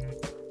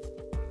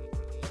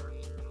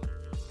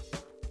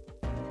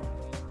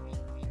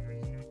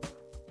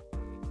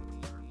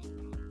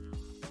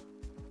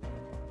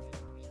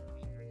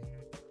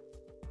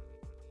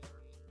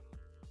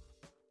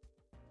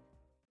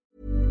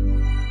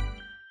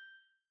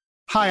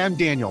 Hi, I'm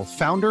Daniel,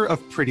 founder of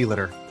Pretty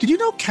Litter. Did you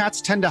know cats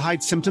tend to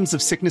hide symptoms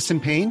of sickness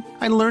and pain?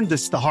 I learned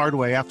this the hard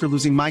way after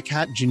losing my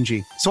cat,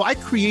 Gingy. So I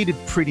created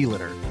Pretty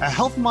Litter, a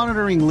health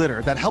monitoring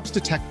litter that helps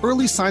detect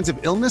early signs of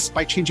illness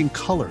by changing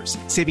colors,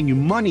 saving you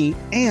money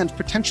and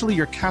potentially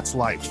your cat's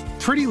life.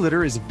 Pretty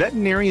Litter is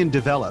veterinarian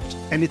developed,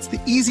 and it's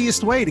the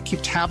easiest way to keep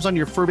tabs on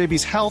your fur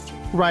baby's health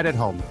right at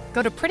home.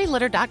 Go to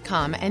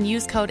prettylitter.com and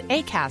use code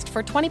ACAST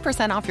for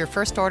 20% off your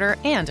first order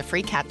and a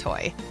free cat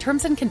toy.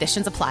 Terms and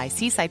conditions apply.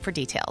 See site for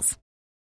details.